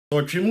So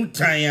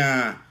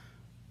Trimutaya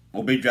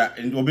Obeja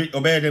and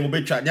obey them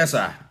obecha, yes,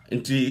 sir.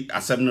 Into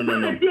a 7 no.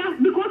 Yeah,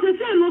 because they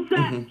say no,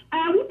 sir.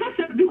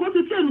 Because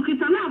they say, look,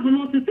 it's allowed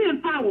not to say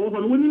power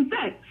on women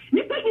say.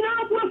 You take it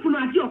out of work from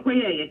your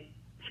way.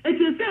 It's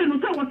a say, no,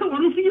 so what I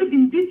want to see you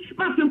in this,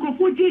 but you can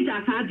afford Jay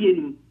as I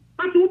did.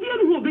 But you be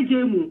able to be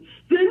Jamu.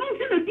 They don't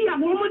say that dear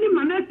woman in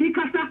my neck,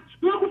 because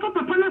no,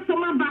 Papa, not so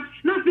much back,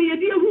 nothing, a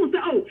dear who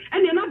say, oh,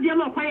 and you're not the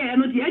law,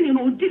 energy, and you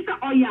know, this,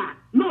 oh, yeah.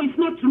 No, it's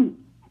not true.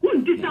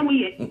 Wouldn't this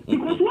away?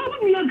 Because what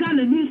would we are going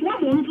to mean?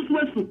 One wants to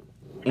swear to.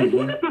 It's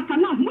what the pastor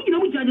now, we know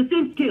which are the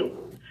same scale.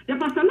 The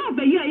pastor now,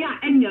 the yeah,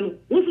 and you know,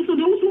 also so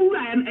those who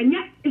and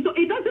yet, so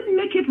it doesn't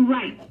make it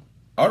right.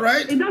 All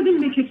right. It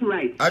doesn't make it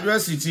right.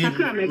 Address it,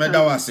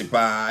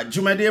 Medawasipa,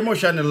 Jumade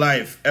Emotion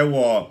Life,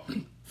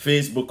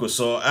 Facebook,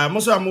 so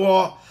most of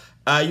more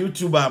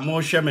YouTuber,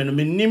 more shaman,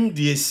 me nim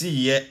de see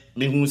ye,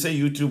 me who say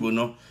YouTube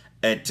no,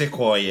 take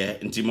oye,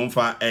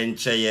 intimonfa and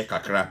chaye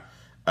kakra.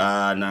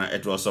 Na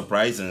it was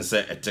surprising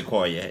say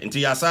etekoye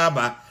nti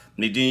yasaba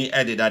ni din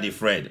edi daddy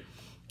Fred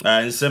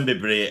nsem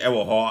bebre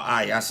ewo ho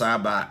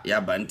yasaba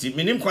yaba nti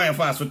minim kwan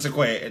fa so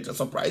tekoye it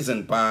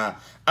surprising pa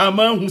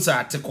amanhu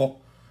sa ateko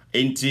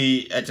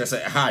nti eche se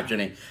ha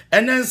adwene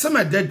enen nsem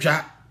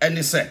adadwa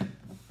eni se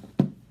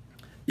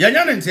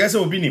yanya ne ntia se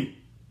obinim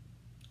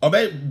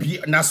obe bi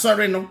na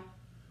sorry no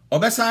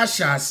obe sa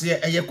ahya ase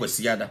eye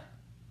kwasiada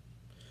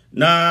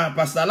na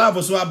pastor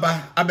love so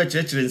aba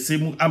abechechire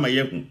nsemu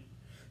amayehu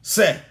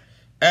say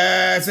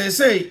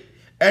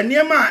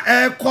eniema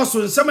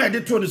koso nsema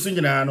ede to ne so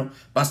nyina no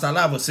pastor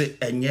love say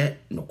enye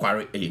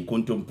nokware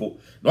enkontompo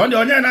no de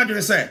onye na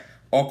adwene say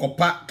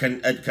okopa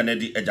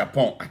Kennedy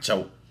Japan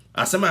achew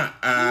asema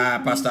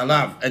pastor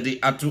love ede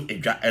atu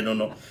edwa eno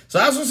no so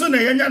asoso na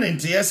yenya ne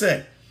ntie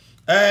say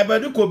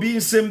Badu Kobi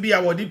nsem bia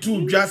wodi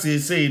tu dwa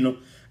sei no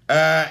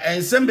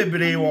ensem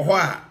bebre wo ho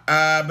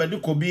Badu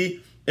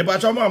Kobi e ba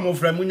chomo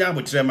amofra munya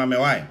abotre ma me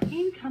why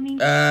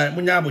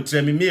munya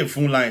abotre me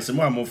phone lines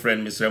mo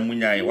amofra me sra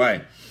munya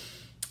why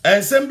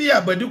ensem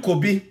bia Badu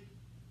Kobi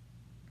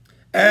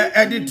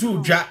edi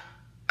tu dwa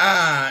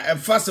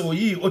efase wo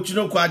yi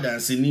otunoko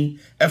adanse ni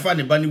efa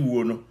ne ba ne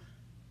wuo no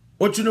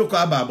otunoko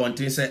aba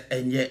abonten se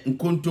enye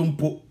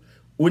nkontompo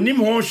onim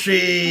ho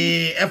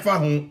hwe efa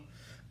ho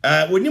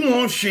onim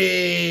ho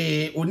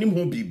hwe onim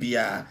ho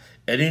bibia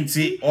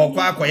enti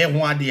okwa akoye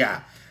ho ade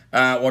a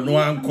wono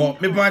anko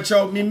me ba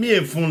chaw me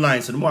phone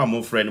lines no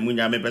mo friend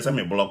munya me pesa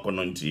me block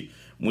no nti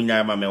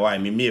munya ma me why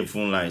me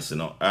phone lines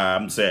no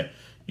say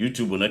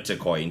YouTube no take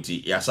coin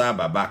nti yasa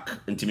ba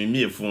back nti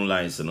me phone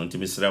lines no nti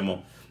me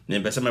sremo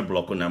me pesa me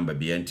block number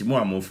bi nti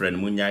mo friend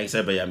munya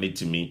say be ya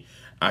metimi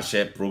a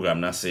share program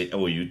na say e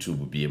wo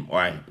YouTube bi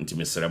why nti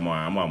me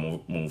sremo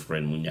mo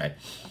friend munya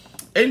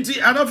enti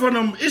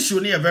adafonom issue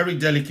ni a very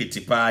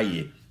delicate pa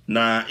ye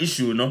na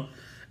issue no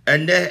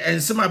and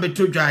ensema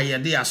betodwa ye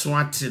de aso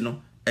ate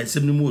no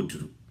ensem ni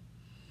moduru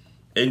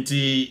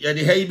enti ye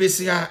de hayi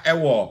besia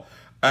ewo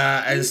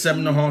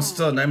ensem no ho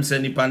still na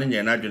mse nipa ne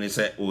nya na adwene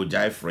se o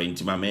jai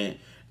friend mame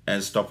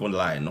and stop on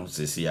line no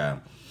sesia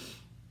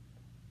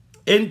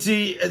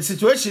enti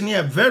situation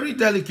here very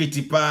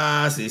delicate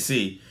pa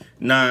say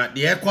na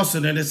the ekoso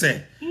ne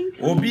say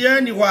obi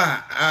ani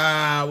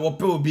wa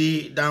wope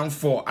obi down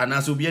for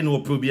anaso obi ani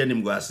wope obi ani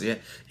mguase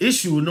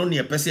issue no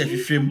ne pese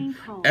ahwehwem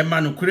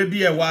ema no kure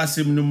bi e wa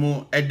asem no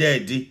mu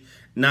edadi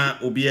na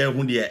obi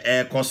ehu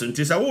de koso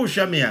ntisa wo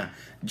hwa me a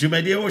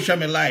jumade wo hwa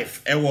me live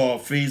e wo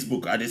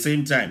Facebook at the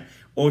same time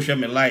wo hwa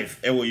me live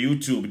e wo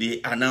YouTube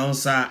the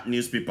announcer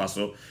newspaper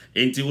so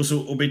enti wo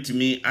so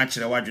obetimi a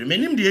kire wadwe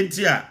menim de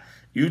enti a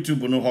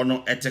YouTube no ho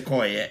no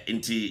etekoye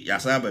enti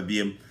yasaba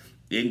biem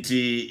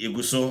enti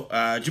eguso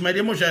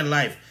jumade mo hwa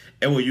live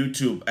ewo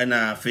YouTube and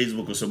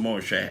Facebook so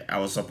more share. I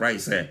was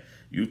surprised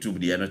YouTube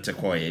the no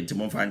tekoye enti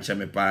mo fa nche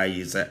me pa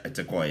yi se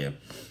tekoye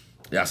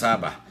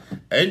yasaba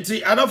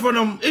enti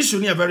adafonom issue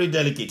ni very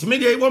delicate me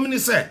dey woman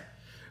say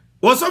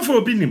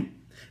Obofour Obinim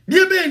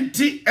die be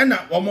enti na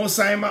womo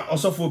saima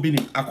Obofour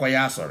Obinim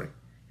akoya asori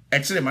e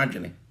kire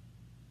madwene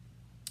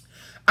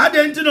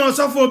adenti na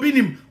Obofour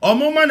Obinim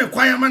omoma ne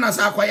kwaya mana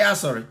sa akoya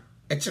asori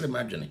e kire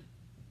madwene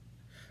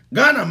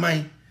Ghana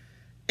man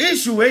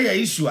issue we ya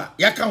issue a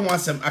yaka ho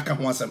asem aka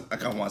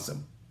ho asem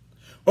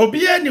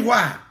obi ani ho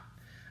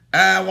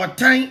a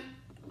wotan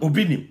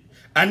Obinim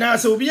ana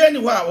so obi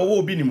ani ho a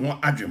wo Obinim ho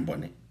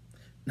adwenbone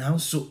now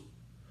so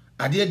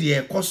ade de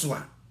ekoso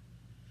a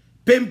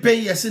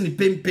pempen yesi ni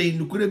pempen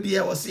nukure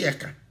bia wo se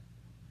yaka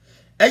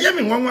eye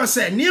me nwanwa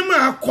se niema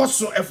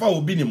akoso efa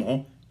Obinim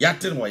ho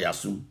yate no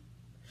yasum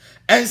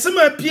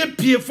ensema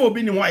pie fa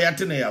Obinim ho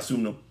yate no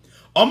yasum no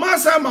o ma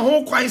sa ma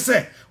ho kwan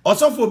se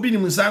Obofour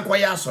Obinim nsan kwa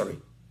ya asori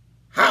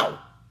how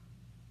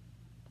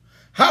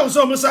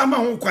so musa ma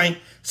ho kwan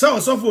se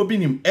Obofour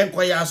Obinim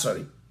enko ya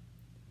asori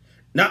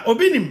na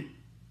Obinim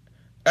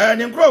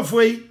ne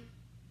nkrofo yi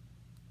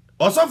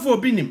Obofour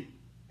Obinim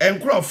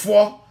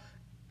enkrofo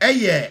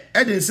eye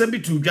ede nsem bi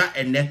tudwa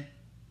enne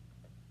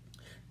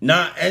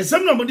na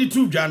ensem no modi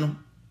tudwa no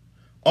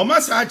o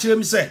ma sa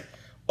akirem se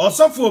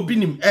Obofour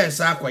Obinim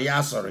sa akoya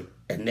asori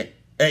enne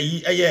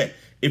eye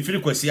efiri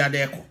kwasi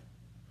ade eko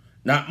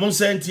na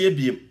monsantie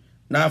biem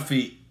na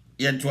afi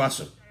yento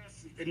aso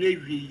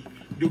enewi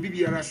do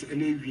bibiara se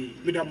enewi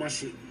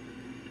medamase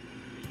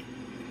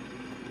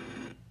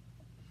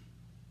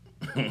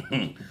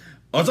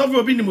Osofo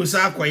Obinim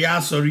sa akoya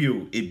asori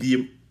o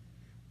ebiem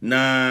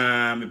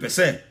na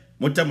mepese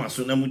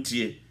motamaso na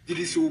mutie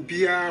didi so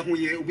bia ho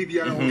ye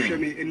obibiara ho hwe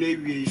me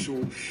enewi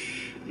so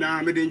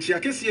na medenchi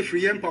akese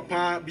efri yem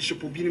papa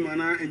Bishop Obinim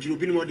na Engineer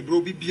Obinim de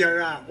bro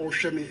bibiara o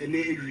hwe me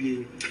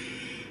enewi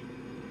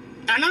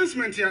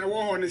announcement ya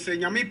wo ho ne se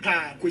nyame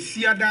pa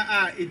kwesiada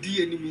a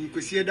edi enimi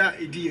kwesiada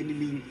edi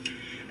enimi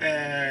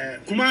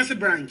Kumasi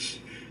branch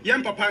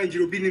yem papa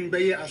Engineer Obinim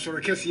beye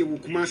asori kese wo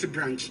Kumasi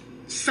branch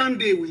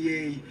Sunday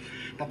we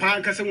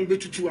papa kase mo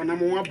betutu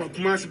anamo aba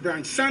Kumasi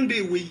branch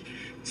Sunday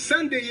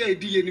ye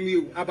edi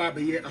enimi aba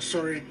beye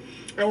asori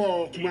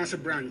ewo Kumasi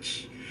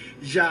branch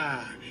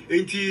ya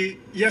enti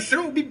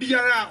yesere obi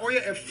biara oye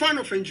a fan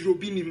of Engineer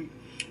Obinim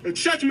a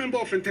church member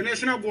of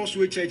International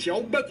Gospel Church ya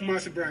oba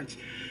Kumasi branch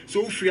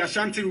so free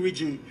Ashanti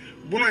region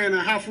Bono and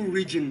a half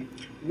region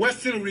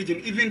Western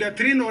region even the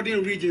 3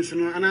 northern regions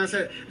and I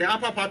say the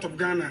upper part of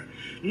Ghana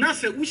na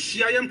se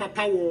ushia yem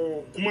papa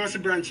wo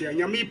Kumasi branch ya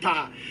nyame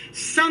pa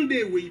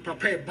Sunday we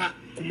papa ba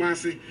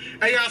Kumasi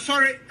ya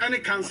sorry any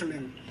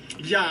counseling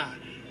ya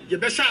ye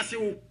be sha se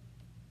wo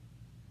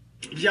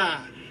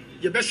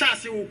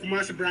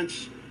Kumasi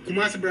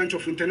branch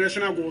of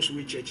International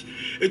Gospel Church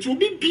it will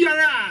be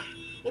biara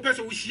o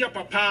pese ushia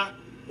papa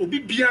obi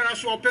biara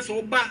so pese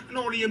oba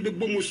na ori yem be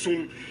bomu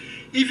som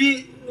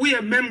even we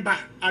a member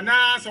and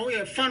so we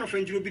a fan of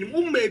Engineer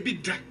Obinim may be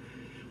da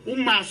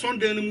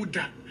Sunday no mu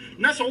da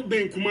na so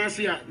ben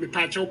Kumasi a me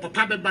pa che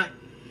papa beba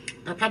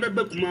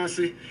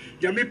Kumasi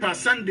ya me pa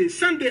Sunday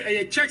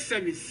a church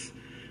service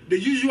the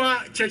usual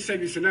church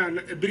service na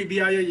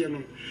bribia ye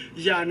no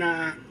ya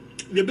na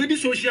the bedi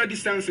social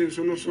distancing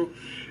so no so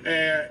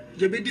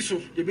ye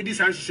bedi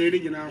san share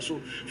nyina so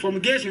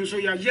fumigation so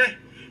ya ye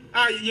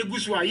ye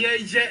gusu a ye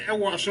e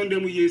wo Sunday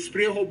mu ye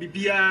spray ho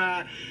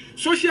bibia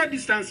social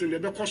distancing the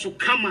because of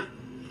kama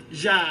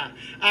ya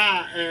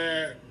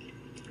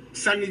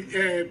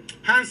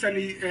hand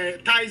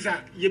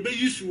sanitizer ye be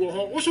use wo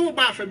ho so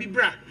ba fa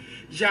bibra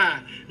ya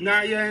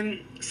na yen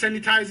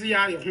sanitizer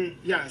ya ye ho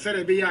ya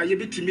sere be ya ye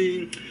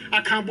bitimi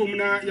aka bom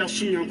na ya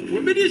sunyanko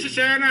we be di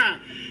hye na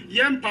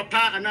yem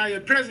papa ana ye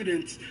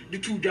president the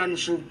two dan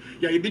so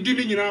ya ye be di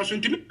ni nyina so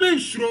ntimi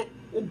bensuro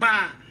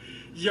oba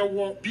ye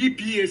wo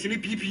PPEs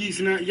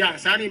na ya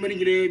sa na mani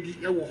nyina bi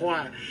e wo ho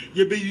a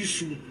ye be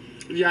use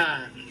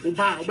ya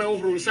oba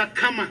wo sa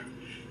kama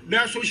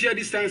na social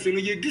distancing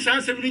ye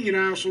distance ni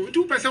nyina so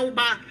tu pese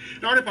oba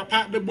na wo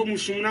papa be bom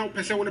sum na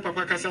pese wo ne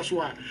papa kasa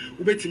so a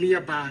wo betimi ya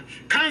ba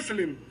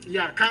counseling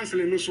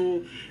no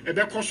so e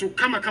be koso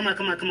kama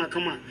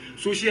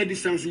social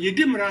distancing ye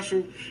di mra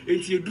so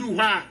enti ye duru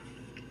ho a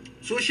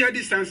social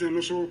distancing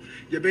no so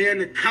ye be ye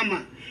ne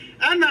kama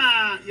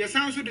ana ye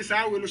san so de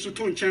sa we no so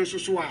to nchen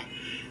so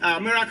a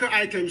miracle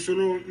items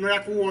no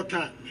miracle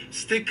water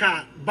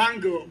sticker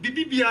bangle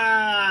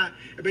bibia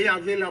be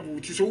available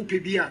ti so upe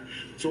bia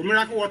so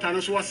miracle water no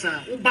so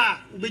wasa uba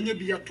ubenya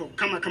bia to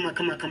kama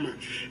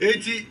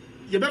enti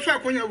ye be fa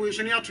konya we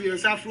so ne ato ye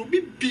safro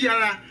obi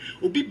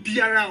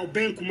biara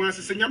oben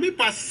Kumasi se nyame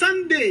pa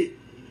Sunday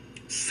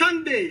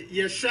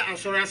ye share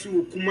asorasi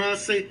wo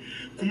Kumasi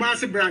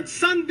branch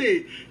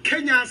Sunday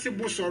Kenya se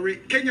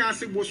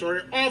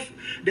bosore off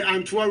the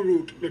Antwerp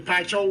road me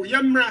pacho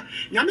yamra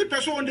nyame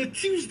person on the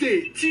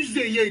Tuesday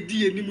ye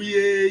di enim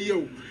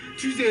ye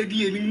Tuesday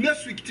di enim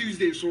next week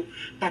Tuesday so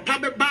papa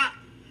beba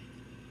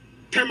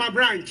Tema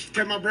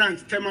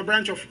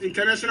branch of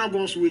International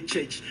Gospel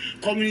Church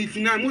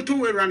community na motor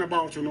way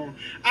roundabout no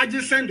I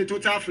just send the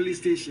total filling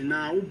station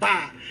now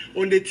uba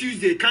on the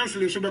Tuesday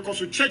canceling so because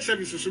church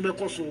services so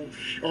because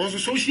also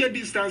social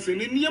distancing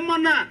ni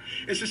na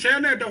e se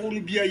na da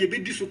honu bia ye be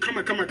di so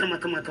kama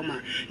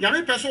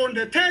nyame person on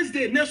the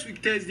Thursday next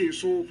week Thursday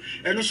so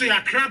and also ya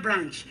Accra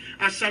branch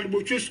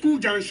Ashalibotwe school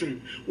junction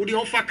we dey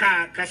offer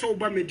ka so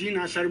oba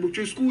Medina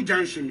Ashalibotwe school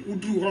junction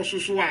udru ho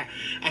so a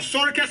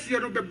asori kase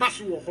no be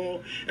baso wo ho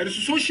and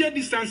so social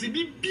distancing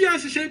bi bia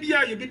se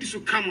bia ye be di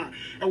so kama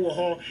e wo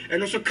ho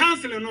and also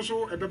counseling no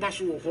so e be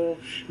baso wo ho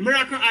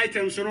miracle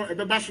items no e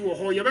be baso wo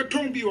ho ye be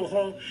ton bi wo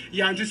ho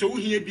ya nti se wo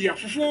hie bia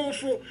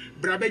fofofo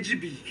bra ba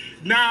gibi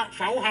na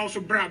fa wo house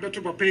bra be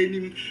to papa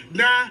enim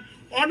na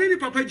oni ni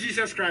papa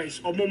Jesus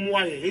Christ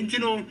omomoaye enti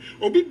no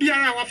obi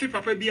biara wa fe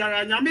papa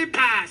biara nyame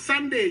pa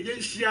Sunday ye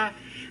hia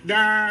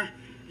na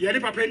ye ni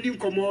papa enim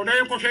komo na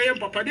ye kofia ye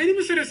papa de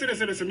ni sere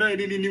na ye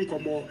ni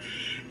komo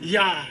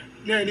ya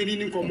na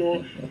ni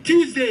komo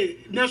Tuesday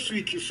next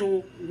week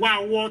so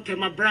wa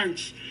Tema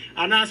branch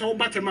ana so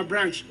ba Tema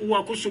branch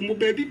wo akoso mo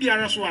ba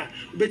biara so a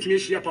obetimi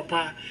hia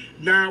papa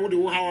na wo de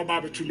wo hawa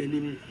ba betu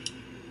nanim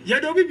ye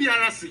de obi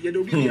biara se ye de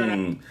obi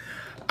biara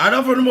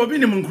adafo no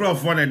Obinim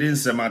nkrofo na de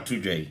nsema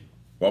atodwai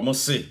wo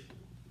se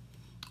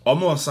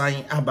omo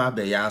san aba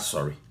be ya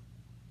asori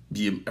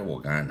biem e wo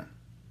Ghana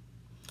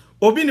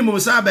Obinim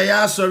sa be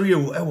ya asori e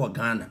wo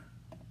Ghana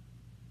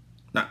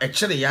na e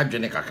kire ya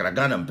adwene kakra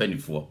Ghana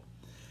mpanifo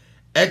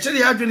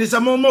Actually, adwene sa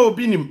mo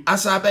obinim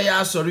asa be ya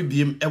asori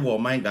biem e wo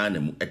man Ghana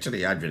mu.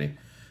 Actually, adwene.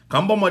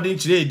 Kambo modin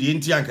chire di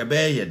nti anka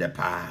be ye de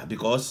pa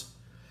because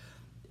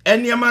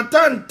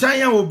eniamatan tan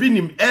ya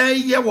obinim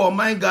ye wo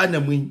man Ghana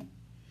mu.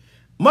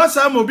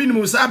 Masa mo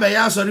obinim sa be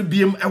ya asori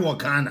biem e wo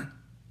Ghana.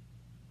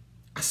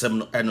 Asem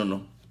no eno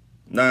no.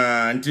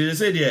 Na nti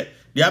se de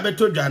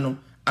abeto dwa no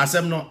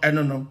asem no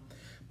eno no.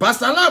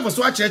 Pastor Love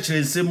so a church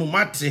nsemu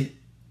mate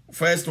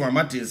first one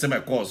mate nsema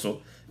course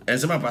so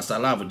ensema Pastor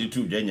Love di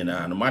tu dwa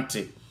nyina no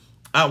mate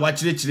a wa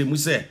chire mu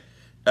se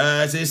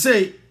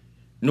say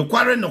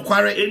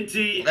nokware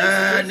enti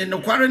ne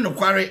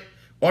nokware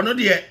ono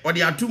de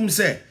ode atum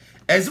se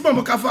ensema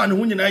mo kafa no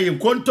hu nyina ye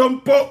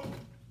nkontompo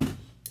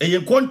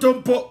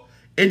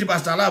enti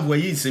Pastor Love wa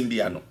yi nsem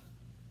bia no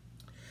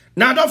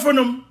na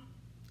adofonum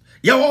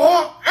ye wo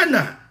ho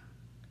ana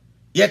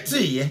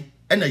yeteye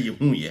ana ye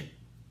hu ye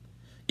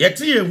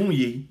yete ye hu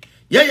ye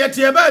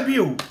yete e ba bi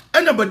o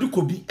ana Badu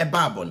Kobi e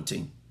ba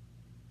abonten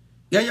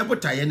ye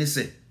botaye ne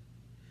se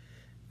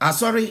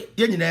asori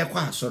ye nyina e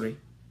kwa asori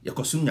ye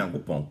kosum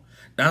Nyankopon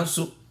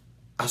nanso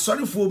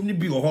asori fo ni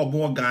bi wo ho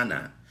bo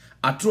Ghana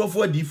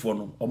atrofo adifo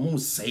no omo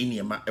sai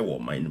ne ma e wo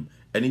manum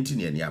eni nti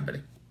ne ani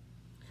abere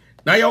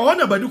na ye ho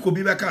na Badu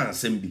Kobi be ka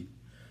ansem bi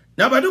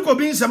na Badu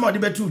Kobi nsem ode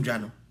betu dwa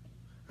no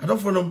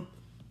adofo no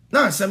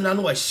na ansem na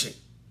no wa hye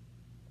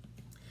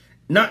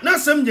na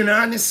asem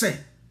nyina ne se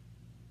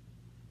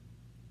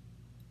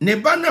ne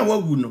bana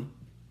wawu no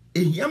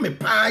ehia me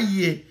pa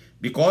ye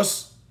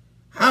because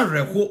ha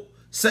reho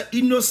say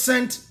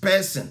innocent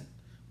person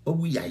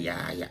owu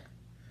ya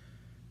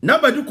na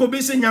Badu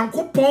Kobi se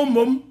Nyankopon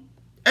mom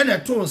ene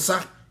to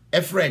nsa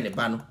efre ne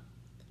ba no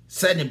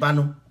se ne ba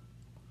no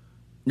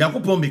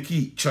Nyankopon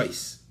make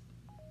choice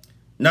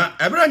na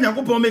ebra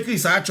Nyankopon make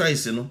sa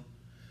choice no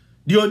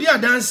di odi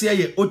adanse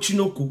ye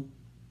Ochinoko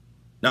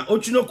na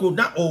Ochinoko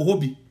na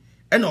ohobi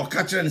ene o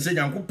ka kire ne se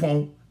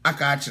Nyankopon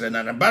aka kire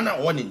na ba na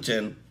o ne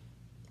nchen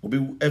obi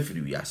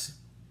afiri wiase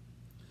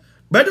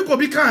Badu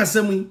Kobi ka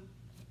asemu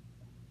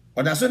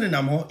oda so ne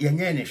nam ho ye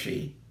nya ne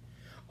hwe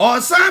o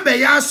sa be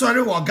ya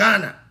asori wo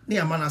Ghana ne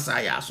ya mana sa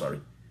ya asori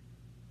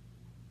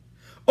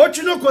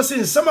Ochinoko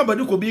sin sama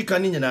Badu Kobi ka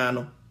ni nyina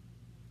no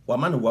wa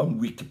mana 1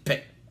 week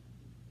pe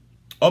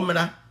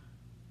omna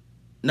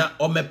na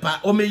omepa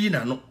omeyi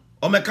na no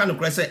omeka no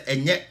kure se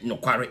enye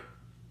nokware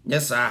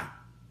nyesa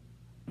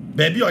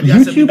baby or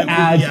YouTube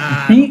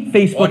ads beat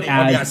Facebook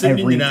ads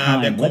every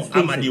time. Let's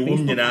face it,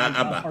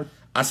 Facebook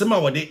asema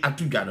wode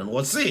atudwa no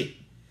wo se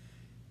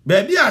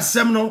baby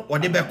asem no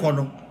wode beko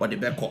no wode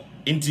beko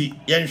inti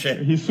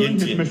yenhwe he's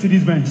sold his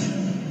Mercedes Benz.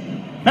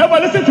 Ever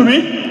listen to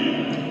me?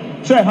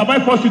 Sir, have I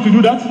forced you to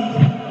do that?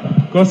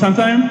 Because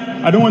sometimes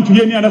I don't want to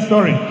hear any other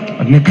story. So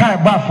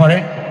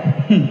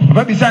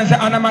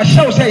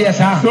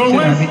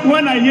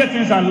when I hear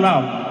things I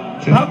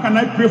laugh, how can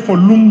I pray for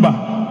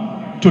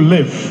Lumba to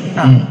live?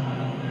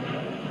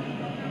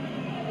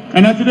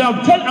 And today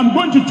I'm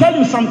going to tell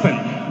you something.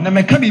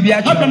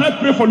 How can I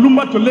pray for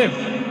Lumba to live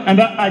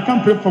and I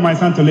can't pray for my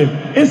son to live?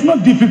 It's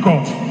not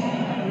difficult.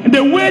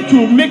 The way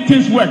to make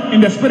things work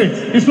in the spirit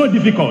is not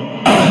difficult.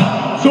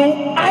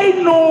 So I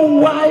know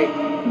why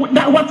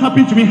what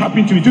happened to me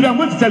happened to me. Today I'm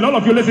going to tell all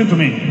of you, listen to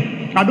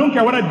me. I don't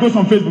care whether it goes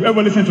on Facebook,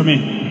 ever listen to me.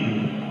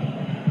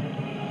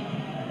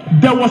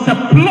 There was a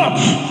plot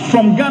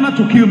from Ghana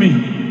to kill me.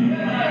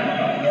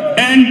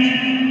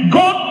 And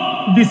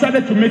God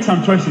decided to make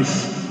some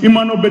choices.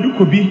 Emmanuel Badu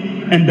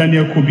Kobi and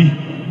Daniel Kobi,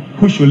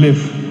 who should live?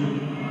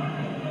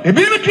 Wait,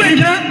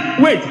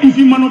 if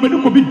Emmanuel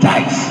Badu Kobi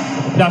dies,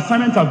 the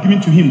assignment I've given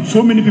to him,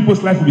 so many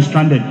people's life will be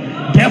stranded.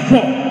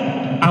 Therefore,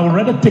 I would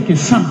rather take a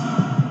son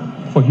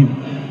for him.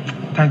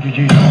 Thank you,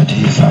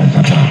 Jesus.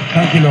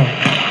 Thank you, Lord.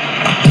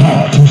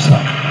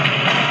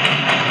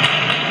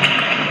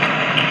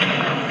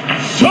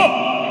 So,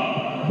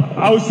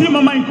 I will see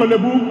Mama in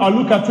Kolebu, I'll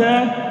look at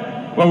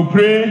her, I will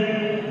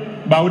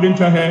pray, but I wouldn't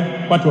tell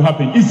her what will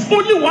happen. It's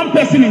only one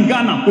person in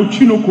Ghana,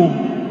 Ochinoko.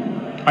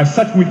 I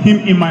sat with him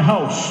in my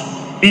house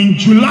in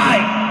July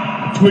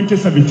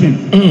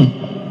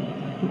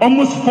 2017.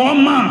 Almost 4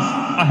 months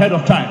ahead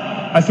of time.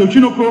 I said,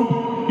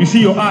 Ochinoko, you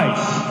see your eyes.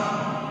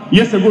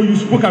 Years ago, you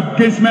spoke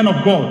against men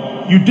of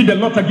God. You did a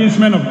lot against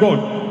men of God.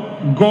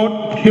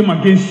 God came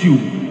against you.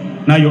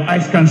 Now your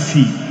eyes can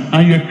see.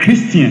 And you're a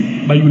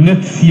Christian, but you will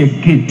not see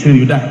again till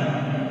you die.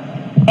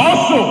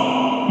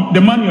 Also,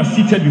 the man you are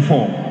seated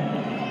before,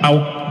 I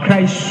will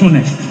cry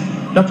soonest.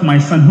 That's my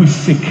son who is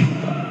sick.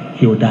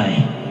 He will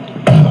die.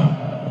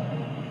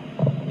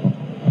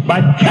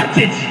 But I kept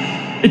it.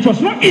 It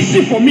was not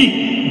easy for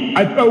me.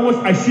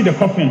 I see the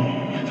coffin.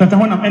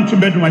 Sometimes when I'm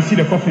entering bedroom, I see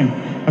the coffin.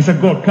 I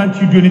said, God, can't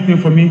you do anything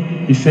for me?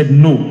 He said,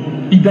 no.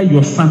 Either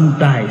your son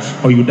dies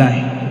or you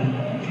die.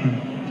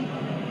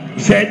 He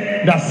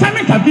said, the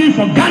assignment I've given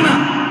for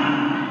Ghana,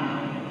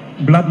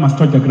 blood must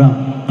touch the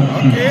ground.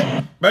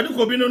 Okay. Badu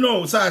Kobi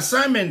no. So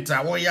assignment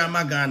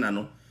ya Ghana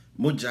no.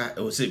 Moja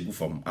o say go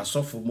from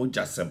asofo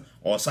moja sem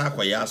o sa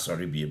akoya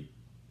asori biem.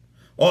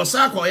 O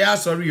sa akoya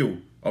asori o.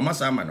 O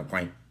masa ama no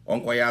kwan.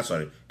 Onko ya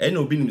asori. E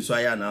na Obinim so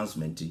aya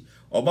announcement.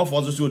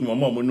 Obofour so oni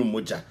mama mo no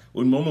moja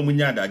oni mama mo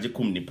nya adaje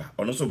kum nipa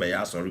ono so be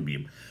ya asori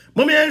biem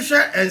momi enhwe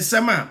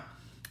ensem a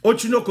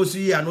Ochinoko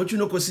si ya no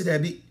Ochinoko si da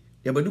bi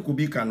ya Badu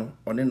Kobi ka no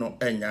one no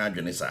enya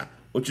adwene sa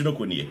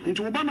Ochinoko nie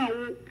nti oba na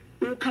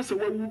wo kase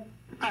wawu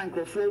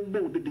ankrofo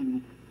bo de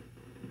ni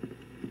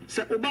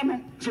se oba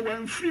no se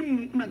wan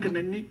frim na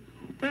kanani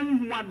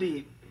onhu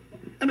ade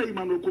ena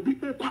Imano Kobi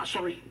ko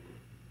asori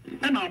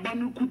ena aba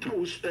no kuta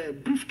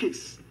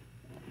briefcase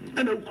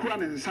ena ukura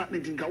ne nsa ne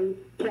tinka wo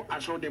ko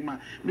asori de ma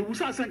me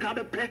wusa asen ka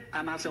be pe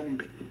anase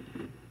wombe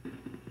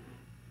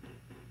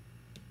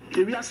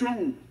ewi ase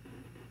ho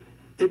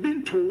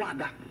ebin to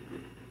wada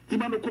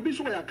Imano Kobi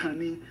so ya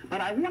kani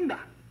but I wonder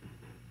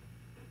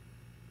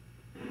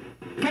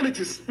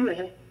politics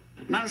wo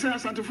na say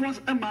asante for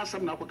e ma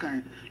asem na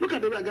kwakan look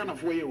at the way Ghana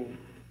for you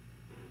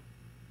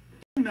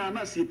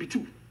na see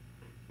pitu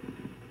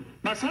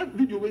but that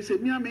video we say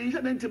me am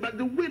incident but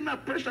the way na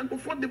pressure go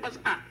for the bus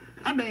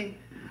amen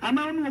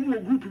ana no mo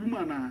group bi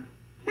ma na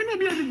me no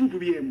be a group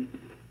bi em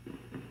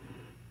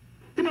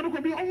Imano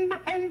Kobi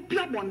on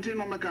pia bonte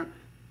no meka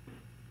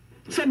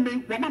say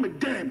me wa ma me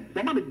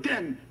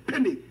dem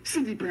penny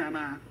cd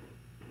pana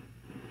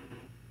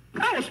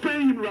I was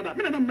paying him rather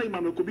me na me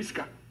Imano Kobi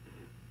ska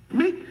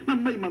me na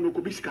me Imano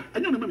Kobi ska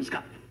enyo na me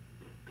ska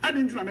I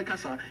didn't na me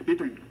kasa be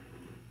bring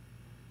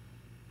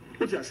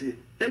what you say e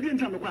didn't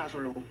na me kwa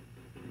asoro ho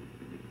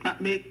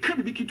me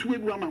can be kitu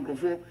egu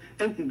amankofo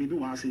ehun bibi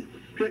wa say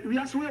we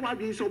aso we wa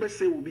bi so be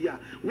say obi a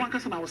wan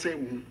kasa na wo say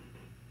wo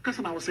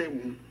kasa na wo say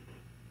wo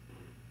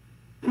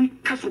we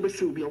kasa be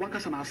say obi a wan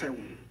kasa na say wo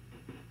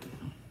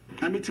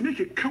na me timi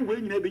ke kan we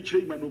nyina be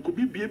kire Imano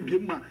Kobi bie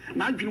ma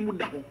na adwene mu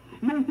da ho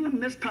no who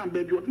next time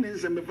baby what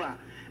name me fa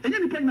enye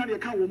ni pa nyina de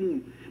kan wo mu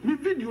me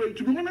video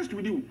to be honest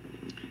with you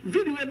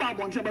video about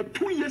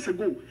 2 years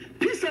ago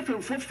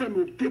P7 for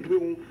frame tape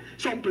we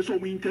some person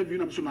we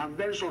interview so I'm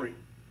very sorry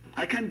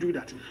I can't do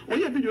that. Oh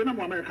yeah, video na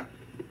mo America.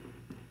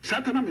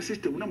 Satana me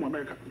sister na mo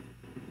America.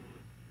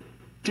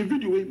 The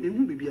video we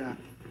mu bibia.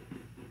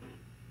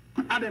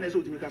 Ada na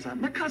so timi kasa.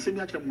 Me kasa mi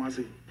a kire mo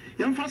ase.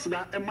 Yem fa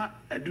seda e ma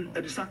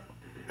edusa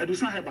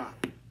heba.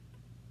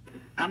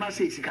 Ama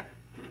say sika.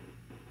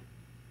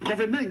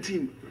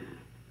 COVID-19.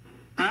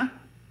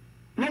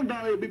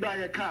 Lockdown e biba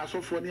ye car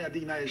so for near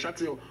di na ye shut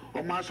o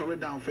ma so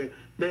down for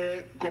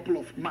be couple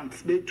of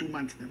months, be 2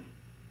 months.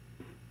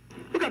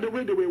 Look at the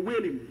way they were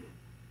wailing.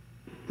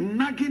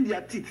 Nagging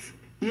their teeth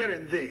here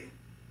and there.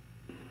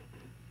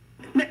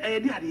 Me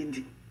edi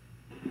adi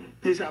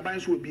they say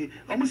abanso will be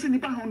almost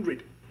nipa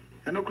 100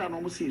 and no crowd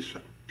almost is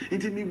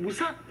into me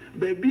busa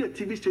baby a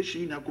TV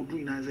station in Akodu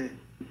in say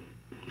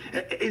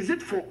is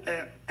it for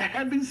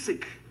having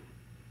sick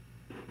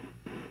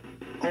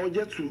or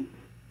just to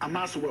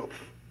amass wealth?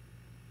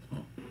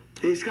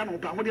 It's kind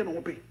of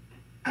no pay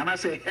and I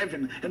say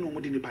heaven and no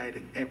money buy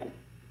echo.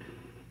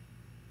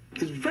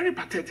 It's very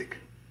pathetic.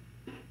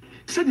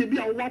 Said you be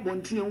a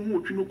wabonti and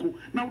who Ochinoko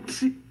now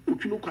see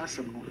Ochinoko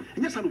asem no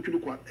and yes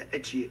Ochinoko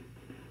echie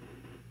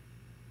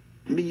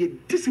me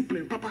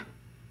discipline papa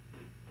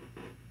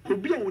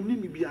obi a oni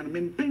mi bia na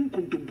me pen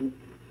kontompo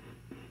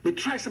me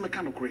try some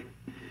kind of cray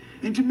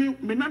into me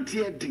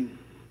nante edin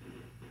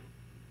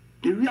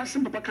the real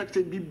sim papa catch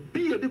be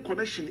the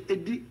connection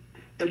edi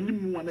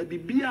animu ana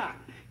bibia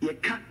ye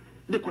ka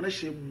the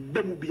connection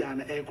bemu bia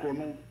na e kro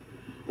no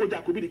o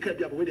ja ko bi the ka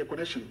bia bo the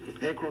connection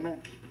e kro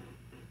no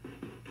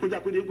go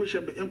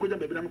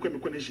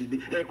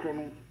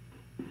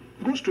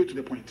straight to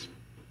the point.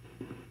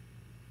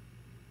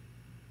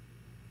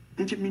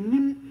 Nti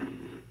minim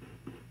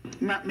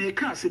na me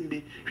ka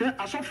asembe hwe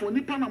asofo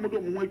nipa na modo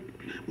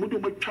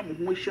matwa mo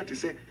ho ahia te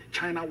se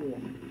China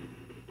war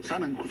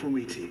sana nkofo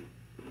weti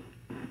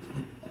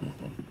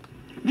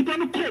nipa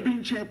no ko bi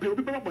nche pe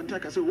obi baba bonta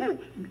ka se oh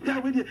da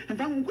we dey en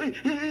fa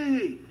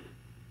hey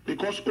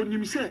because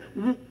onim se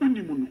wo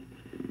unimu no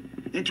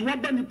nti wa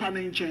ba nipa na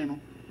nche no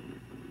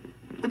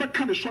oba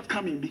kind of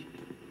shortcoming be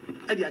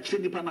e dey akire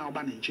nipa na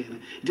oba na nche no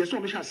just so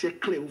me sha say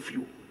clear of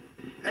you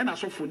and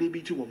asofo na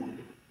bi ti wo mo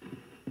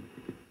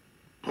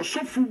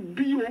osofo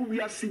bi o wi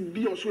asin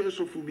bi oso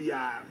esofo bi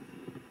a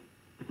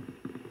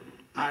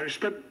I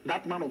respect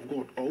that man of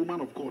God or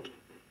woman of God.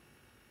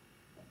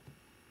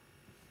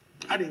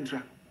 I didn't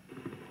try.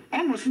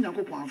 Almost in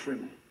Yankopon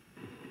friend.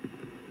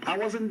 I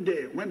wasn't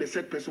there when the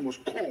said person was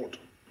called.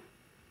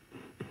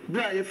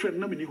 There a friend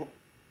no me ho.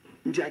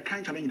 I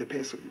can't challenge the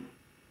person.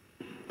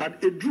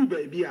 But it drew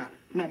baby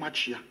no much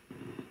here.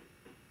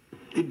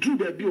 It drew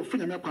baby of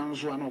Fenya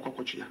Kwanzo and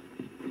Okokochia.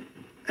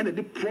 And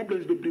the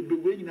problems the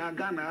way in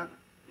Ghana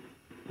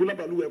will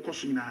about Lua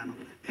Cosinano.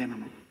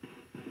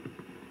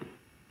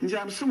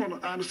 I'm still on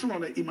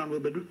Imano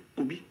Badu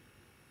Kobi.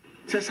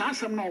 Says I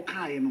some now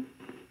kind.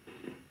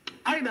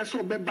 I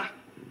saw Beba,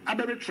 I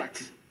better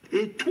tract.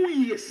 2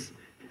 years,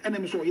 and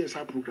then so yes,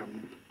 our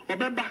program. Or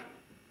Beba,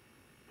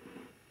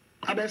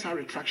 I better our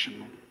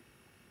retraction.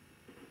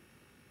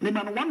 Name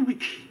 1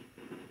 week.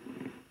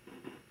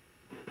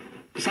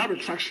 It's our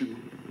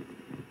retraction.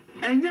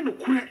 And you know,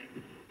 queer.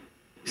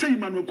 Say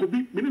Imano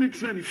Kobi, minute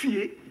and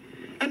fee,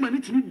 and my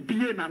need to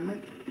be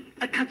and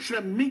I catch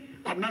them me.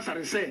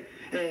 Kwamnasare say,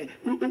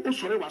 oh,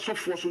 sorry, was so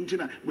for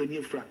Suntina when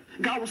you're fra.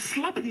 God will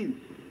slap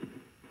him.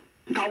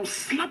 God will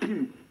slap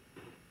him.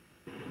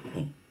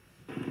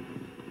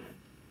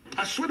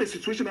 I saw the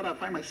situation that I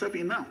find myself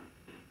in now.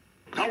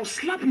 I will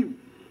slap you.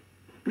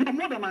 You are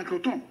more than Uncle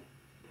Tom.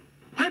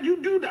 Why do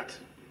you do that?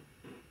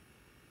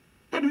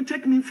 What do you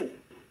take me for?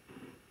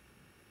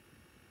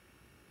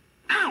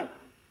 How?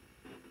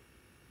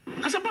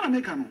 As a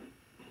Panamerican.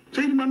 So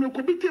you man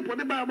Kobi tape or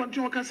the Bible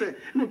can say,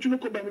 no, you know,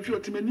 Kobi, if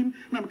you're Timanim,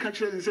 I'm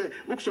catching and say,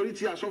 look, sorry,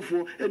 tears off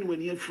for anyone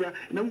here,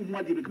 no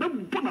one did it.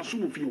 But not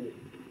some of you.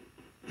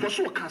 For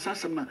so a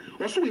Casasana,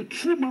 also a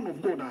true man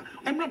of God,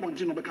 I'm not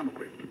wanting to become a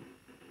great.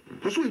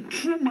 For so a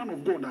true man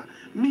of God,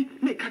 me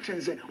catch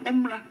and say,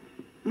 Omra,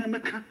 no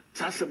meka,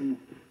 Sassam,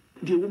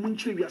 the woman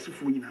trivias of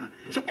Wina.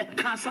 So a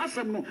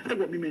Casasam, no, I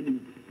will be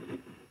many.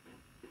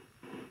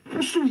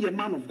 Also, a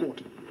man of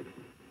God.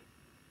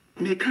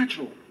 Me catch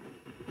you.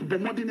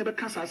 But more than never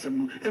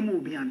Casasam, and will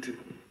be anti.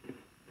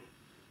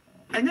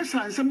 And yes,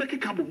 I some make a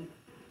cabo.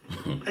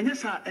 And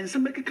yes, I and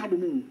some make a cabo.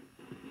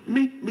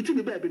 Me to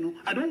the baby, no,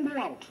 I don't go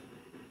out.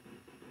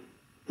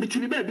 Me to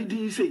the baby, do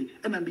you say,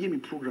 and I'm being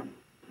program.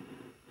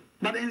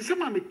 But in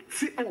some I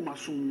see oh my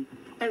soon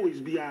always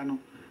be I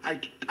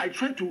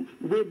try to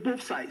weigh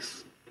both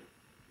sides.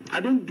 I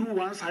don't do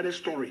one-sided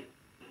story.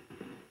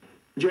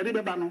 Jerry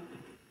Bebano,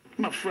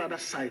 my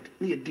father's side,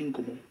 near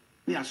Dinkomo,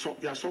 near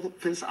sort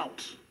things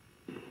out.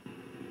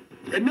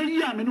 And then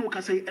yeah, I know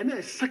can say and then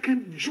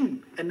 2nd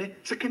June, and then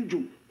 2nd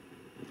June.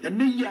 And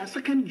then yeah,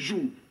 2nd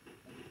June.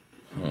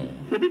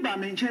 Obi ba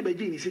menche be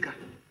gini sika.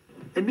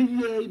 And then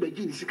yeah be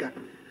gini sika.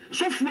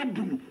 So for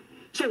bunu.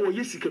 So we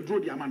yesika draw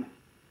the amano.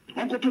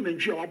 Uncle to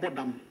Nigeria or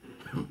Bodam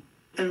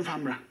and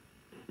Famra.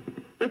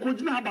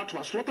 Okojina about to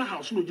a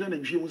slaughterhouse, no Jan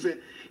and G was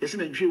yes in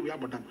Nigeria we are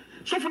Bodam.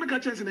 So for the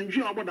catchers in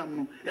Nigeria or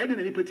Bodam, and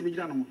any pretty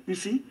Mijano. You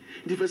see,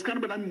 the first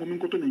kind of a woman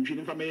go to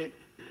Nigeria if I may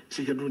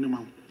see a drone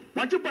amount.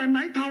 What you buy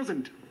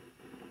 9,000?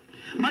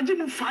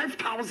 Majim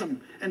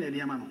 5,000 and any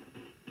amano.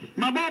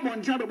 My Bob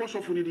on Jabba was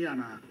of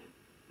Unidiana.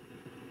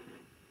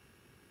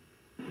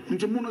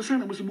 Into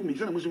Monosana was a booming,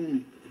 Sana was a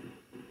woman.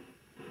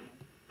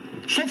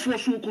 So for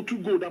so could to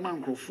go the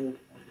man for.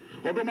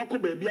 Although my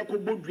baby, I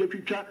could both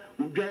replica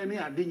with Granny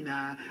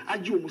Adina,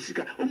 Ajo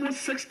Musica,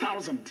 almost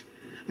 6,000.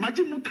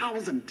 Majim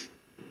 1,000.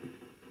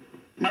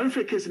 My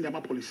refer case in the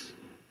Amapolis.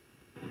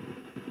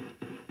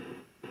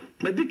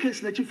 My big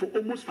case nature for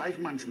almost 5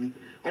 months.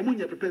 Almost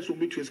your prepares to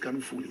meet you as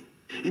can fully.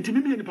 Into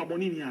me and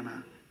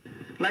Paboniniana.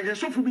 Like I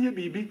saw for me a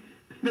baby,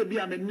 maybe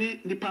I'm a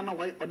Nipana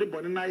white or the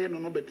Bonina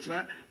no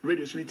better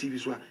radio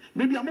TV.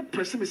 Maybe I'm not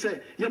pressing me say,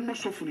 you're more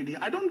softly.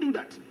 I don't do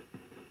that.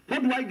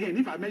 What do I gain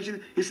if I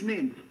mention his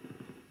name?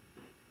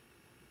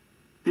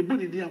 The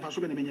body didn't have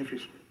so many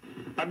fish.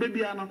 But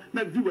baby, I know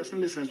that viewers and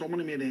listeners don't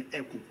want to make an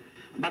echo.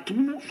 But to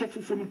me, so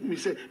for me,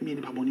 say, me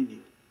and Pabonini.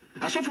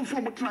 I saw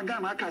for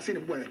Motragana, I can't say the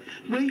boy.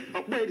 Wait,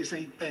 a boy is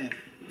saying,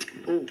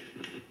 oh,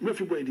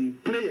 Murphy boy, the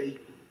player.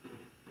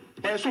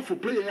 I saw for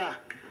player,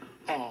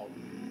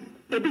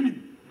 Obinim.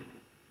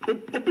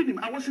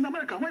 I was in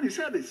America when he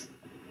said this.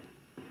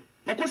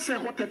 Of course, say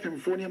what FM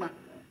for Nima.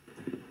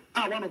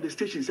 One of the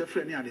stations, a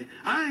friend near there.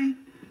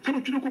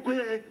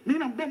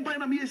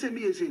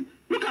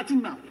 Look at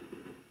him now.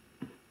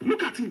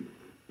 Look at him.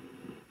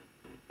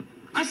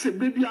 I said,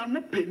 baby, I'm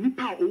not paying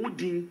nipa or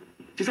ding.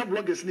 She's a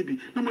blogger snippy.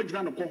 No more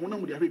than a call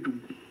on the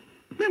bedroom.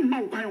 Men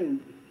mau quayon.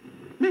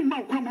 Men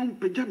mau come on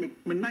pajamic,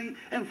 menai,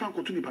 and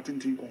fanco to the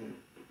patenting on.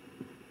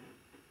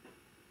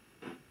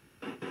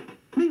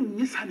 Men,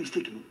 yes, how is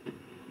taken.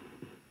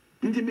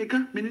 In the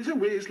maker, in some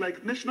ways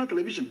like national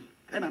television,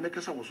 and I make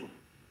us also.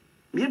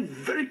 Be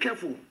very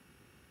careful.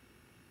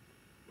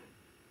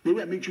 They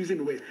were make choosing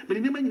the way, but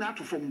in the main out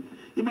to form,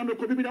 you might not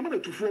be able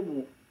to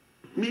form.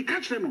 Me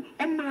catch them,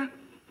 Omra,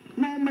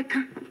 no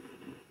meka.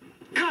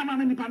 Come on,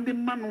 any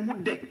pandemic man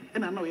on deck,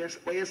 and I know yes,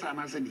 I'm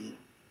as a D.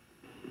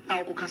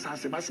 I'll go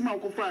Cassas, but small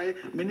fry,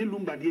 many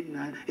lumba did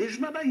now. It's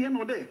not a yen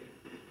or there.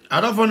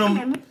 I don't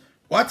know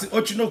what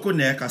Ochinoko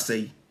Neka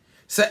say.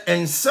 Say,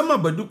 and some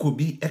Badu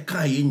Kobi, a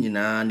kain,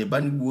 and the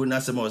Banu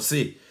Nasamo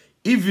say,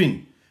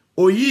 even,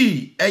 oh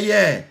ye, a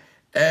year.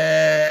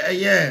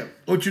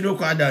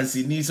 Ochinoko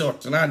adansi ni so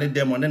tena ne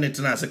demo ne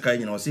tena se kan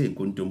nyina o se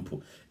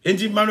nkontompo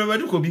enti manu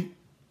Badu Kobi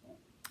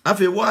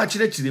afi wa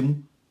chire mu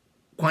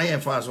kwan ye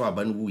fa so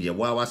aba no wu ye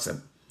wa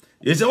wasem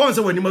ye se won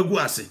se wani magu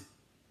ase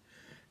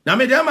na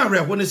me dem awre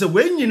ho ne se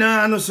we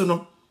nyina no so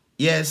no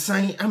ye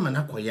san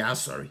amana koya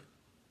asori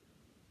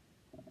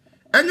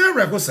anya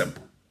awre ho sem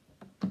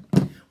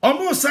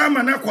omo sa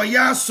amana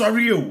koya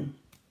asori o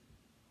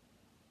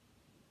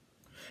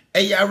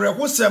eya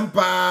reho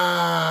sempa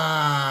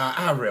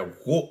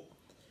areho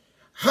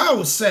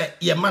how say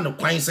ye man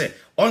kwan say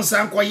on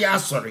san koya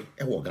asori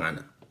e wo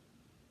Ghana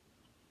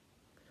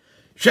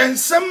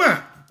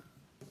hwensema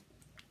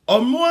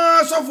omo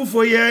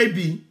asofofo ye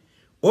bi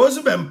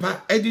ozu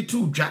bempa edi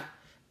tu dwa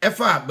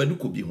efa Badu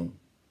Kobi ho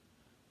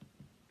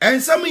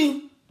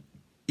ensami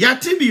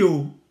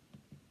yatibio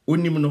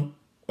onim no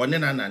one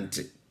na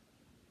nante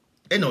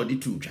e na odi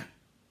tu dwa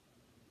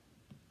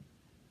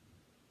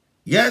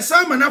Yes,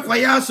 I'm an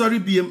acquire sorry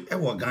beam e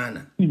wo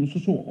Ghana. Nim so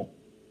ho.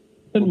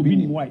 And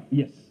Obinim why?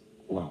 Yes.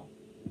 Wow.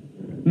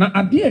 Na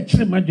ade a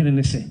kire imagine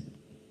ne say.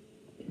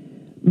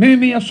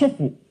 Me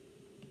asofo.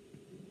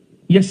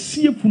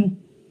 Yesie funu.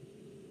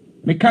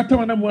 Me kata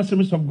wana mo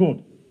service of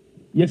God.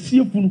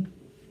 Yesie funu.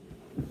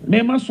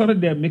 Me ma sore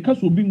dem me ka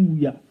so obi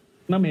nwuya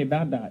na me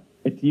dada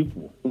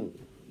etiefo.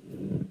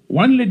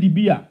 One lady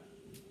bia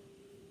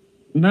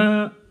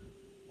na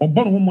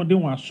obon ho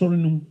modern wa sore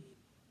num.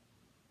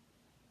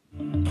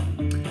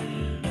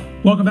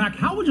 Welcome back.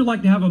 How would you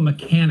like to have a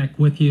mechanic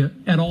with you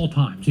at all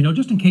times? You know,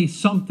 just in case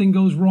something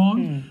goes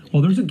wrong.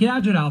 Well, there's a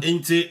gadget out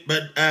there.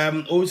 But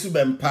also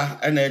bempa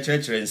and a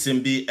church and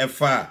simbi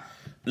efa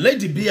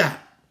lady bia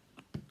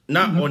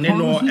na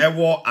oneno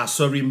ewo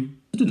asorim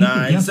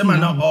na nsema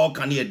na all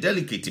can ye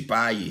delicate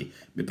pie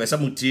be pesa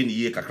mutie ni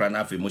ye kakra na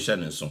afi motion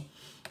nso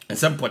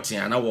nsem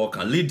potia na wo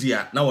kan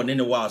lydia na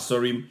onene wa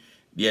asorim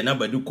de na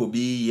Badu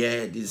Kobi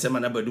ye de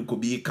nsema na Badu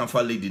Kobi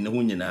kanfa lady ne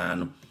ho nyina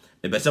no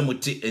be pesa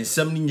mutie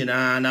nsem ni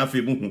nyina na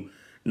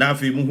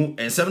afi muhu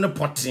ensem ne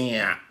potin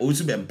a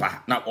osu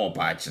bempa na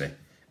opa a kire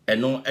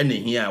eno ene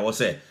hia wo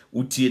se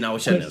utie na wo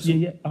hye ne so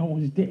Yeah, I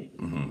was there.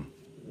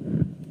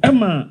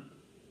 Emma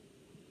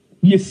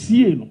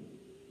yesie no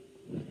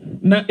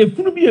na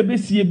efunu bi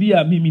ebesie bi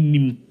a mimi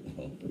nim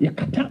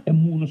yakata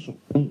emu no so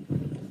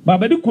ba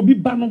Badu Kobi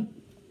ba no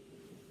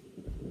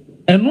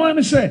eno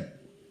an se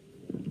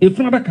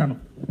efunu adaka no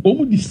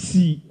omu di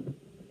si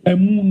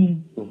emu no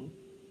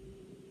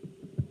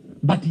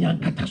but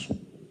yankata so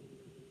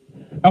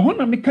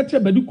ahona me kacha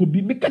Badu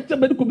Kobi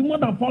more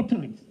than 4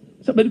 times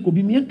so Badu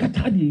Kobi me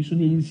yankata de so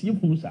ne yensie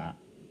funu saa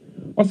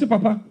o se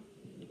papa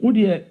wo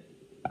de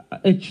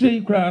e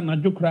chire kra na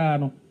dwokra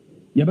no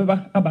ye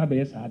beba aba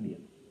be saa de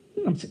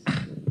nam se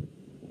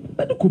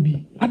Badu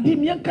Kobi ade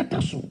me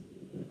yankata so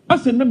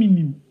ase na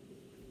minim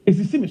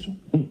esisi me so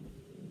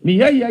me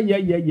ya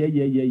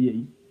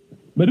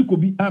Badu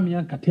Kobi am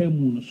yankata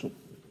mu no so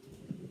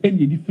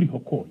eni di free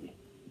hokọ ye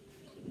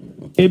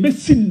ebe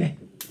sinne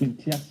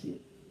ntiase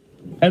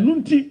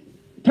enunti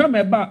time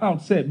eba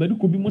out say Badu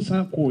Kobi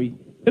musan koi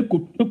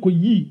eko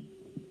yi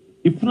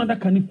ifuna da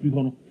kan free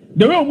ho no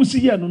the way omu si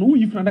ye no wo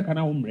yi ifuna da kan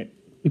na wo mre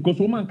because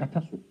wo man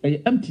kata so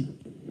empty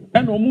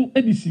and omu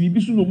edisi bi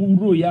so no mu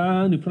wuro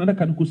ya ne ifuna da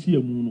kan ko si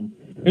amu no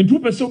entu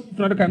peso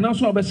ifuna da kan na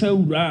so obesa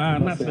wura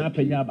na san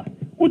apanya ba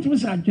wotumi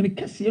sa adwene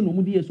kase no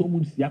mu de ye so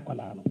omu si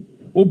akwala no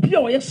obi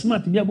a wo ye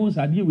smart bi abon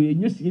sa de we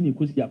enya si ne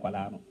ko si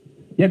akwala no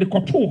ye de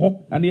koto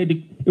ho ana ye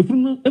de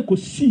ifuna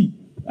ekosi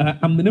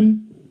amnem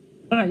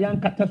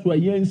yankata so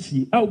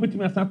ayansi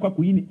obetimi asan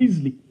kwako yi ni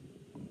easily.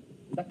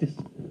 That is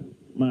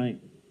my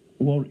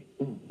worry.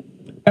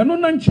 Eno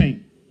na nchen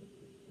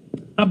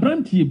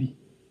abrantie bi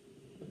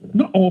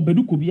na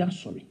Badu Kobi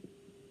asori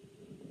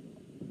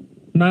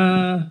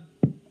na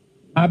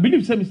I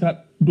believe say Mr.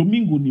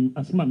 Domingo nim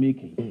asma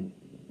making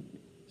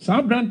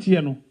sa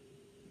abrantie no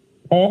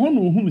ho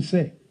no ohun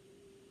say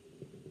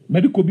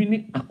Badu Kobi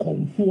ni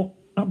akonfo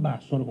aba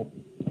asori ho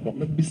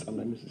bisa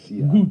na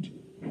mesisi good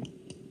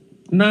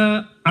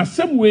na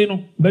asem we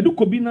no Badu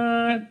Kobi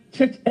na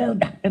church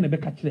elder ene be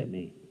ka kire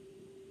me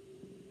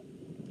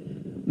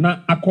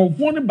na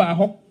akonfo ne ba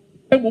ho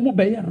emomo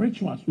be ya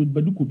rituals with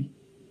Badu Kobi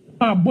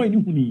boy ni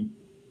huni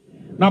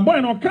na boy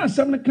no ka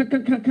asem ne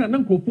kan na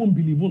nkofo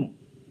believe no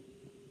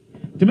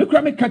te me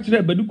kura me ka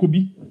kire Badu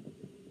Kobi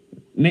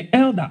ne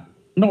elder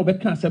na obe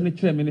ka asem ne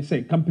kire me ne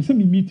say kan pese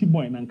me meet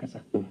boy na nkasa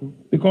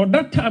because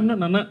that time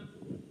na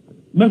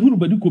mahuru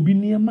Badu Kobi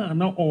niema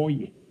na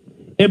oye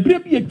ebre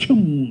bi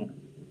atwam no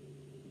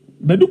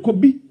Badu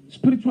Kobi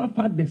spiritual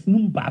fathers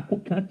num ba ko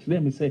ka kire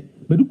me say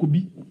Badu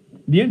Kobi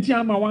de enti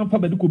ama wan fa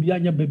Badu Kobi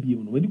anya babie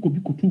no Badu Kobi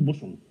kotu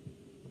bosom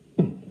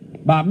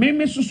ba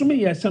me susu me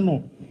yese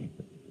no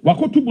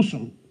wakotu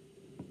bosom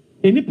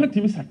eni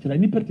petimi sakira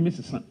eni petimi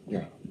sesa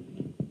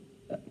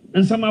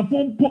nsama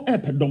pompo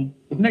epedom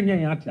na nya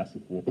ya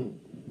atiasefo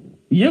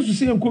Yesu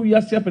se enko wi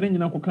ase apede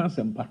nyina ko kan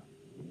sempa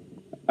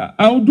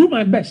I will do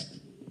my best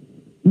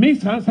me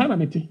sana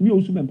mete me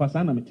osu me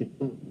pasa na mete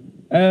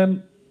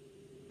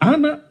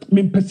ana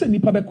me pese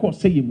nipa be ko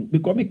sey mu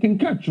because me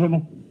kenka kiro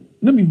no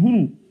na me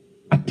hunu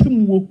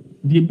atemuo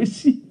de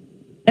ebesi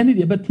ene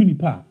de betu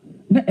nipa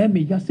na e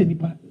me yase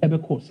nipa e be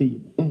ko sey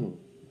mu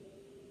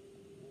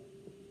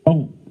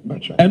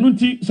enu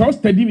nti so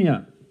study me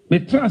a me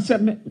trance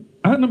me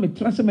ana me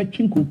trance me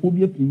twinkofo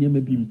bi afiri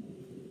nyama bi mu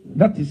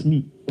that is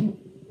me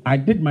I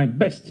did my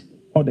best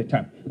all the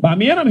time but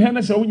me na me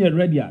hena say when you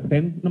ready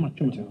then na ma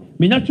twem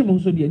me nya twem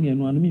so de ene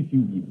anu anu me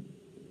feel bi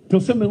till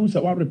some who say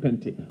wa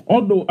repent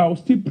although I will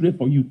still pray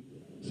for you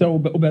so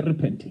we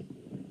repent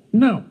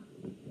now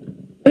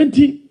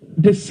enti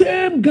the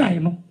same guy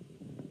no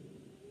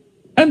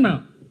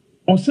ena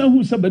osan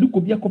who say Badu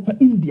Kobi akopa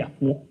India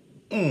for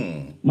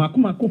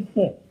makoma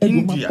 4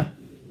 India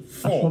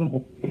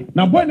 4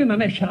 na boy na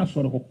na hwa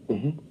asoro ho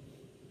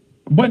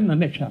boy na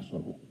na hwa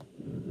asoro ho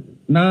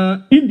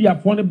na India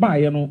for ne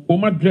bae no o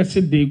ma dress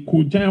de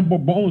ko jan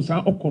bobo on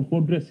san o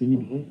control dress ni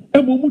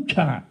e mo mu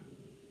twa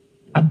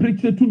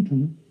abrete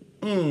tuntum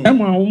e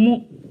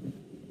mo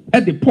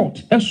at the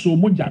port eso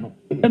mojano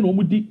and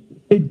omudi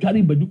a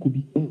jari Badu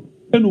Kobi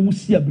and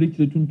omusi a break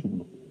the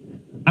tuntum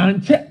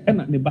anche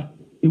ena neba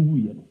ewu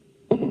ye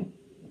no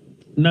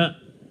na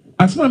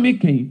asma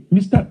making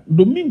Mr.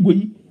 Domingo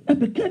yi e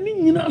be kan ni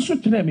nyina so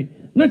kire me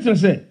na kire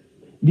say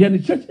the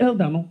church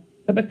elder no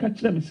e be ka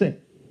kire me say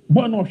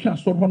boy no hwe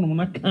asoro ho no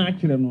na ka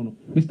kire no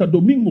Mr.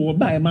 Domingo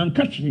oba e man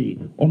ka hwe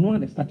ono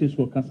na status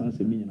work kan san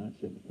se me nyina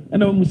hwe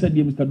and we said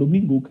Mr.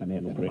 Domingo kan e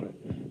no pray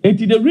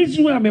enti the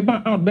reason why me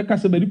ba out be ka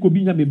say Badu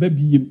Kobi nya me ba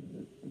biem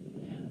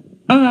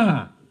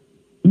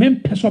men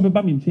peso be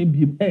ba me ntem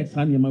biem e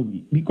san ne ma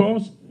wi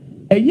because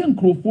a young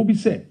crowphobi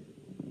say,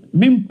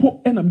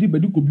 Mimpo and I'm the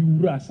Badu Kobi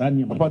wura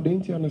asani. But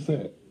don't you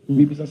understand?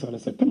 Maybe that's what I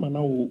said. Come on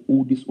now,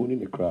 all this owning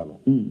the crown.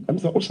 I'm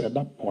so also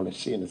that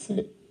policy and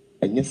say,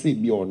 and yes, say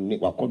be on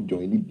what could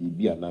join it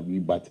be and I be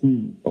but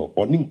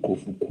or Ninko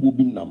for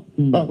Kubinam.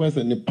 Now, where's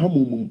a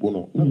Nepamu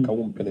Mumpono, no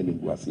Kawum Pen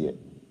and Guasia.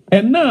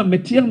 And now,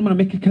 Metian ma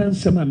make a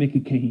cancer, ma make a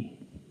cane.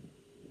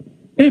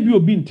 If you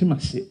been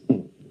Timasi,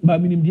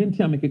 but meaning the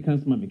entire make a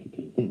cancer, ma make a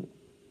cane.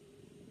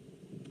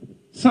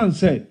 Son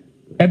said,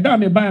 Eda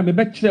me buy me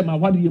betche ma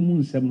wadi mu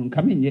nsem no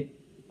nka menye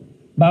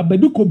ba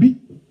Badu Kobi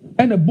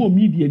ena bo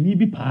media ni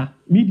bi pa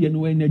media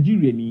no in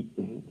Nigeria ni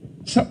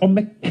sa o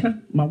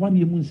meka ma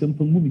wadi mu nsem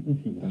pa mu mi hu.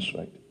 That's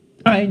right.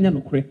 Enya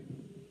no kre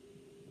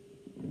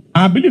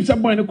I believe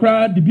someone no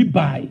kra the bi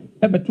buy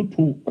e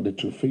betoto on the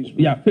to Facebook.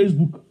 Yeah,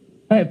 Facebook.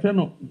 I friend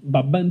no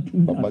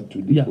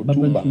Babantu. Yeah,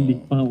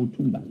 Babantu pa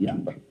Otumba. Yeah.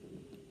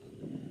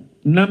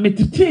 Na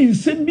metete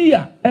nsem bi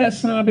a e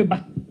san be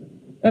ba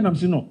ena am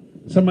say no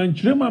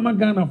Samanchre mama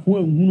Ghana for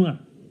a hunu.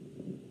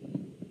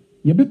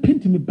 You be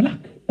painting me black.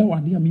 Oh, I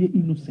am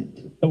innocent.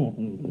 Oh,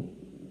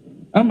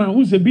 Ama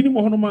who's a binim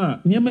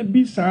honoma, near my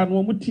bisa,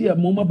 no mutia,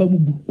 moma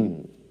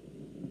bamubu.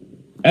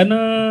 And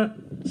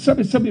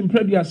sabi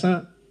impredia,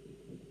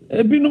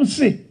 a binum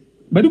say,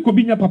 but you could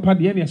be your papa,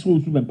 the any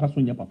souls who pass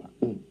on your papa.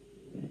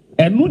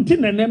 And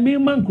Nuntin and a mere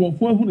man for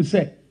who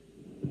say,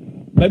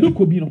 but you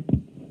could be no.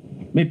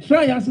 May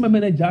try as my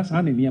manager,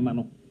 and near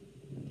mano.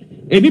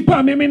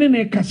 Edipa me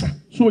ne kasa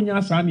so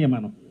nya sa ne ma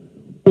no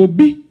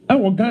obi e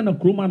wo Ghana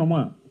kroma no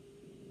ma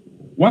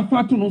wa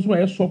fatu no so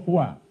e sofo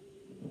a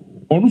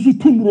onu so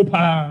tunuro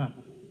pa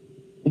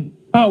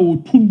o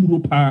tunuro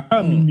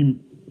pa minim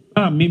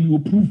me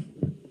proof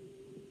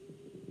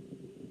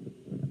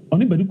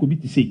oni Badu Kobi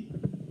ti sei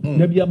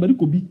na bia Badu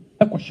Kobi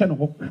e ko hye no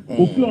ho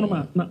ofi ono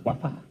ma na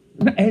wafa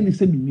na e ne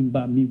se minim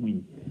ba me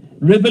hu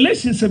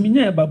revelation se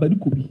minya e ba Badu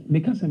Kobi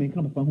me ka se me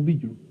ka papa ho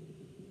bidru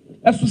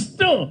as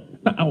still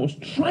I was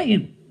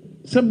trying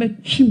some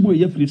chimbo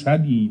ye free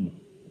sadi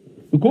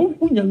because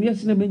unya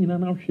wiase na menyina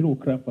na hwere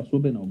okra fa so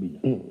be na obenya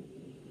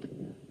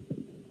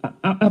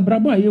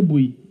abrabo aye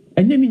boy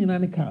enye ni nyina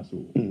ne cars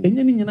o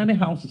enye ni nyina ne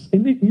houses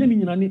enye ni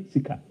nyina ne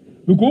sika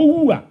because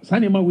wu a sa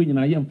ne ma we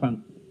nyina ye mfan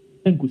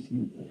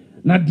enkosi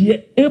na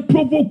de e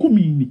provoke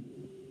me ni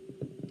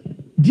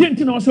de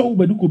enti na wo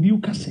Badu Kobi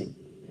ukase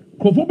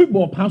krofo bi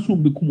bo pa so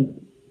mbekumo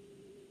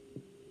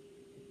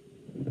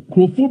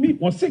krofo bi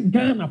wo se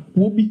Ghana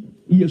fo bi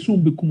yeso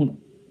mbekumo no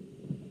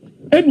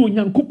enu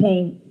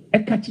Onyankopon e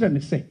ka kire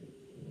ne se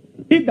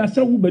ida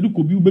se wo Badu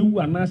Kobi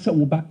ubewu anase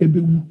wo ba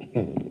ebewu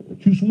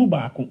chusumu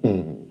ba akon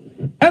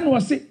enu wo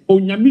se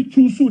onyame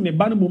chusu ne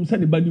ba no mom se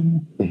ne ba ne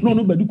wu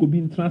no Badu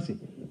Kobi ntrase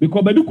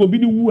because Badu Kobi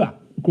ni wu a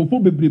krofo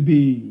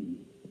bebrebe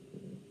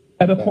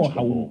ebe ko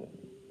hawo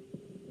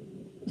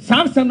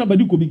Sam na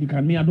Badu Kobi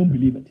can me I don't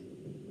believe it.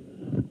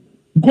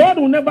 God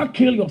will never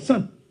kill your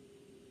son.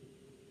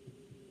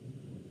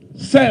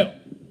 Say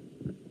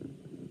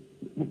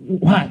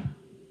why?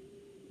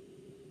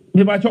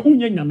 Me ba cho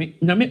unye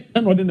nyame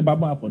e no de ne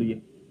baba afore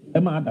ye. E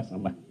ma ada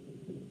samba.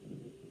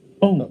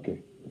 Oh,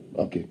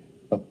 okay.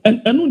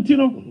 And unti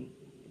no.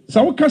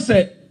 Sa wo ka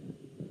say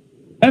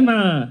e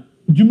na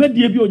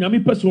dwumadie bi onyame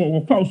pese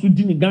wo fa so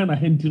di ni Ghana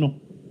henti no.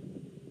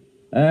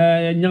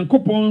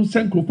 Nyankopon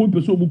senkrofo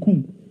pese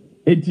obukum.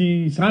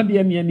 Eti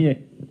saade ne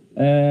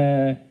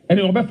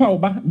ene obefa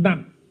oba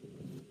dan.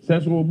 Se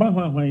so oba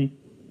hwan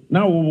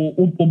na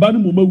oba no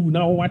momawu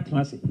na wo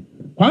watrase.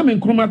 Kwa me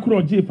nkroma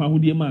kro je fa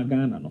hodie ma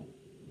Ghana no.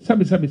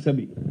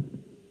 Sabi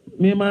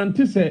me man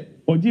ti se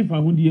oji fa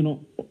hodie no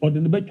ode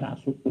ne betwa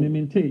so me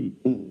mentei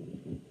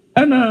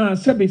ana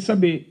sabi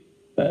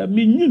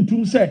me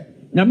nyintum se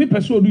nyame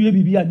pese odu ye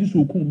bibi agi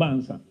so okun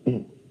bansa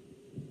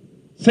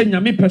se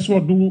nyame pese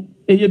odu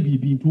eye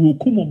bibi ntu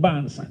okun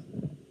bansa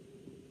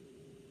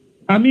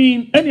I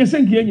mean ene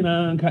senka ye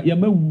nyina nka ya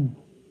mawu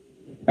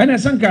ene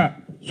senka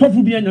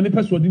sofu bia nyame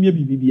pese odu ye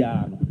bibi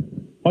bia no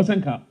o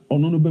senka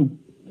ono no bawu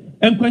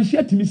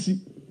enkwanhia timisi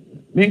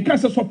me nka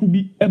se sofu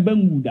bi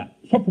ebanwu da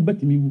sofu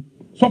betimi wu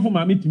sofu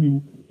ma metimi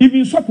wu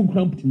even sofu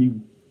kramp timi wu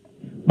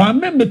ba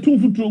membe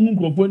tumfuturo hu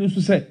nkrofo ni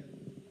so se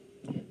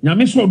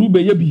nyame so odu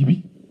be ye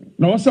bibi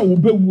na wo se wo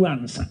bawu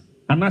ansa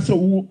anase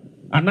wo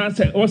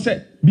anase wo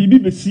se bibi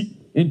besi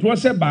ento wo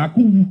se ba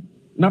ko wu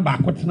na ba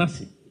ko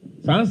tenase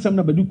sansam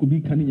na Badu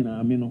Kobi kan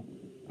nyina me no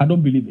I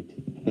don't believe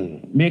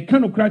it me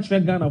kan no kra kire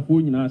Ghana fo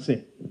nyina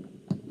se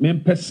me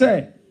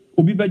mpese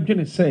obi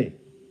badwene se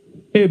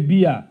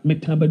ebia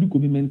metan Badu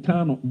Kobi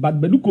mentano but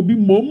Badu Kobi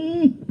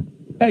mom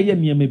ye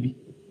niema bi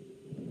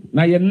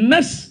na ye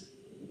next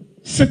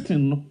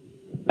sitting no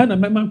and a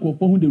man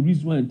who the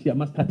reason why I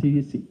must start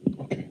here say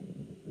okay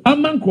a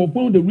man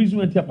who the reason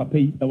why papa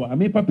yi I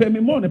mean papa me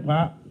more ne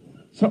pa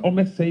so o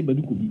me say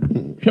Badu Kobi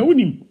hwe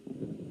wonim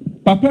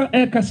papa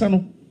kasa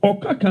no o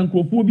ka kan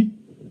krofo bi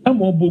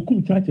ama obo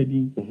kum chacha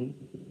din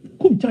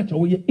kum chacha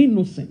wo ye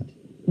innocent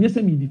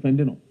nyese me defend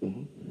no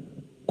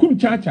kum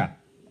chacha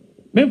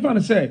me fa no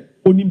say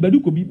onim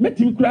Badu Kobi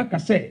metim kura ka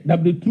say da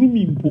bre true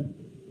me mpo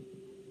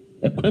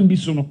e kwan bi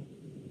so no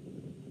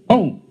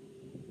oh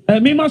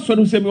me ma so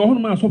do say me ho no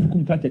ma so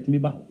kum chacha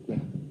timi ba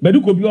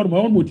Badu Kobi or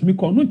ma mo timi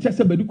ko no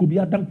chese Badu Kobi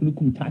adam no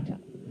kum chacha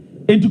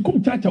enti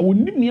kum chacha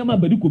onim niam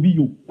Badu Kobi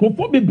yo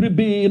krofo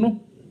bebrebe no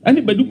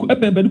ani Badu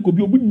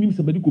Kobi obu nim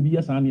se Badu Kobi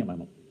ya sa niam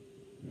no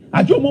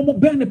ajo mo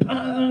ben ne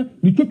pa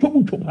ni twotwo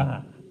mu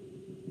twopa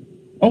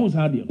o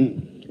sa de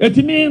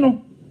etimi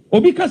no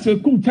obi ka se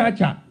kum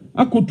chacha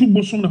akotu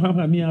bosom na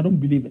ha me I don't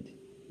believe it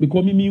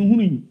because me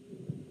hunu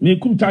me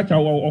kum chacha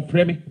o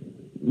frɛ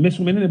me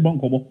so me ne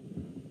bonkobo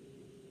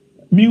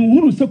me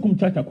hunu se kum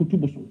chacha akotu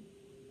bosom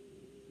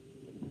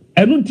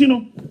enu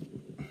ntino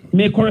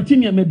me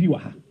korotini ma bi wa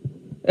ha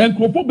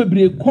enkrofo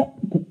bebre ko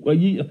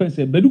yi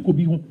afense Badu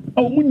Kobi ho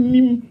a mo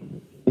nim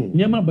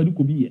nyama Badu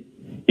Kobi ye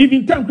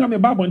even time come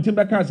Bible ntim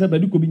da ka say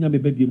Badu Kobi nya me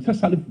babiem say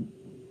salifu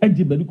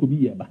agi Badu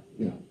Kobi ye ba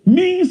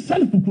me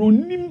salifu pro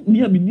nim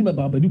nia me nim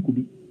ba Badu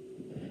Kobi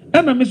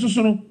e na me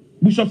soso no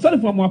Bishop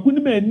Salifu amako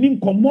nim anim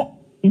komo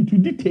into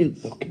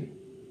details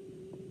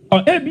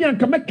okay bia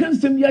nka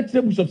mekansem ya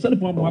kire Bishop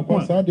Salifu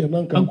amako sa de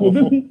nan kan ko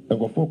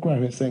for kra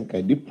hwesen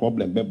ka di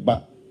problem be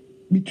ba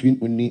between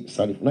Uni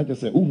Salifu na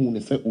just say uhu ne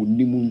say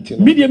onimu nti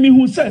no media me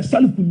hu say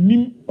Salifu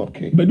nim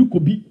okay Badu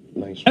Kobi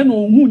nice e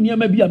no hu niam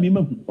bia me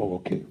mahu oh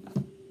okay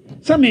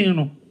Same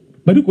no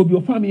Badu Kobi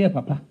o family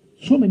papa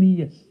so many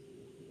years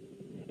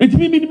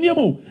etimi mi nim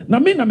niam na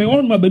me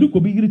won ma Badu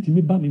Kobi yiri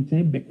timi ba me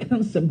nten be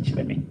kansem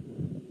kire me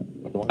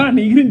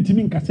ne yiri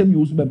ntimi nkasem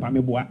yo so be ba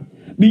me boa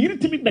ne yiri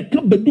timi be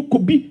kan Badu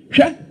Kobi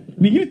hwe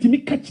ne yiri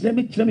timi ka kire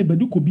me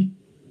Badu Kobi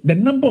the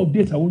number of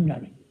days I won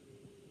yare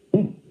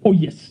oh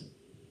yes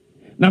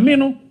na me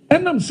no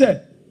enam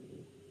say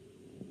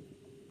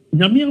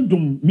nyame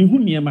adom me hu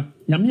niema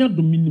nyame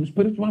adom me nim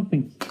spiritual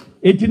things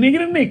eti ne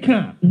yiri ne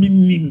ka me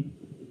nim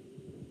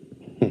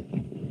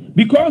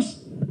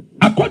because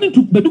according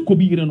to Badu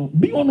Kobi yiri no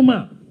bi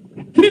onuma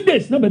 3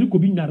 days na Badu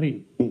Kobi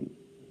nyare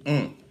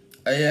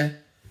aye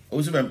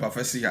osu bempa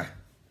fesi ya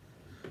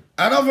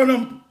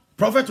adavono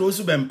prophet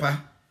osu bempa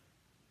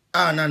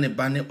na ne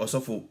bane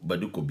osofo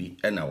Badu Kobi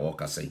na wo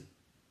kasai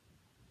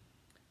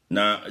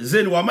na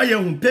zen wa ma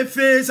yehu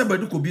pefe se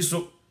Badu Kobi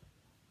so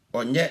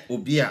onye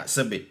obi a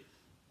sebe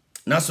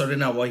na sori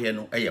na wo ye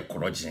no eye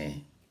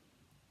korojen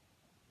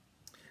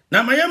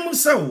na mayemu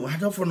sawo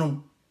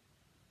adavono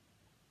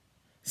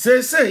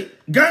say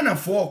Ghana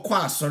for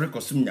kwa sori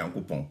kosum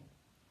nyankopon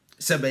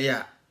sebe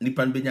ya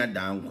nipa benya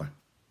dankwa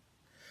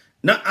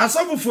na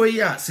asofofo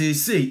yi a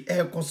say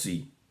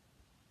ekosi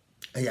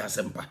eya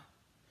sempa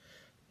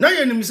na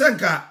yenim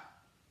senka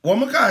wo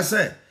mka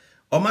say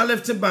o ma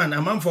left ban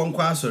amanfo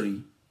nkwa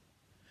asori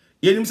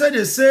yenim say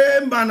the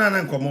same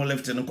banana nkomo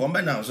left no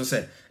kombe na so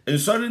say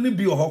ensori ni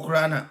bi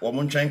ohokra na wo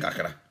mo ntwen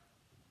kakra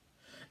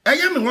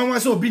eye me nwanwa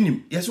say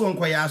Obinim yesi won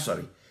kwa ya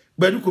asori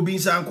Badu Kobi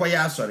nsa nkwa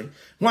ya asori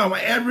nwa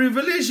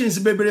revelations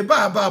bebere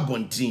ba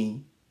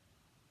bontin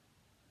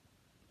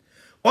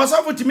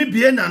osofo timi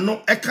bie na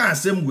no eka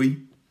asem we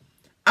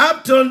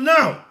up till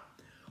now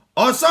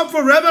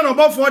osofo Reverend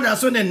Obofour da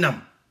so ne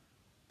nam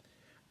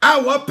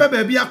a wo pe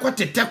ba bi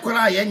akotete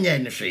kora ye nye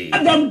ne hwe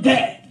Adam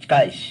dead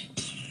guys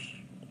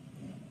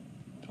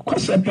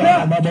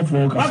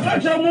Obofour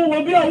akacha mu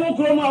obi a wo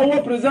kro ma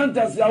wo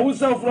presenters ya wo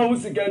self from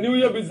Usika new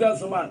year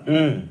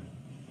businessman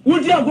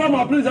would you go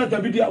my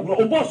presenter be there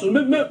go boss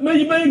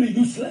me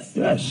useless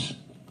yes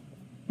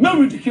me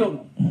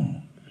ridicule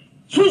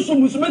so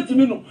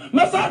musmetimi no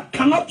masa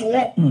cannot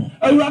walk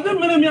awurade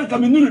mene mi aka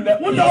me nuru ne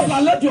what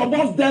do let your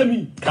boss dare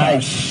me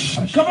cash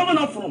cover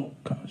me from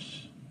cash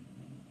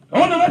I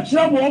want to let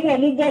you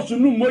mo boss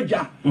nu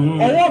moja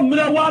owo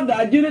mre wa da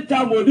agire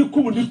time odi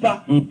kum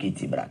nipa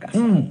kiti braka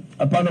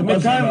apa no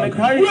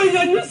kai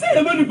we you say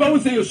every people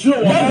say you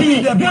sure no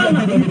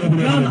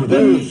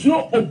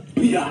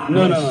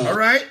all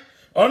right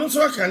onu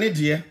so aka ne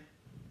de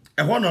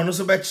ho no no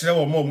so be kire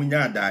wo mo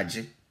munya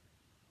adaje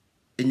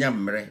enya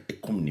mre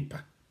ekum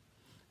nipa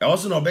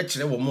also no be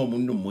kire wo mo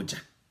mu moja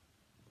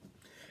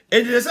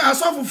edire say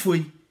asofofo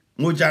yi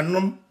moja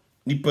nom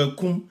nipa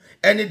kum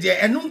ene de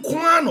enu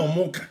nkoa no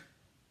mo ka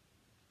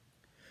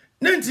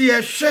nanti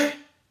ye hwe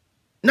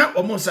na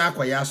omo sa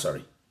akoya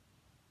asori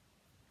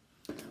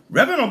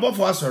Reverend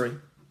Obofour asori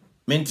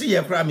menti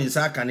ye kra me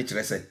sa aka ne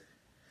kire say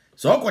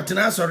so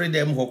okotena asori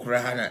dem ho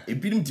kra ha na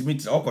ebinim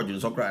timiti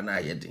okodwon so kra na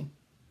ayedin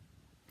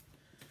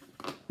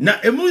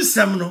na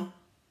emunsam no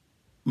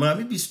ma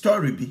bi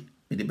story bi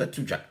me de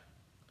betudwa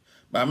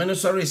ba me no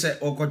sorry say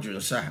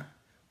okodwon so ha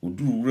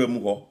odu wura mu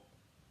ho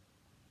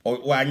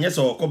o anye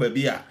so okoba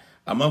bi a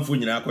amanfo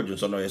nyina akɔdwo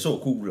so no yɛ sɛ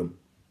okɔwuram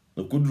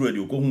okɔduru de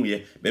okɔhu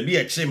yɛ baabi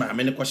yɛ kye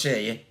maame ne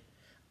kɔhyɛɛ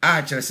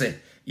a kyerɛ sɛ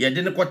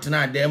yɛde ne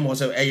kɔtena adam mo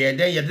sɛ ɛyɛ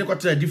den yɛde ne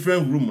kɔtena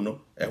different room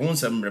no ɛho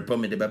nsɛm mrepa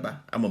me de bɛba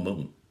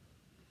amamahu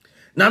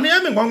na me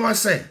ame nwanwa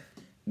sɛ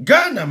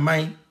Ghana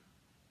man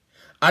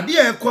ade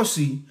a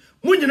ɛkɔsi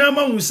mu nyina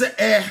ma hu sɛ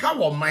ɛha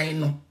wɔ man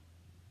no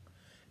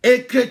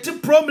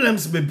create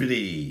problems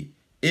bebree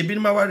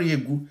ebinom aware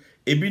egu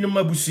ebinom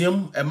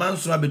abusuam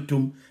emanso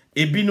abetom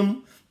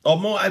ebinom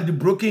omo at the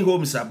broken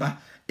homes aba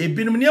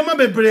ebinom niam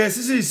bebree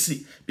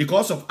sisi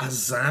because of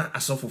azan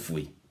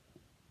asofofoi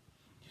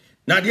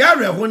na de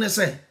are ho ne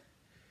se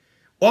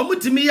omo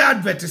timi ya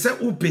advert se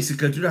upe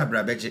sikaduro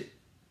abrabeje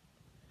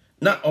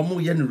na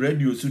omo ye no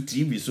radio so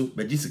TV so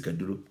beji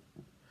sikaduro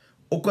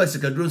okwa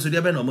sikaduro so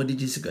de be na omo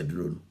de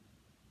sikaduro no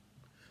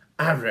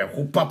are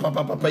ho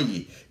papa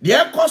yi de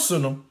ekoso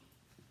no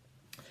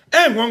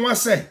nwanwa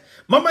se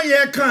mama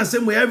ye kan se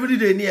mo every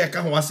day ni e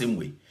ka ho asem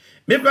we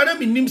me brother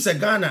me nim se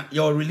Ghana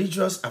your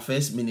religious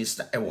affairs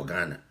minister e wo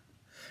Ghana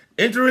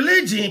into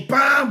religion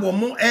pa wo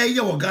mo ye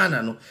wo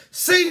Ghana no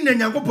sei na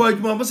nyankopɔ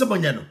adwuma mo se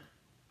bonya no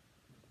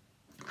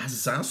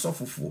asan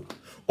sofofo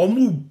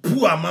omo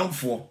bu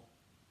amanfo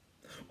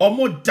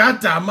omo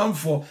data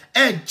amanfo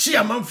chi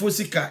amanfo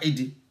sika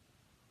edi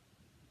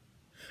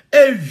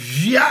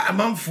via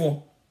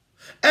amanfo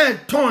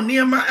ton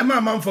niema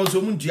amanfo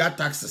so mu ntua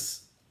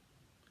taxes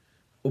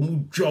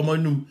omu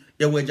dwomanum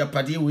ye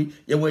wajapade we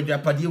ye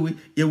wajapade we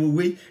ye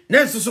we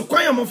na so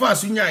kwan mo fa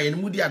so nya ye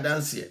mu di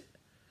adanse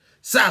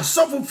sa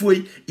sofofo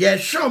ye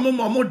hwe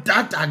mo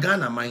data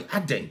Ghana man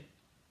aden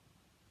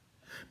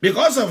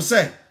because of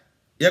say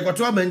ye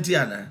goto amanti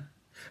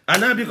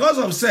ana because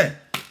of say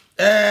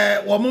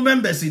wo mo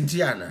members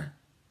inti ana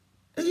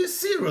are you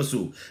serious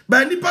o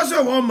ba ni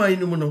paso wo man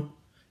num no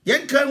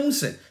yen kan hu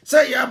say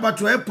ya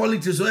bato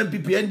politics o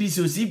MPP NDC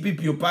o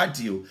CPP o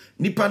party o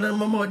nipa na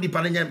mama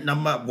nipa na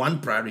number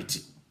 1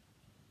 priority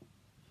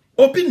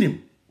Obinim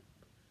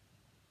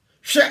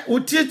she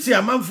otietie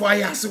amanfo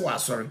ayase wa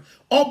asori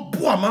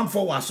obo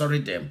amanfo wa asori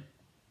dem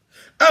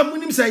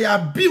amunim say ya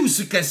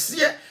abuse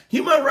kese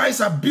human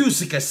rights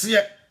abuse kese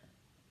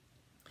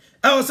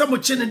o samo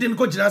chene din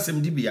ko jira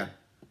asem dibia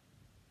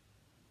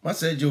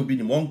masaje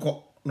Obinim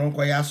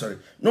onko ya asori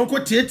nonko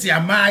tietie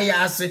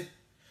amayase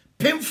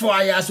pimfo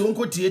ayase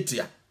onko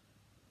tietia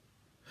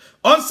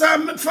onsa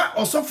mefa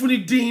osofo ni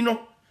din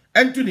no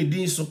ento ni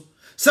din so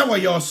se wo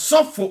ye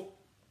osofo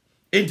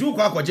enti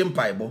ukọ akọje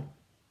mpaibo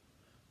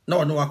na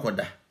ono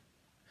akoda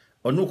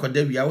ono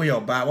koda wi a wo ye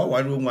oba wa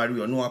ware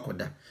onware ono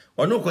akoda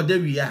ono koda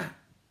wi a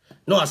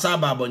na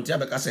asaba abonti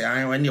abeka se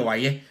an wani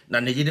waye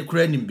na negide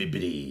kura nim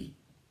bebre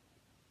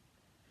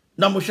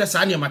na mo hwe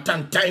sa ne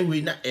matantan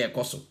wi na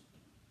ekoso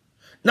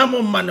na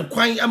mo man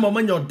kwan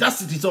amamanya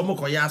audacity so mo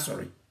koya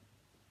asori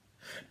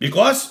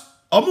because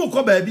omo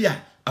ko ba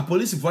bia a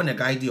police for na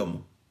guide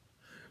omo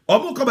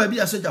ko ba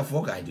bia soldier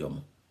for guide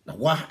omo na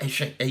wa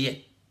ehwe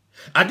eye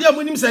ade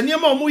amunim se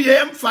niam omo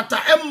ye mfata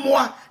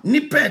emmoa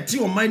ni peti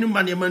o man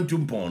ma ne man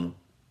tumpon no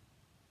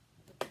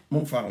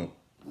mo fa ho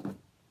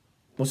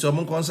mo so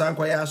mo konsa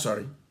kwaya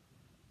sorry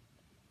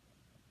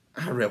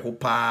areho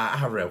pa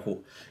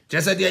areho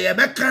jese de ye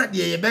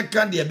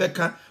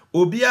beka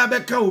obi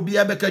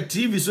abeka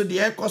TV so de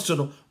e koso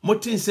no mo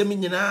tinsem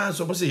nyina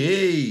so mo se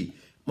hey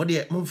mo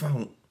de mo fa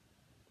ho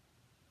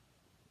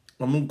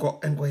mo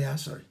enko ya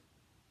sorry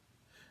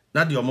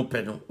na de omo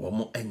pe no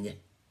omo enye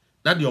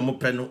na de omo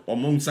pe no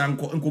omo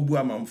nsanko enkobu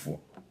amamfo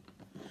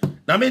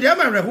na me de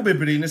amareho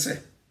bebre ni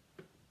se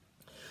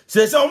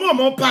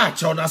omo pa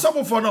acho na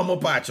sofofo na omo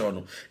pa acho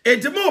no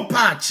enti mo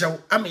pa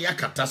acho am ya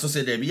kata so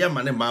se de bi ya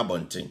mane ma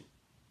bonten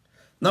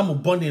na mo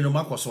boni no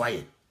makoso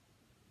aye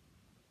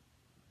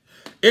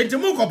enti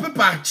mo ko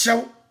pepa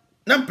acho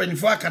na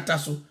mpanifo akata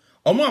so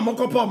omo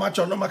amokopa omo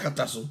acho no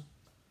makata so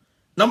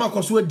na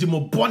makoso adi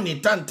mo boni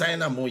tantan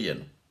na mo ye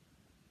no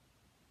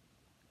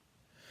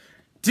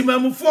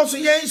timamufo so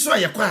yen so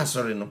ayekwa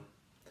asori no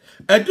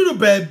aduru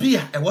baabi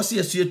a ewose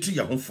yesu etu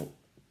ya hofo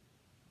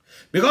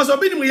because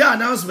Obinim ya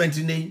announcement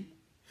ni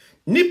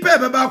nipa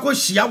beba ko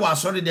hia wa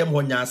asori dem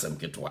ho nya asem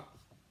ketwa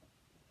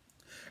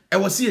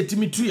ewose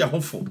etimi tu ya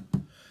hofo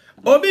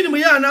Obinim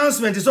ya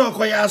announcement so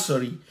okoya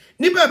asori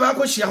nipa beba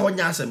ko hia ho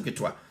nya asem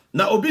ketwa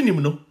na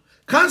Obinim no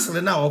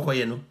cancel na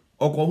okoye no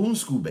okohu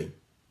school ben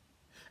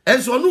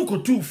enso no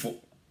kotufo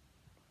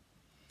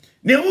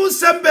ne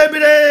unsem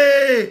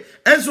bebere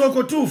enso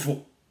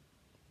okotufo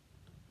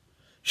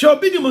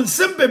Obinim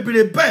nsem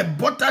bebere ba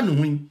bota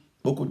no hin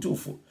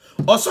okotufo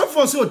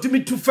osofo se otimi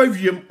tu fa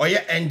wiem oye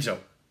angel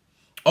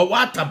o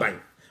wataban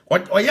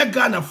oye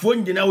Ghana fo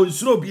nyina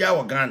onsuro bia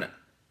wo Ghana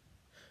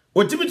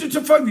otimi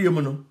tu fa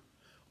wiem no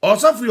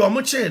osofo yo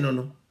mo che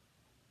no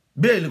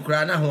bail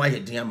kura na ho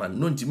ayedin ama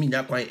no ntimi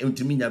nya kwan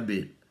ntimi nya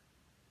bail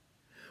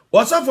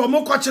osofo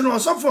mo koche no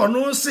osofo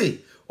no se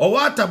o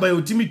wataban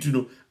otimi tu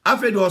no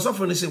afedi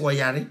osofo no se wo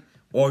yare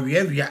o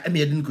wiawia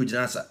eme edin ko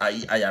gina sa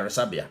ayare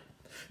sabia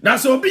na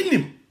so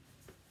Obinim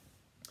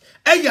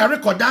yare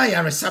koda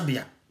ayare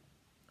sabia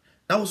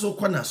na wo so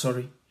kwana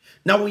sorry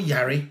na wo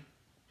yare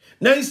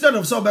na instead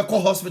of so be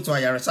call hospital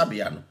ayare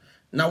sabia no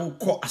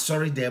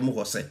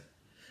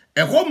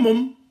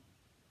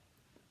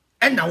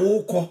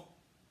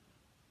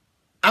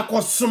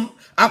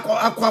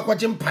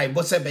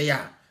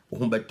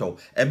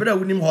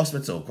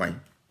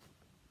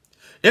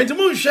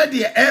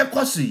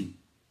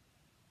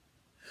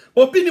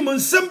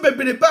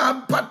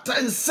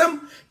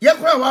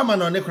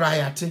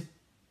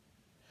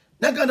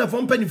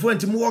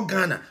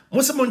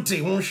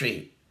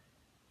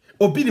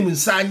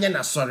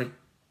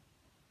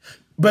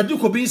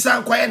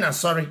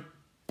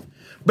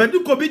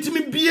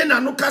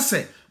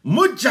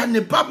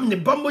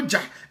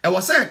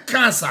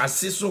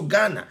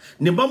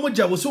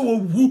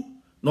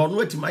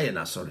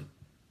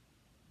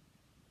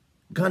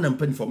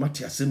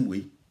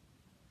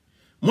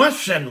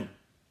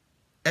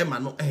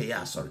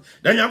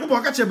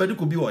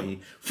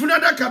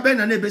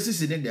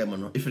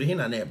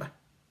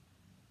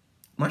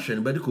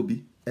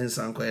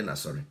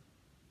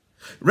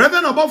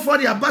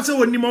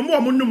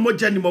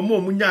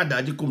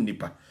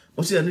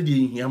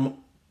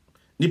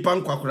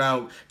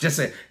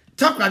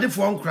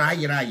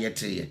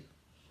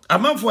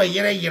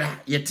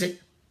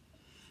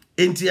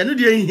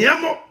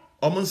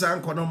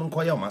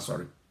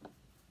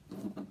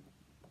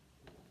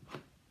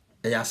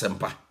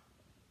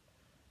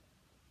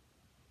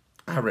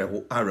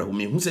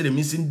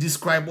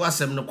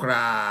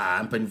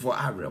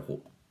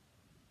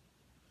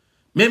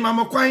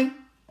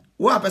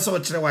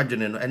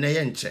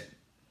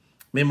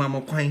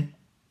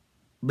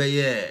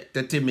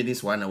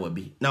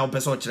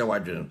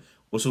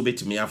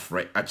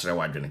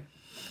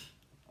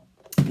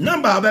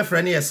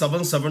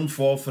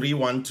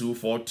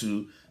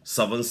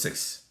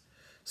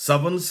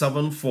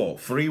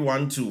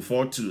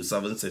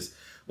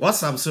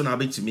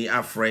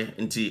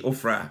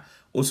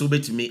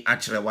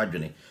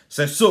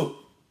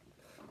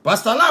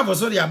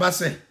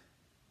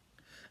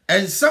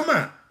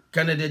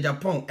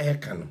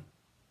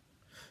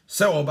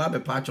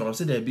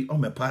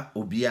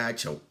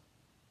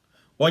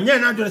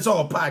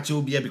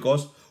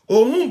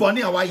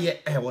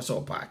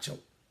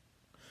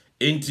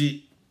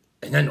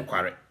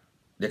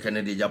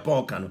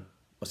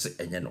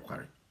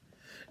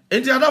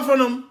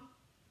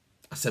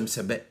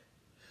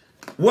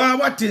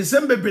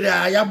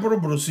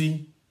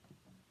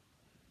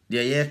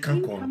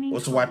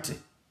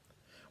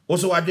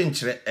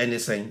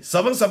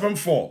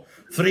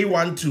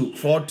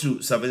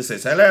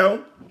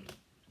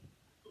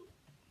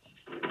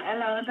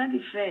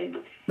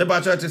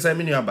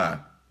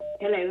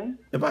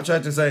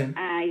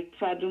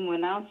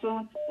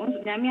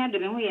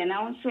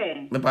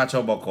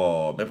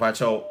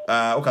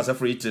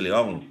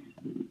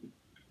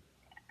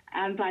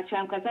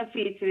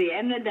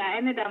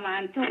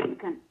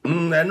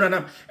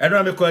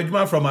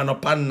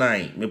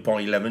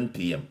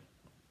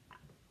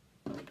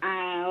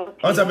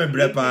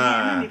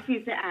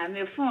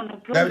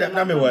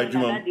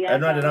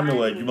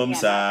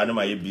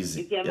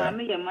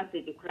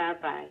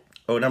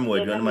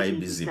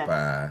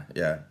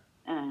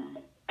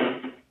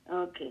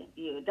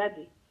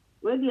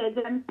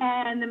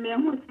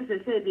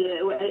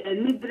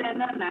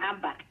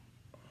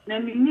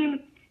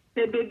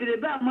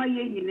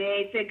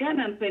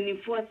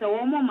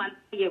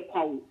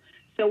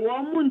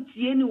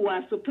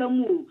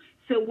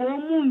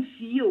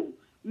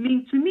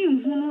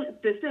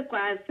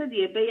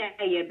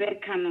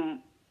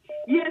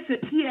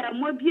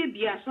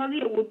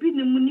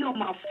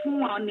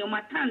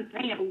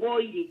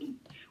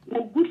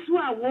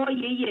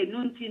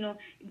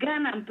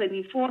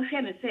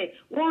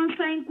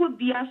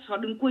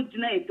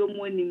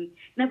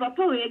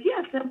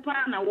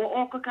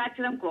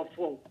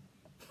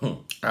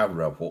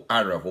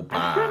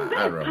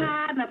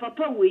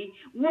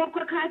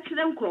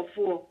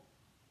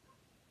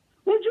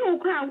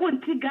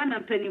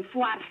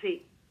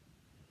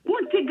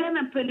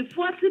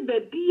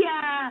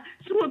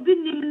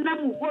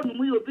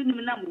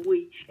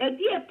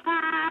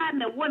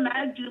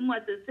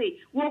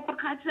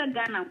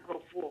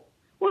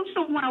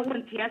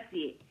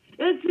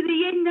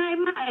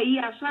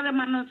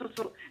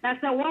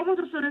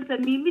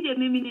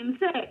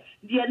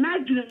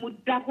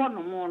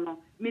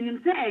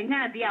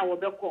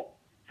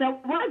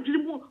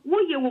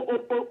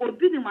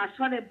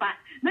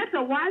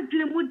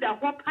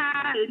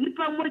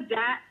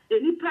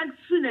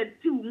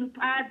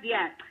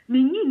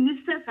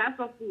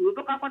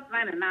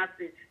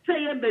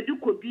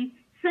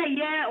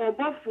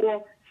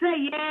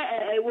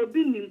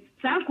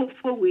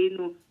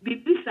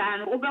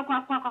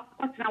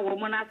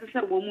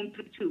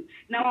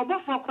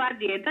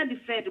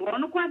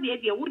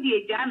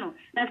no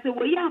na se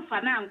wo ya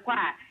fa na nkwa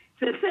a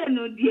se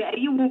no dia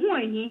yi wo hu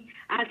anyi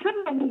asem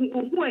na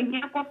wo hu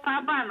anyi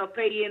akọfa ba no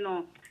peye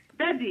no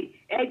daddy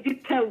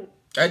editew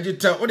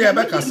o de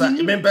be kasa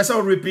me pesa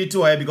repeat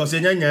why because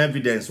enya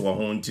evidence wo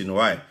ho ntino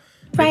why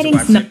Fighting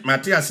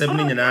Matthias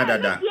 7 nyina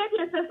dada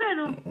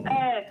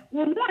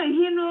one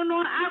here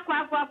no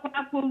aqua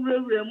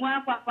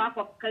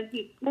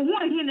kanti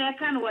one here na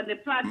kan what the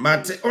platform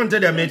Mate on the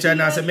mecha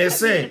na se me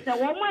say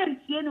one man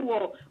tie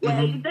no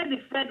where either the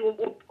fed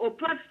or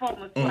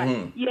platform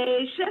so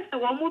ye share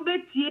one mo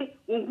betie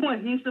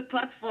one here so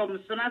platform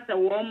so na say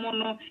one mo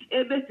no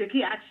e be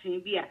take action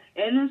bi a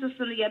eno so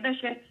no ye be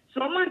hwe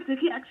so man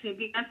take action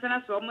bi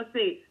answer so mo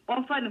say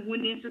on fa ne hu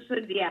ni so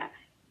dia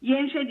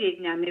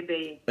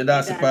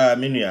that's pa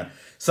minia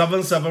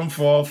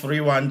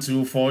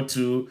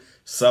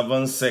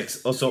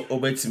 774312426 also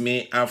obet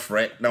me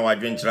afre na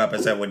wadwen chira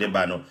pese wo de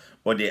ba no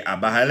wo de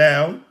aba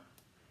hello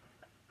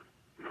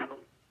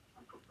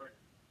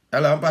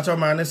pacho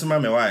man isma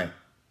me why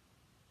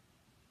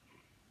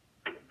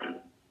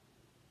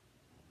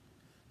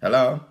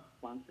hello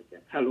 1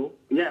 second hello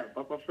yeah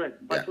papa Fred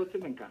pacho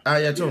timinka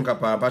yeah tonka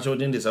pa pacho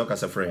din this o ka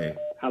se free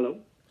hello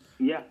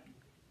yeah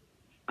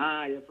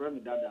you're from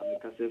Dada,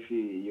 because if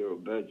you're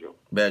Belgium.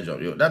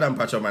 Belgium, you Dada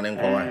Pacho man in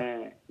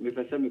Kowa. Me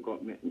person me call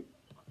me.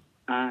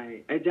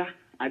 Eja,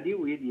 I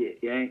deal with you.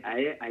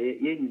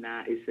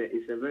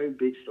 It's a very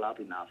big slap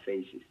in our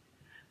faces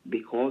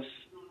because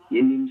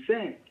you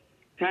say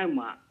time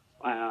I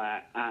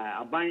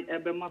buy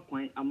every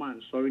point a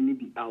man sorry ni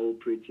be our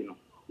operating no.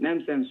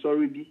 Name saying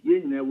sorry be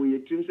you know you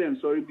think saying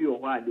sorry be or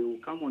why they will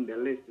come on the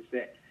list to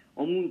say.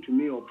 To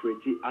me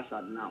operate as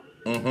at now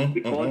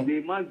because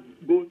they must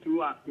go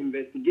through an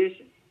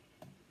investigation.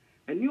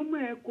 And you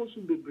may cause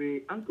to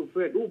be Uncle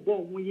Fred, oh,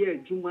 boy, who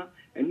ye Juma,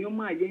 and you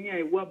might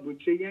ye what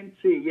butcher yen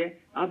say ye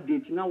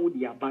update now with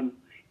the aban.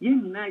 Ye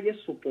na ye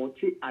support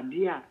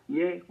idea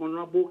ye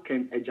honorable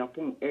can a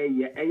Japan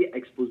ye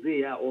expose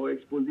or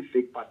expose the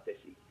fake pastors.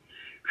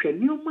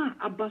 When you ma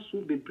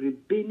abasu be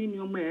benin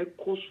your may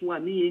cause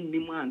one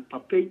in man,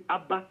 papa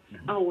abba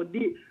our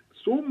day.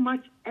 So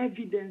much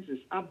evidences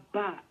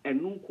about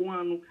and no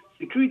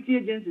security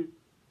agencies.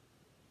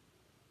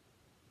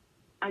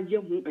 I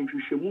am and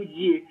you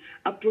ye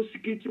a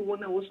prosecutor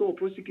one also a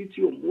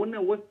prosecutor one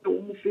was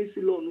the face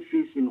alone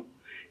facing.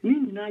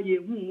 Nina ye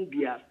who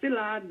be still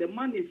the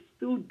man is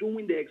still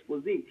doing the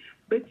expose,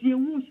 but ye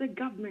won't say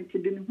government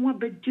didn't want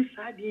but just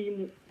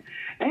idea.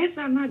 As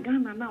I na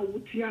Ghana now,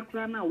 Utia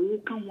Crana, who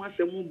come once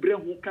a more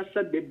bread who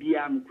cassa de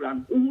Biam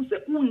Cran, who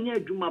said, oh, yeah,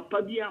 do my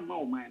pabia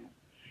mine.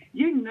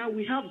 Now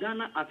we have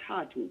Ghana at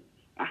heart.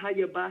 A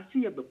higher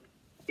basi a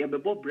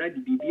bob bread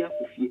bibia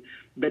coffee.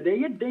 But they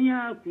yet they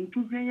are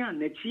Kuntuhaya,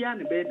 Nechia,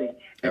 and Bede,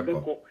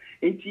 Ebeko,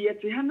 and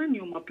Tietihana,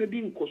 your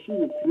Mapebin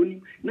Kosu,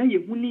 Cruni, now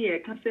you huni a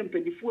castle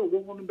before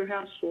one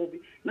bear solve,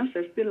 not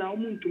still our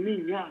moon to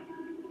me, ya.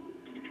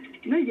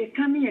 Now you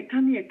can a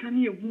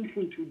wound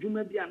to do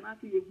maybe an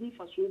ati a wound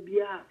for so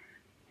be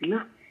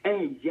na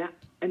ya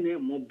and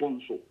then more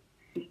bonso.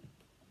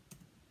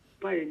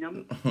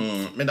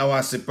 Me da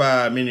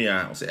wasipa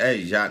minia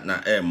say ja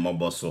na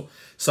moboso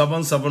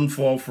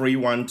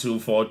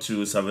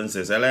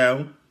 774312426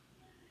 hello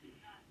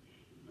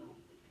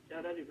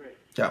yeah daddy great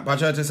ja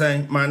pacho te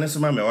say man is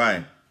ma me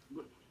why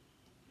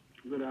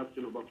good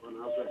afternoon bako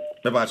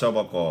na pacho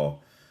bako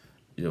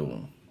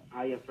yo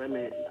I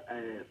friend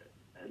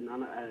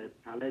nana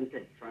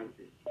talented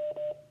Francis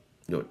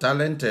yo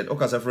talented o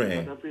ka sa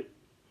friend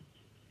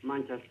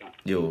Manchester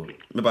yo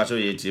me pacho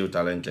yeti yo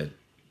talented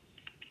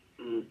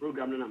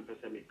program na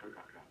mpesa me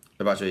kankakra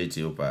e ba so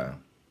yeti opa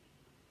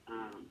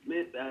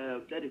me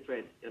daddy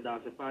Fred da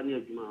se pa ni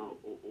adwuma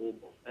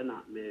obo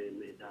na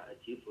me da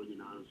chief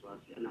onyina nso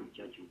ase na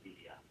church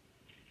obia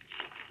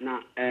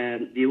na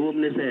the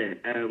woman say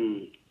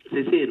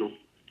say no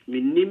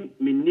minim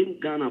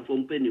Ghana for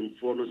mpenim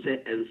for no say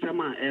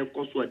ensama e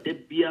koso de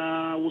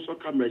bia wo so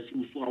camera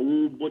si fo a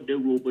wo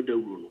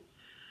bodawro no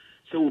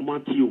say wo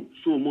matio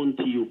so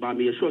monti ba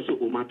me sure say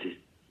o mate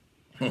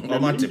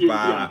Omati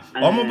pa.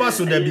 Omo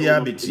baso da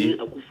bia beti.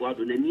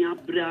 Akufuado na ni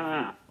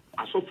abra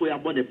asofo ya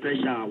body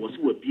pressure was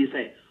we pie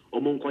say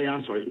omo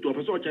nkoya sorry. Nto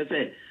person o che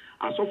say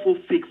asofo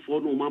fake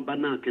for no maba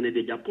na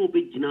Canada Japan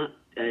be gina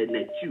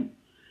na tu.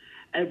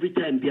 Every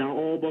time bia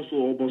all boss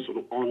no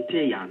on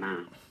te ya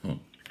na.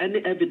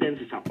 Any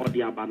evidences are all the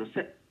abano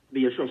say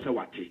be sure say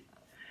what.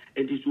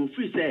 And it will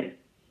free say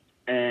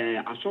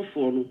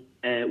asofo no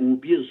will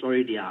be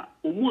sorry there.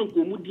 Omu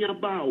anko mu dia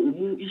ba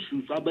omu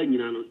issues aba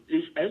nyina no.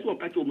 As what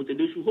catch omu say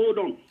they should hold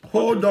on.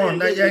 Hold on,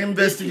 na ya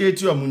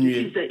investigate your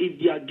munye. If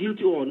they are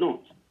guilty or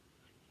not.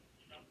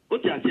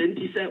 What you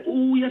say say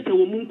oh yes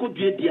omu nko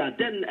due dia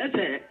then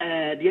say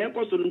the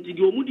ekoso no ti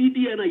di omu di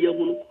na ye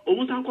hu no.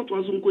 Omu san koto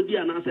aso nko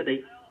dia na say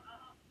dey.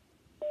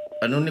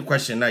 An only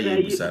question na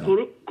ye bisa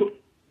no.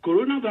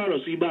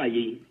 Coronavirus iba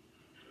ye.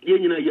 Ye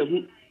nyina ye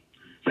hu.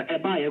 Say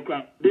eba ye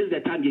kra. This is the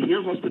time you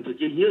hear hospital,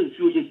 you hear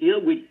so you hear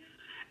we.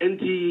 And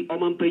the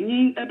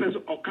Omanpanyin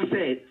episode of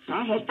Cassette,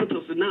 some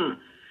hospitals now.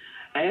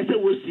 I said,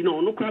 was you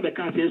know, no crab a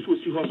cat, yes, was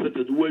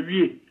hospitals were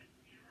we.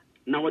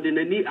 Now, what in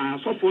any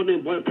software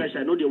and blood pressure,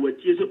 I know they were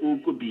tears or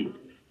could be.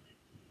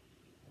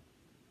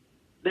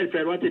 That's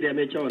what they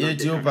make sure.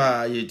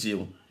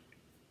 You.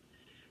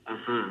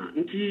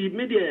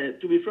 Media,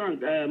 to be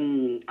frank, I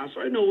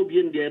saw no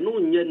being there, no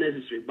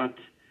necessary, but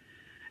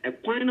a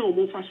kwan na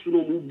omo fa so no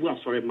omo bu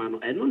asore ma no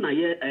eno na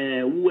ye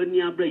wo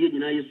ani abra ye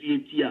nyina ye so ye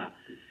ti a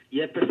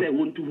ye pese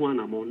wontu ho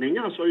anamo na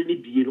nya asore ni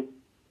bie no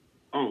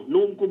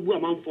no nko bu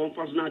amanfo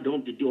fa so na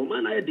don dede o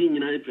ma na ye din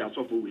nyina fi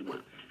asofo we ma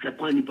hwe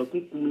kwan ni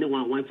pakunkum ne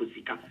wan fo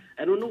sika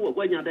eno no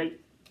wo nya dai.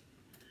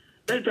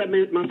 That's why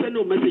my send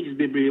no messages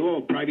baby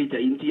or private I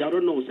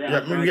don't know say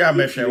maybe I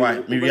measure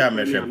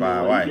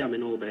why why me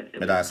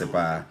da se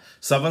pa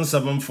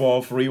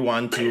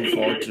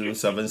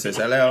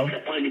 774312427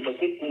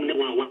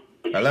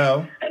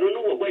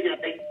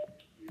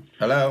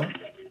 hello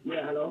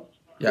yeah hello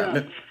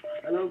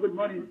hello good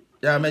morning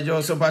yeah me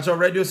just so patch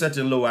radio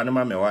setting low and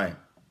me why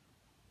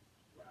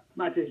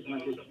Matis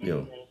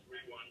yo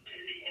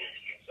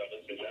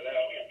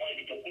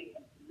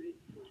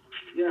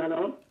yeah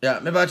hello yeah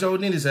me patch we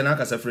need say na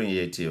ka free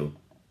here too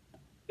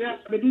yeah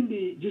me din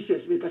the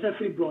Jesus me ka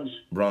free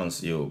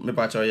bronze yo me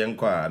patch yen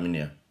kwa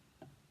aminia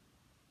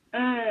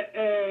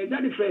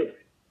daddy Fred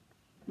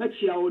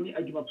machia oni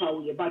adwuma pa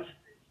wo ye but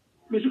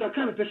me so ka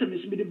kan person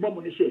me so me di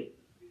bomb ni say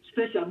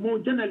special mo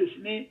journalists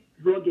ne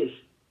bloggers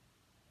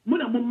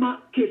muna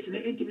mumma case ne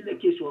intimate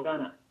case wo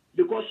Ghana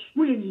because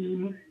we ni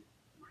mu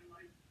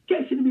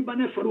case ni bi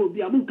bana faro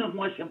obi a mun kan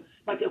ho asem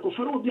but e ko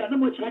faro obi a na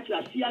mo kira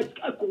asia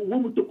ko wo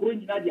mu to kro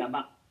nyina dia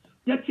ba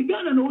ya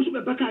tigana no wo so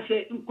be baka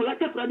say nkola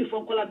ta pradi fo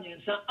nkola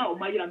miensa a o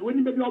mayira no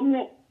woni be bi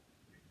omo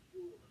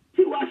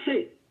ti wa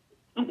say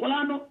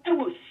nkola no e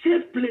wo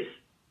safe place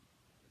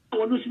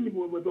o no sini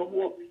mo be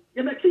omo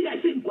ya be ti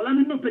ya say nkola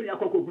no pe ni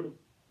akoko hunu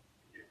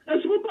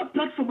e so ko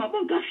platform a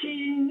mon ka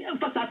shin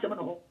emphasize am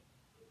no ho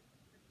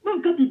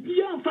mon ka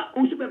bibia fa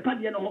o so be pa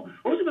de no ho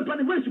o so be pa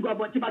ne voice go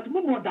abonti but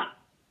mo mo da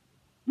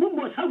mo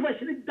mo sa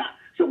voice ni da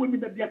so we mi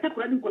be bia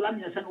takora ni nkola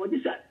miensa no o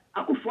di sa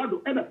akofo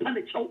do e be pa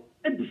ne chew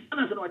e bi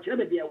sana so no kire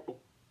be bia wo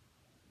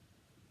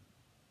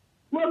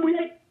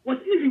was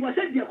easy was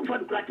said the akofo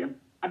do kratem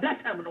at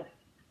that time no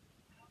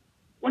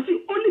was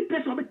the only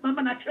person with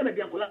mama na kire be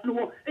bia nkola no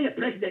wo e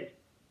president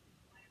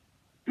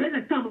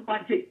tam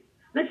party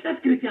let's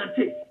just Christian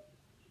say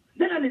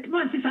then an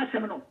man says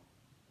seminal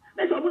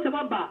let's almost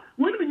about ba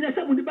when we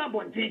say we ba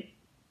bonten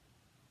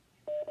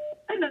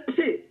and I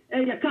say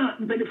you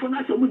can't be for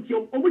na so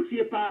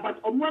mutie pa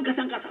but omo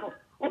ankasa no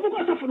omo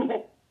ko so no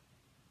ho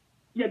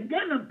ya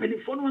Ghana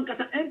mpelifo no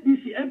ankasa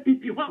NDC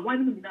MPP ho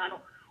wan no nyina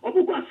no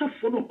omo ko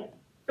so no ho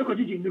e ko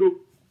jiji ndiro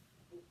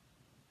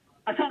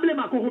asable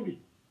ma ko hobi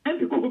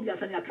MP ko hobi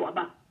asani ato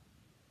aba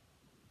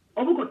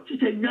omo ko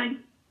chiche nyan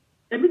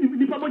ebi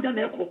ni pa moja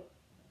na eko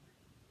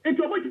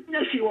enti omo nya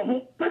hwe wo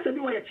ho pasa bi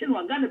wo ye che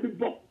no Ghana bi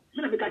bo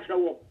me na be ka kira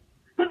wo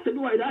pasa bi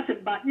wo ye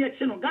asem ba ni ye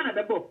che no Ghana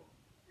be bo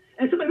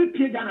enso be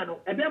pie Ghana no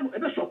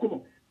ebe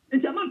shokomo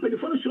enti ama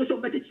mpelifo no so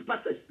be chi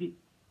pasa bi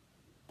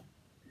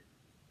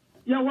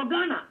ya wo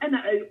Ghana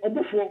na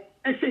Obofour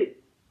say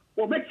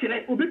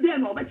obekire obebia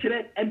na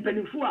obekire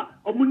empanifo a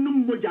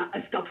omunum moja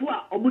askafo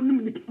a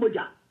omunum ni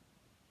moja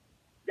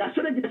ya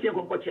so na je se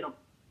konkoche no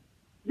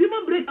di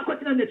man break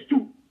akotina net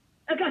 2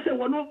 e ka se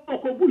wono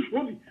okobush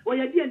hobi o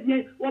ya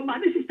die o ma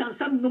ni system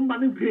sam no ma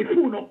ni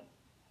grefu no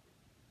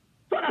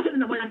so na so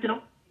na mo yanti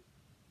no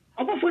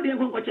Obofour de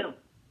konkoche no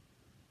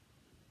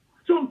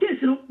so in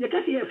case no ye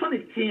ka se ye fa ne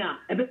tia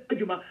e be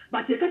adwuma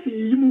but ye ka se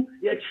yimu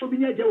ye chobi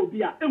ni aja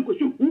obi a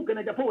enkosu hu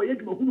kana Japan wo ye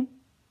adwuma hunu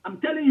I'm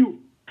telling you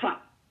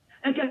fa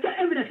and can tell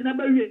evidence na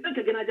ba wie and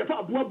can Japan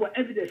aboabo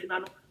evidence na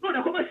no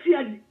na ko ba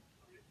sia di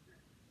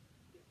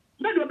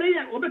na do be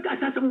ya obeka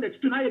asasem na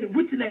titu na ye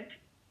witness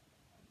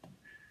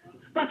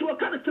but we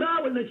can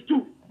try when it's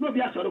two no be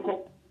asoro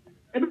ko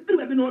e be tru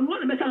be no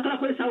na me sa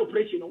ko sa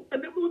operation no e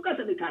be ko ka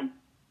se ne kan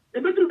e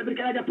be tru be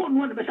ka Japan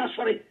no na me sa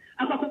sorry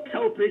akwa ko sa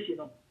operation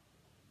no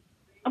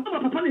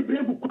papa ne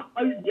brebu kwa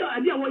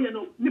adia wo ye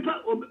no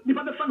nipa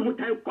be fa no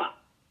hotai kwa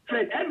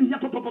Fred ya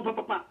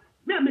papa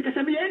me make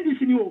say me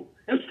NDC ni o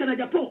e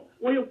Japan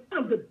one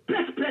of the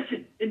best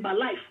person in my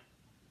life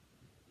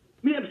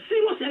me have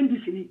serious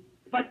NDC ni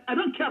but I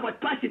don't care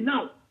about party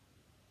now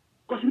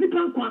because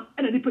nipa kwa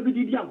and nipa bi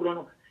di agro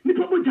no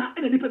nipa moja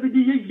and nipa bi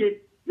di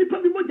yeye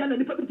nipa bi moja na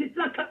nipa bi di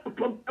traka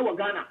from e wo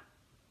Ghana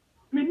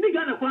me ni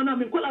Ghana kwa na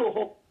me kola wo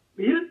ho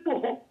me yire po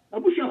ho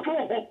abushia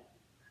fo ho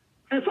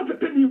and for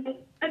penny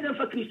and then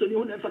for Christo ni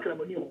and for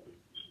Kramoni.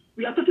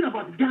 We are talking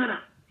about Ghana.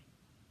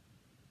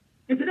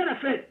 It's that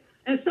affair.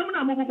 And someone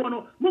I'm over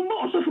no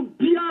also for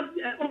PR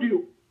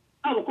audio.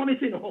 I will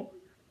comment in home.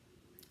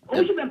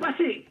 Also, be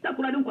passé. That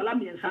could I don't call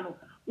me and Sano.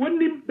 When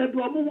the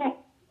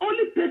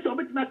only person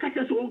with my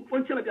catchers who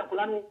won't tell me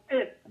Colano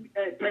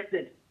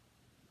president,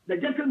 the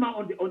gentleman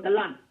on the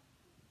land.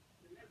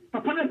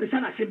 Papa na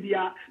bisana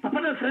Simbia, Papa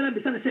na friend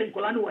bisana say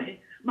Colano wahe.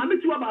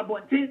 Mami tu aba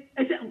bonte, e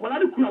say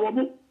Colano kura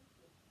wamo.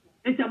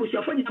 Enti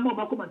abusuafo nyina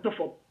ma ko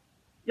mantofo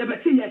ya be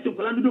ti ya se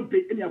nkola no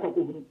dompe eni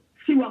akoko hunu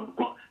si wan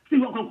kwa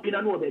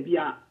kwina no ba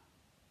bia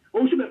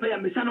o su be pa ya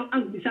mesa no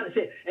ang mesa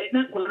se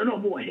na nkola no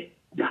mo he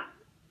da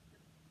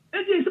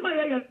enti se ma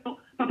ya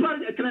papa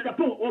kana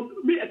Japan o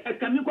bi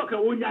kami kwa ka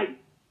wonyai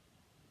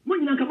mo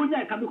nyina ka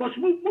wonyai ka because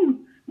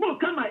mo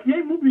kama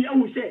ye mu bi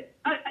awu se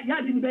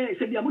ya di ni be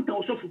se bia mutan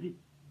osofu bi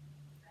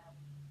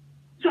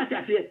so ati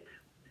ase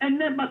and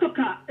then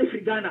Matoka,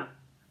 every Ghana,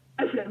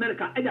 every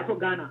America, and Yako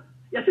Ghana.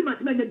 Yes, you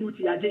must make a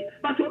duty,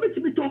 but to be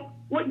to talk,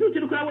 what you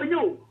to cry when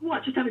you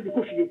watch it having the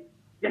coffee.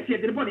 Yes, you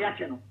the body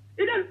action.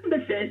 It doesn't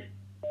make sense.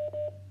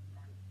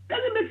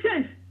 Doesn't make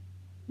sense.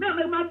 Now,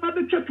 my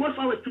mother took 12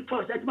 hours to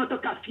toss that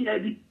Matoka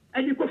Fiadi,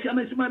 and you coffee, I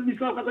mean, my duty.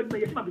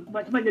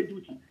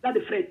 That's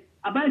the phrase.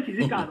 About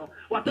physical,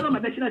 what my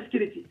national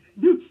security,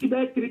 duty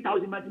by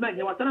 3,000 man,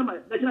 what my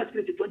national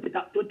security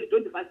 25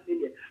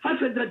 million,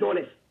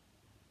 $500.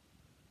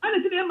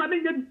 And it's my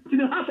million to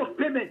the house of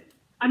payment,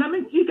 and I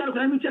mean, you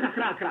can check a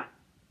cracker.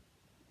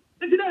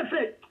 And today, I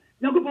said,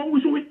 now go on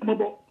with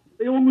Mobo,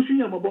 they almost see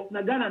a Mobo,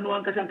 Nagana, no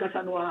one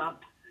Casano.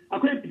 I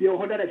couldn't be a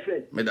holder of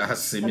friend.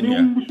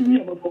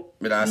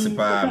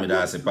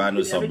 Medasipa,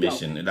 no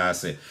submission.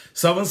 That's it.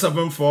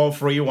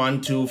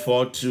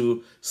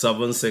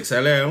 774-312-4276.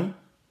 Hello.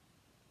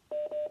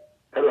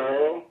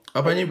 Hello.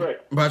 Apa ni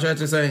baca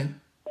tu saya?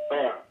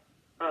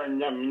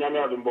 Nyam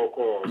adum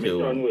boko.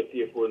 Mr. Anu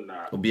telephone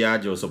na.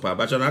 Obiajo so pa.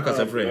 Baca nak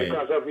kasa free.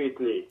 Kasa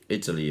Italy.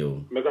 Italy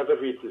yo. Kasa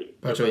Italy.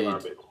 Baca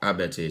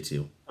Abet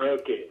Italy.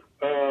 Okay.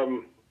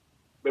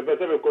 Me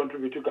better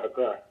contribute to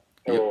kakra.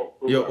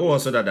 Yo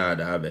also that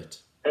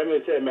Abet.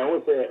 Me say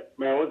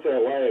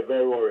why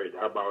very worried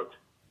about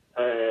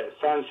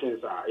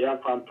sanctions are young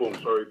phantom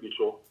sorry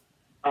bisho.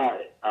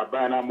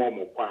 Abana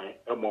momo kwan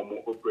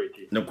momo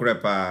operating. No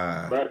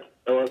crepa. But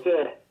I was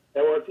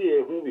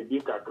here who we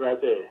beat kakra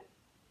say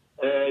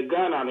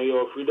Ghana no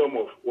your freedom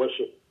of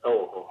worship.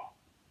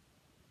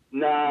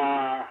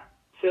 Na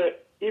say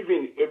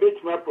even a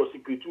bit more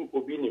prosecute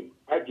Obinim,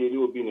 ajeli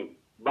Obinim,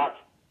 but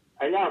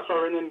I now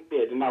sorry in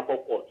the narco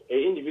court,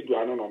 a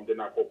individual non the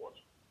narco court.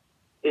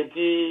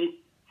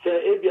 Eti say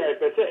ABI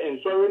person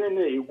and sorry in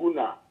the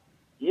Iguna.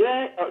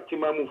 Yeah,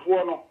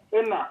 Timamufono,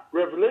 na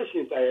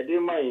revelations I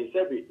did my in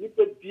Sebi, you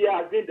could be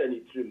a good than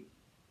it's true.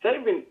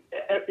 Saving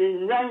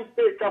in young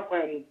pay cap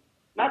and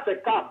not a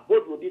cap,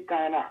 both would be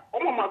kind of,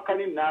 Oma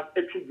Kanin not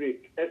a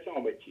break, as some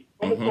of it.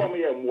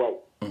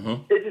 Wow.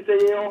 It is a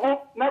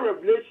hope, not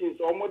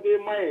revelations, or more day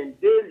mine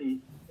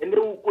daily, and they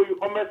will call you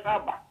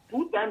Omesaba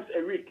 2 times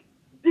a week.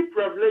 Deep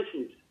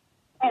revelations,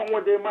 on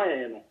what they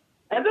mine.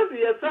 And this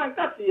is a son,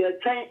 that's a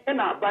train,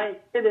 and I buy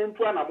it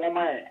into an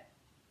amount.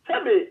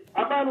 Sabi,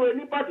 about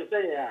any party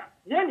saying,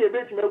 yeah, you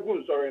bet me a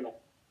good sorry no.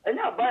 And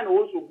you buy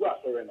also good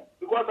sorry no.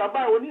 Because I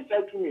buy when he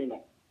said to me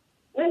no.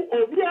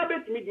 Oh, we are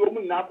bet me the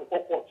woman now for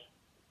court.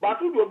 But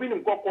who will be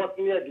in court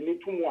near the need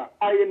to more.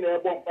 I ain't a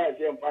bomb price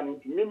and fan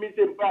to me,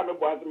 same private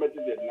ones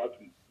messages not to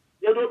me.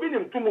 You will be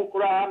in Tumu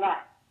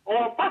Kurana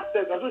or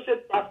pastors,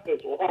 associate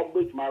pastors or home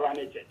with my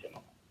running church.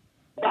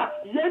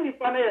 But Yenny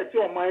Panay at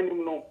your mind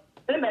no.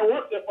 And I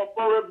was the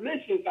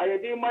revelations I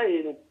did my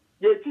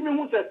ye timi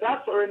hu se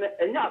sa sorry na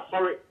enya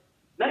sorry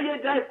na ye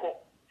jai ko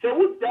se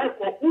wu jai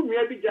ko u mi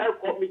bi jai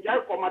ko mi jai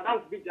ko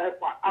madam bi jai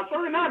ko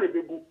asori na de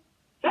bebu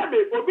sabe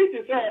obi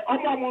ti se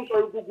omo mo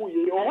sorry gugu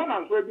ye o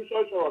na sorry bi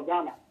so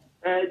Ghana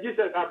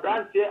Jesus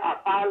abrante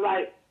a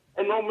life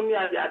and no money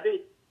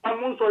ade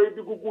omo sorry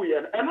bi gugu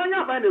ye e no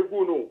nya ba na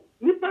gu no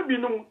nipa bi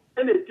no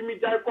e na timi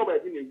jai ko ba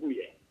bi na gu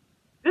ye.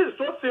 This is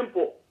so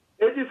simple.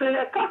 It is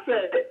a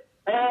cafe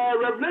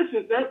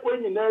revelations e ko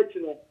nyi na chi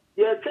no.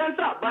 Yeah,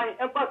 cancer buying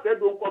emphasis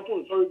don't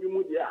cotton sorry be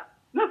mudia.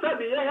 No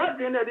sabi yeah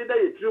green the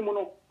day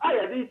trimuno. I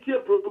had it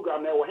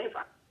program na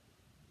hefa.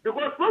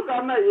 Because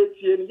program na ye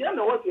yeah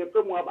no what ye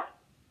pemu aba.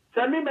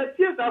 Send me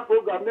that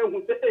program na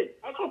who say hey,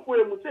 I so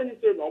for mu say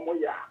no more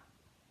ya.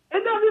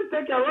 It doesn't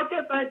take a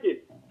rocket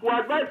scientist to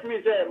advise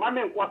me say my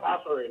men what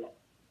sorry no.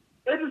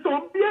 It is so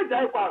be a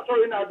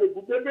sorry na the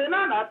book be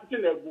na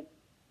tin na book.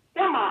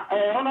 Kama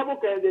honorable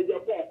Kennedy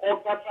Japan or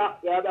Kata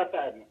the other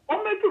time.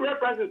 Or make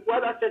references to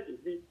other churches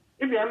be.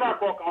 If you are not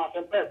talking about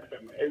some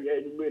person,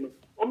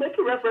 or make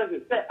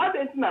references, say, I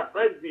didn't know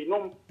Presby,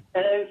 no,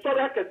 and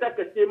sorry, I can take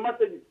a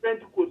message,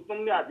 Pentecost,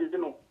 no, I didn't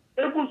know.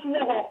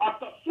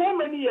 After so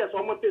many years,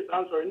 almost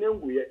answer in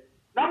English.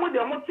 Now, when they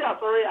are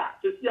sorry,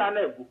 to see an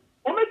ego,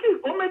 or make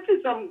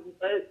it some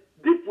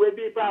deep way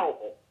be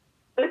powerful.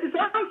 It is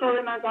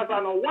answering, and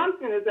one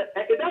thing is that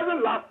it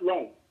doesn't last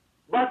long.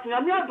 But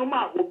Yamia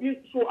Duma will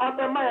be so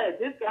after my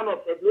this kind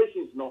of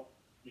revelations, no.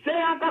 Say,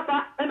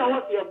 Ankasa, and I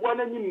was here, one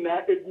and you know,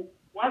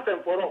 once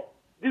and for all.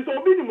 This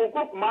Obinim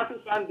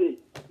Master Sunday.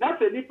 That's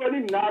a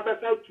different number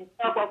to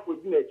ever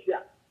put in a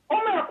chair.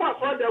 Only across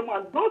all them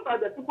and those are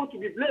the people to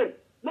be blamed,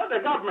 not the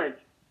government.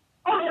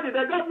 Already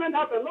the government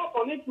has a lot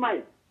on its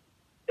mind.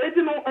 It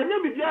you know, and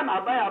maybe they are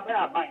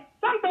buy.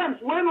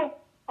 Sometimes when you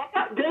must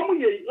have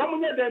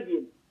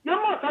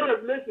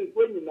revelations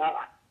when you know.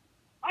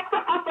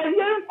 After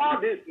hearing all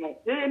this, no,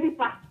 then you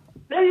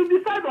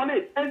decide on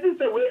it and this is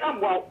the way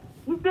I'm well.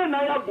 It's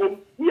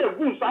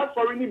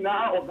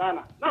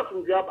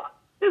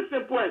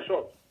simple and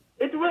short.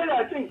 It's where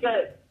I think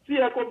that see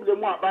a couple of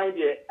more buying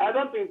there. I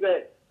don't think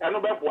that I know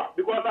about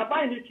because I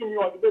buy it to me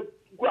or the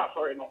go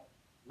sorry no.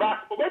 But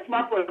which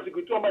my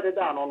prosecutor by the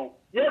down no.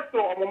 Yes, so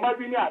I'm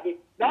maybe now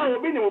will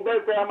be no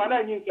better man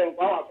I need some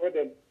power for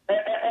them.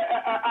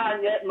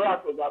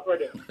 miracles are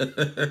brother.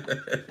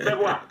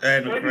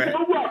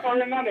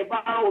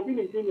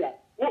 Obinim Junior.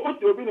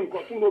 What Obinim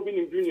continue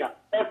Obinim Junior?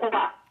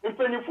 If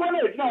any phone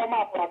is now